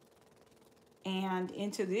and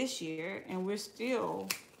into this year. And we're still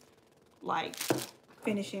like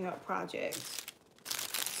finishing up projects.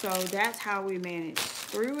 So that's how we managed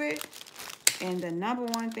through it. And the number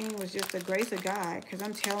one thing was just the grace of God, because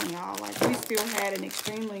I'm telling y'all, like, we still had an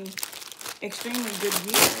extremely good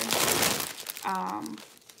year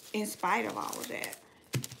in spite of all of that.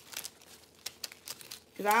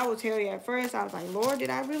 Because I will tell you, at first I was like, Lord,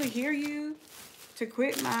 did I really hear you to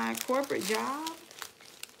quit my corporate job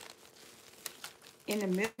in the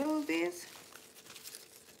middle of this?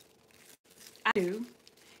 I do.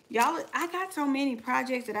 Y'all, I got so many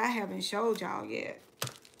projects that I haven't showed y'all yet.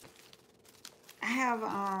 I have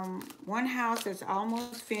one house that's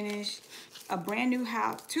almost finished, a brand new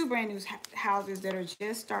house, 2 brand new houses that are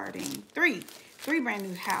just starting, three brand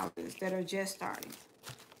new houses that are just starting.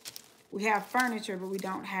 We have furniture, but we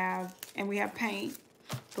don't have, and we have paint,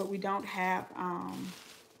 but we don't have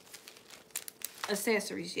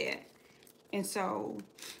accessories yet. And so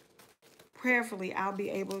prayerfully, I'll be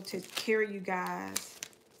able to carry you guys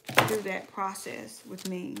through that process with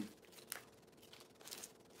me.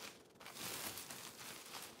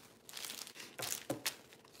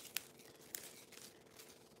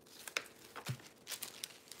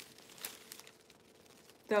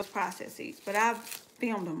 Those processes, but I've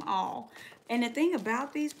filmed them all. And the thing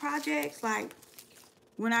about these projects, like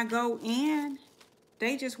when I go in,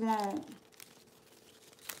 they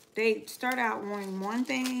start out wanting one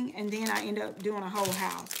thing, and then I end up doing a whole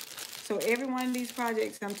house. So every one of these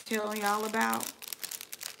projects I'm telling y'all about,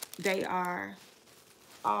 they are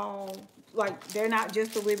all, like, they're not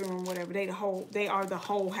just the living room, whatever, they are the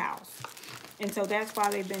whole house. And so that's why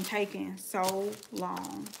they've been taking so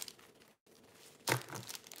long.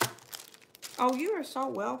 Oh, you are so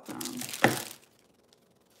welcome.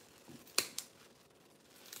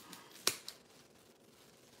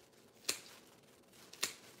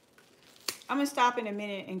 I'm going to stop in a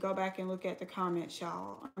minute and go back and look at the comments,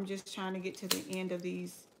 y'all. I'm just trying to get to the end of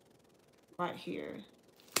these right here.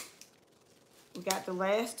 We got the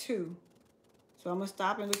last two. So I'm going to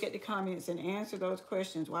stop and look at the comments and answer those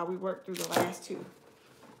questions while we work through the last two.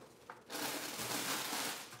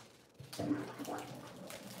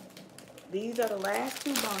 These are the last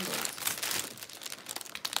two bundles.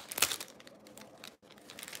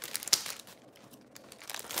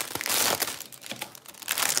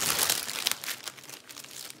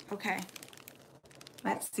 Okay,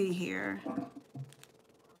 let's see here.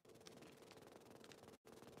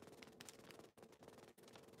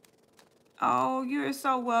 Oh, you're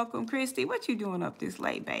so welcome, Christy. What you doing up this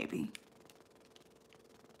late, baby?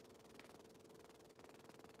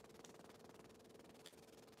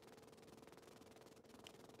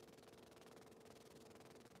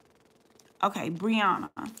 Okay, Brianna.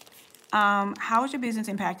 How was your business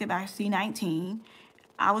impacted by C-19?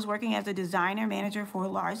 I was working as a designer manager for a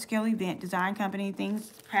large-scale event design company.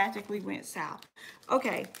 Things practically went south.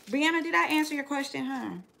 Okay, Brianna, did I answer your question,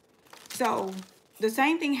 huh? So the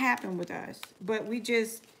same thing happened with us, but we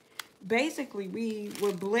just, basically, we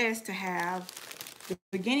were blessed to have, the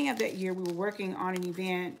beginning of that year, we were working on an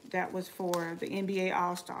event that was for the NBA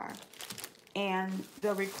All-Star. And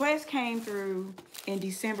the request came through in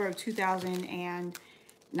December of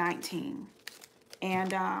 2019.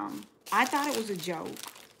 And I thought it was a joke.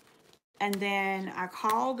 And then I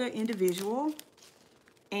called the individual.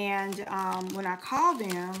 And when I called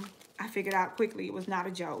them, I figured out quickly it was not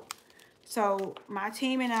a joke. So my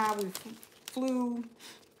team and I, we flew,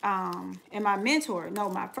 and my mentor,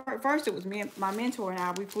 first it was me, my mentor and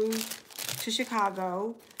I, we flew to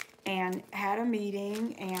Chicago and had a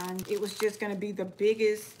meeting, and it was just going to be the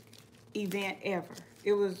biggest event ever.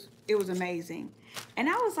 It was amazing. And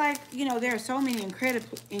I was like, you know, there are so many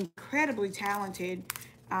incredibly talented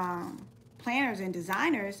planners and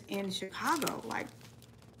designers in Chicago. Like,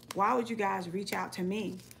 why would you guys reach out to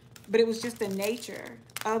me? But it was just the nature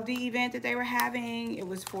of the event that they were having. It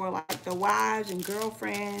was for like the wives and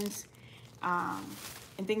girlfriends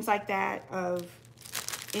and things like that of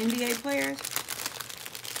NBA players.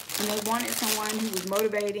 And they wanted someone who was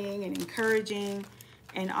motivating and encouraging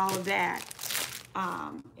and all of that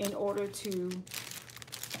in order to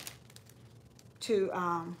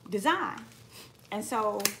design. And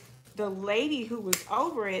so the lady who was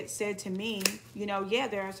over it said to me, you know, yeah,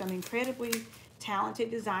 there are some incredibly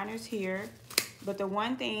talented designers here, but the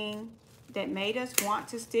one thing that made us want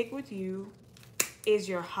to stick with you is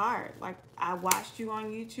your heart. Like, I watched you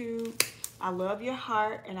on YouTube. I love your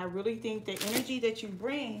heart, and I really think the energy that you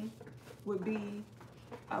bring would be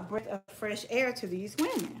a breath of fresh air to these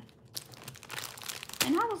women.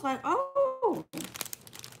 And I was like, oh.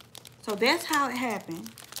 So that's how it happened.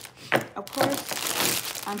 Of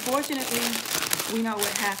course, unfortunately, we know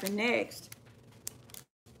what happened next.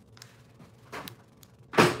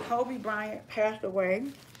 Kobe Bryant passed away,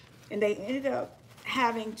 and they ended up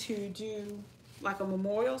having to do like a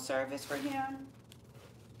memorial service for him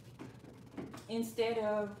instead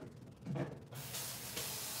of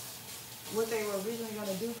what they were originally going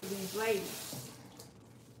to do for these ladies.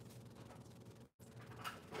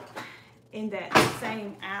 In that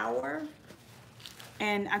same hour,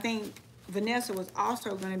 and I think Vanessa was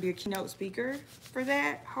also going to be a keynote speaker for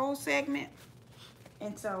that whole segment,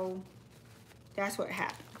 and so that's what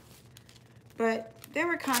happened. But there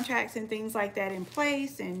were contracts and things like that in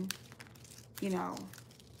place, and you know,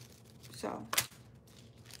 so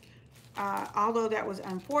although that was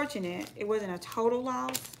unfortunate, it wasn't a total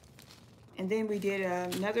loss. And then we did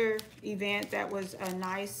another event that was a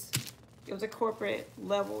nice, it was a corporate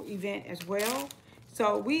level event as well.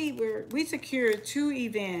 So we secured 2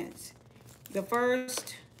 events the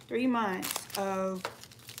first 3 months of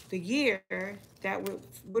the year that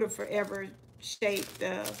would have forever shaped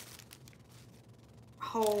the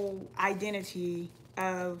whole identity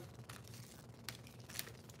of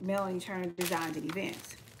Melanie Turner Designs and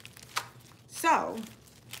Events. So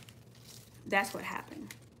that's what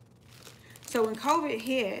happened. So when COVID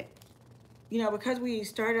hit, you know, because we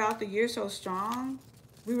started off the year so strong,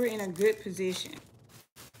 we were in a good position.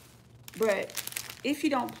 But if you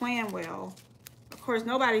don't plan well, of course,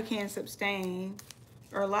 nobody can sustain,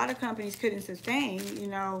 or a lot of companies couldn't sustain, you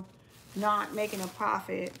know, not making a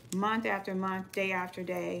profit month after month, day after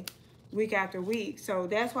day, week after week. So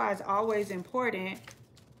that's why it's always important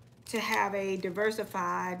to have a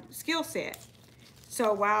diversified skill set.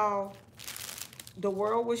 So while the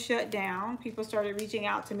world was shut down, people started reaching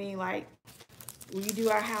out to me like, will you do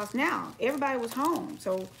our house now? Everybody was home.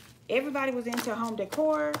 So everybody was into home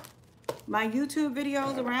decor. My YouTube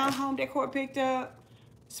videos around home decor picked up.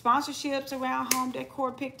 Sponsorships around home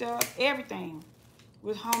decor picked up. Everything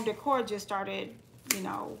with home decor just started, you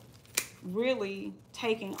know, really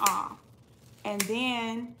taking off. And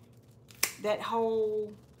then that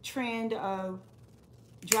whole trend of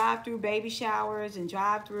drive-through baby showers and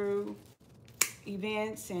drive-through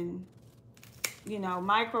events and, you know,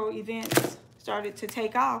 micro events started to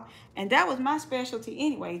take off. And that was my specialty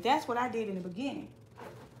anyway. That's what I did in the beginning.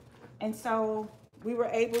 And so we were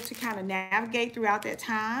able to kind of navigate throughout that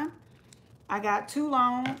time. I got 2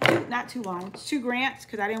 grants,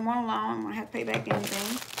 because I didn't want a loan. I'm going to have to pay back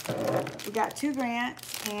anything. We got 2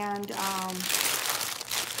 grants, and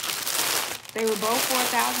they were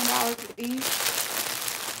both $4,000 each.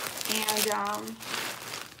 And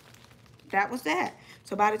that was that.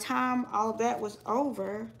 So by the time all of that was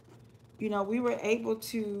over, you know, we were able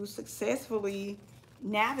to successfully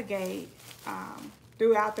navigate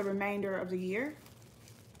throughout the remainder of the year.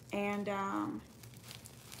 And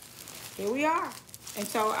here we are. And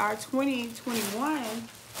so our 2021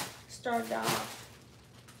 started off,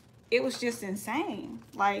 it was just insane.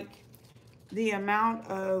 Like the amount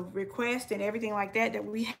of requests and everything like that that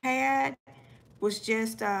we had was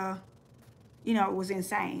just, you know, it was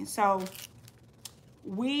insane. So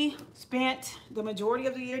we spent the majority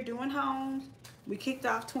of the year doing homes. We kicked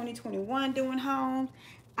off 2021 doing homes.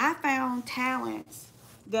 I found talents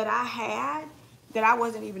that I had that I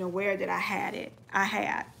wasn't even aware that I had.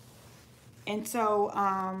 And so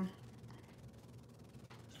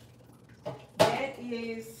that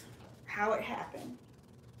is how it happened.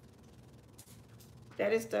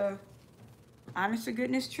 That is the honest to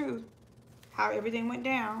goodness truth, how everything went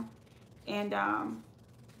down. And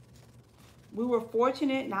we were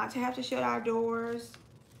fortunate not to have to shut our doors.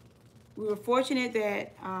 We were fortunate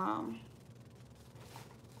that,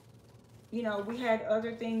 you know, we had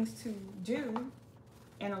other things to do.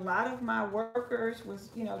 And a lot of my workers was,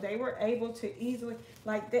 you know, they were able to easily,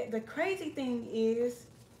 like the crazy thing is,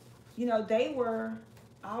 you know, they were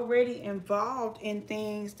already involved in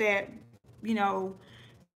things that, you know,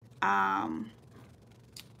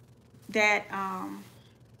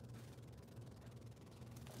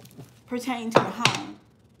 pertain to the home.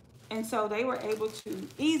 And so they were able to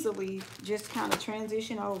easily just kind of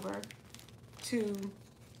transition over to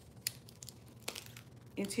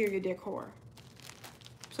interior decor.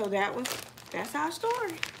 So that's our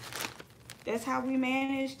story. That's how we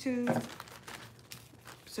managed to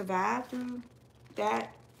survive through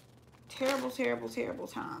that terrible, terrible, terrible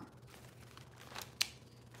time.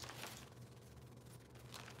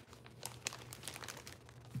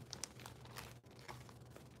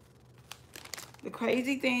 The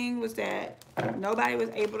crazy thing was that nobody was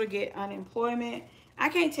able to get unemployment. I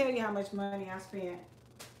can't tell you how much money I spent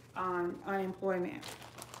on unemployment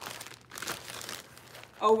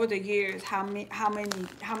over the years. How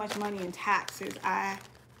much money in taxes I,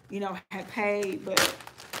 you know, had paid, but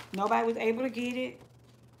nobody was able to get it.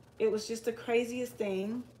 It was just the craziest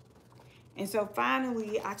thing. And so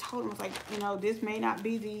finally, I told him, I was like, you know, this may not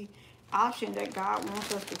be the option that God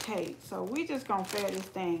wants us to take. So we just gonna figure this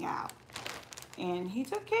thing out. And he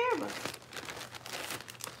took care of us.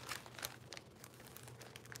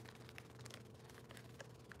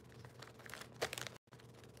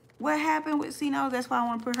 What happened with Sino? That's why I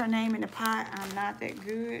want to put her name in the pot. I'm not that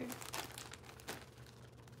good.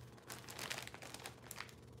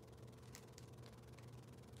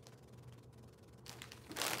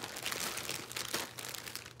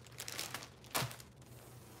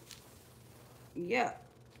 Yep.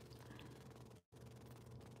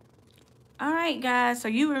 All right, guys. So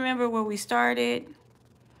you remember where we started.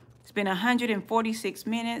 It's been 146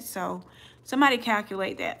 minutes. So somebody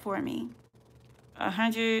calculate that for me.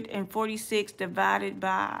 146 divided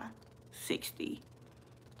by 60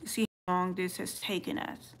 to see how long this has taken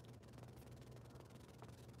us.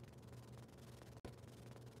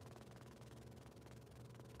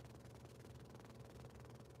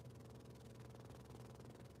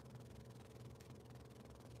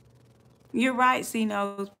 You're right,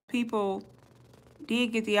 Cino. People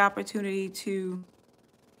did get the opportunity to.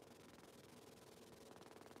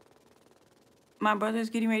 My brother's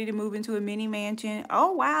getting ready to move into a mini mansion.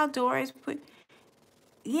 Oh, wow, Doris.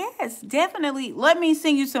 Yes, definitely. Let me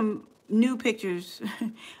send you some new pictures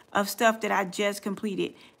of stuff that I just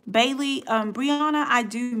completed. Bailey, Brianna, I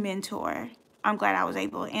do mentor. I'm glad I was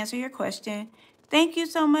able to answer your question. Thank you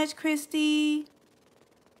so much, Christy.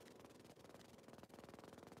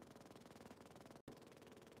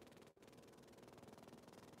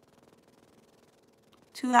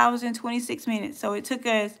 Two hours and 26 minutes. So it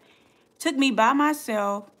took me by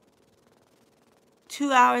myself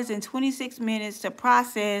 2 hours and 26 minutes to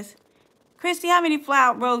process. Christy, how many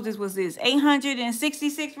flower roses was this?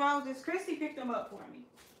 866 roses. Christy picked them up for me.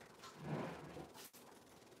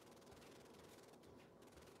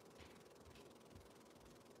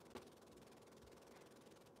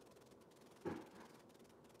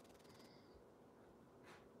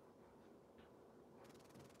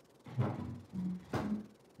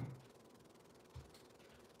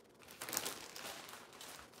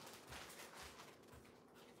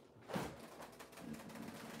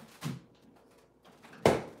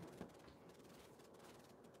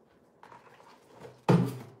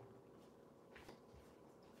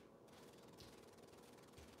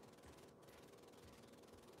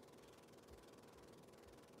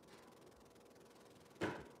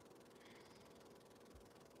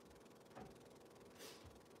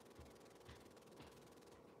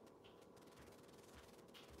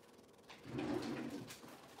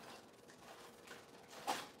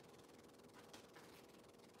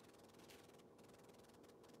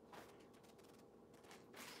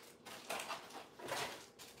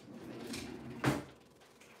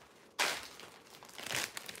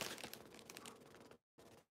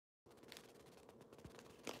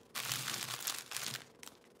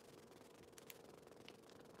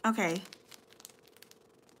 Okay.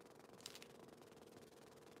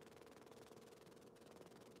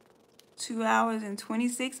 Two hours and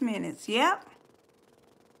 26 minutes. Yep.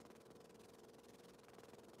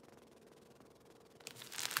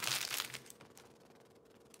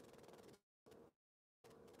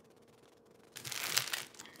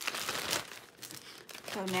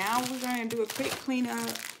 So now we're going to do a quick cleanup.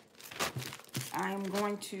 I'm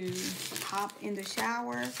going to hop in the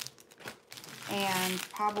shower and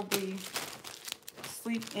probably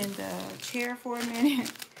sleep in the chair for a minute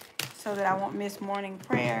so that I won't miss morning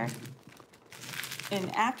prayer.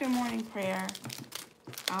 And after morning prayer,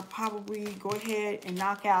 I'll probably go ahead and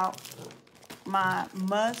knock out my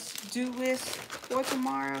must-do list for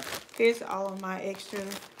tomorrow. Here's all of my extra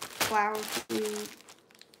flower food.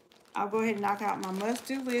 I'll go ahead and knock out my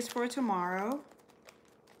must-do list for tomorrow.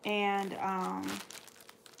 And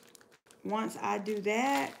once I do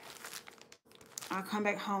that, I'll come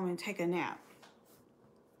back home and take a nap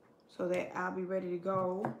so that I'll be ready to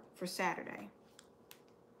go for Saturday.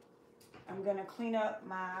 I'm gonna clean up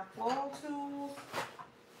my floral tools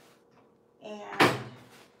and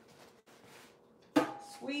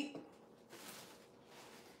sweep.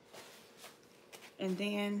 And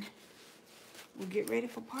then we'll get ready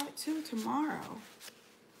for part 2 tomorrow.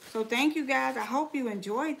 So thank you guys. I hope you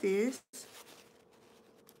enjoyed this.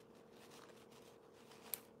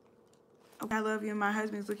 I love you. My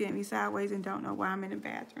husband's looking at me sideways and don't know why I'm in the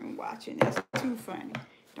bathroom watching. That's too funny.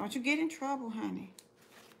 Don't you get in trouble, honey.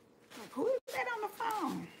 Like, who is that on the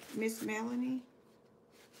phone? Miss Melanie.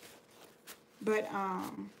 But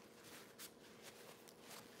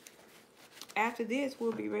after this,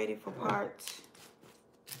 we'll be ready for part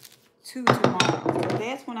 2 tomorrow. So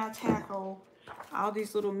that's when I tackle all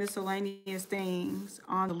these little miscellaneous things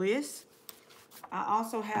on the list. I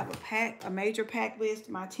also have a major pack list.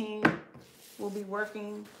 My team will be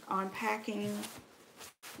working on packing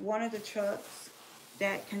one of the trucks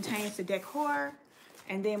that contains the decor,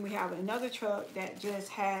 and then we have another truck that just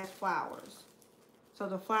has flowers. So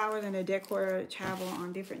the flowers and the decor travel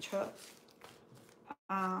on different trucks.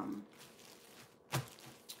 And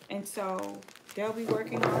so they'll be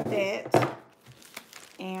working on that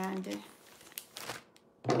and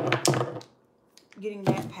getting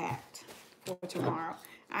that packed for tomorrow.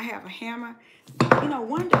 I have a hammer. You know,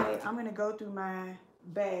 one day I'm going to go through my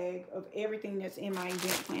bag of everything that's in my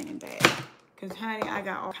event planning bag. Because, honey, I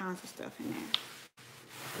got all kinds of stuff in there.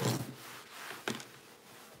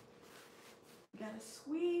 Got to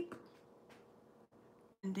sweep.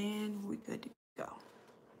 And then we're good to go.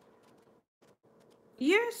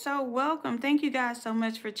 You're so welcome. Thank you guys so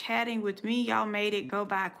much for chatting with me. Y'all made it go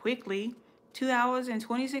by quickly. 2 hours and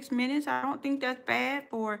 26 minutes. I don't think that's bad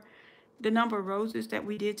for the number of roses that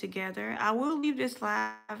we did together. I will leave this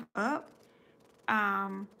live up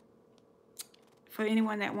um, for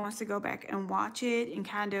anyone that wants to go back and watch it and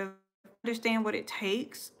kind of understand what it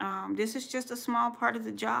takes. This is just a small part of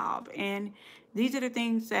the job. And these are the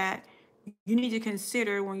things that you need to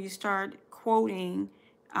consider when you start quoting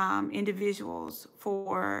individuals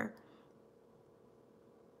for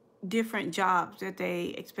different jobs that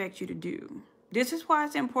they expect you to do. This is why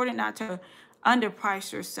it's important not to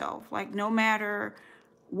underprice yourself. Like, no matter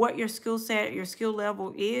what your skill set, your skill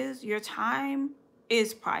level is, your time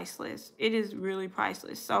is priceless. It is really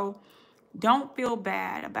priceless. So don't feel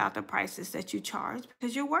bad about the prices that you charge,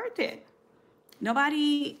 because you're worth it.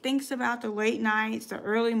 Nobody thinks about the late nights, the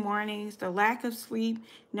early mornings, the lack of sleep.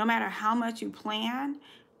 No matter how much you plan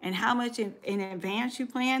and how much in advance you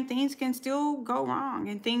plan, things can still go wrong,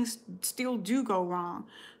 and things still do go wrong.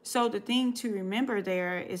 So the thing to remember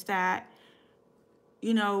there is that,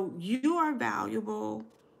 you know, you are valuable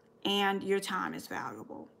and your time is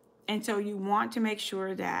valuable. And so you want to make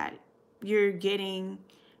sure that you're getting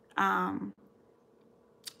the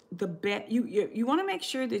best. You want to make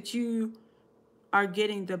sure that you are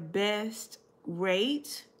getting the best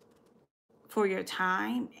rate for your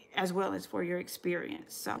time as well as for your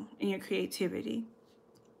experience, so, and your creativity.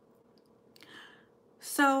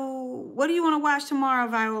 So what do you want to watch tomorrow,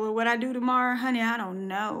 Viola? What I do tomorrow, honey, I don't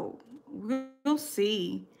know. We'll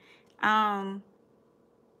see. When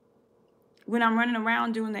I'm running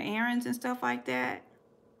around doing the errands and stuff like that.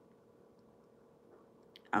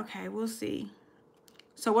 Okay, we'll see.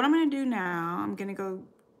 So what I'm going to do now, I'm going to go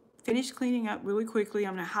finish cleaning up really quickly.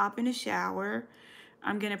 I'm going to hop in the shower.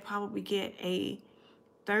 I'm going to probably get a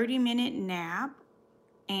 30-minute nap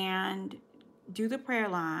and do the prayer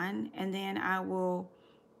line, and then I will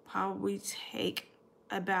probably take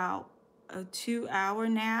about a 2-hour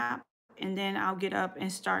nap, and then I'll get up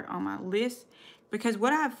and start on my list, because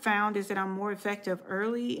what I've found is that I'm more effective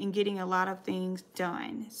early in getting a lot of things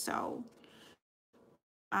done. So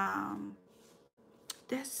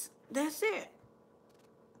that's it.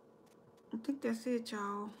 I think that's it,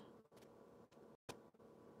 y'all.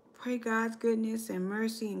 Pray God's goodness and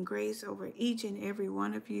mercy and grace over each and every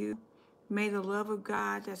one of you. May the love of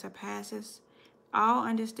God that surpasses all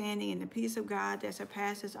understanding and the peace of God that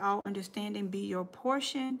surpasses all understanding be your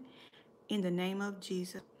portion in the name of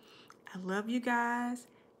Jesus. I love you guys.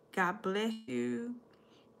 God bless you.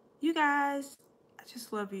 You guys, I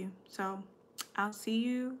just love you. So I'll see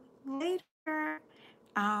you later.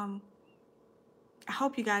 I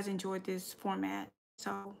hope you guys enjoyed this format.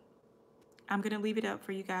 So I'm going to leave it up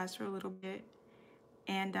for you guys for a little bit.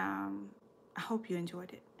 And I hope you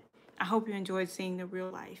enjoyed it. I hope you enjoyed seeing the real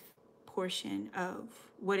life portion of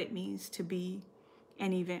what it means to be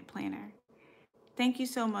an event planner. Thank you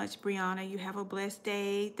so much, Brianna. You have a blessed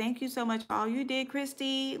day. Thank you so much for all you did,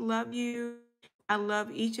 Christy. Love you. I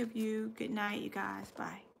love each of you. Good night, you guys.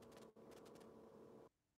 Bye.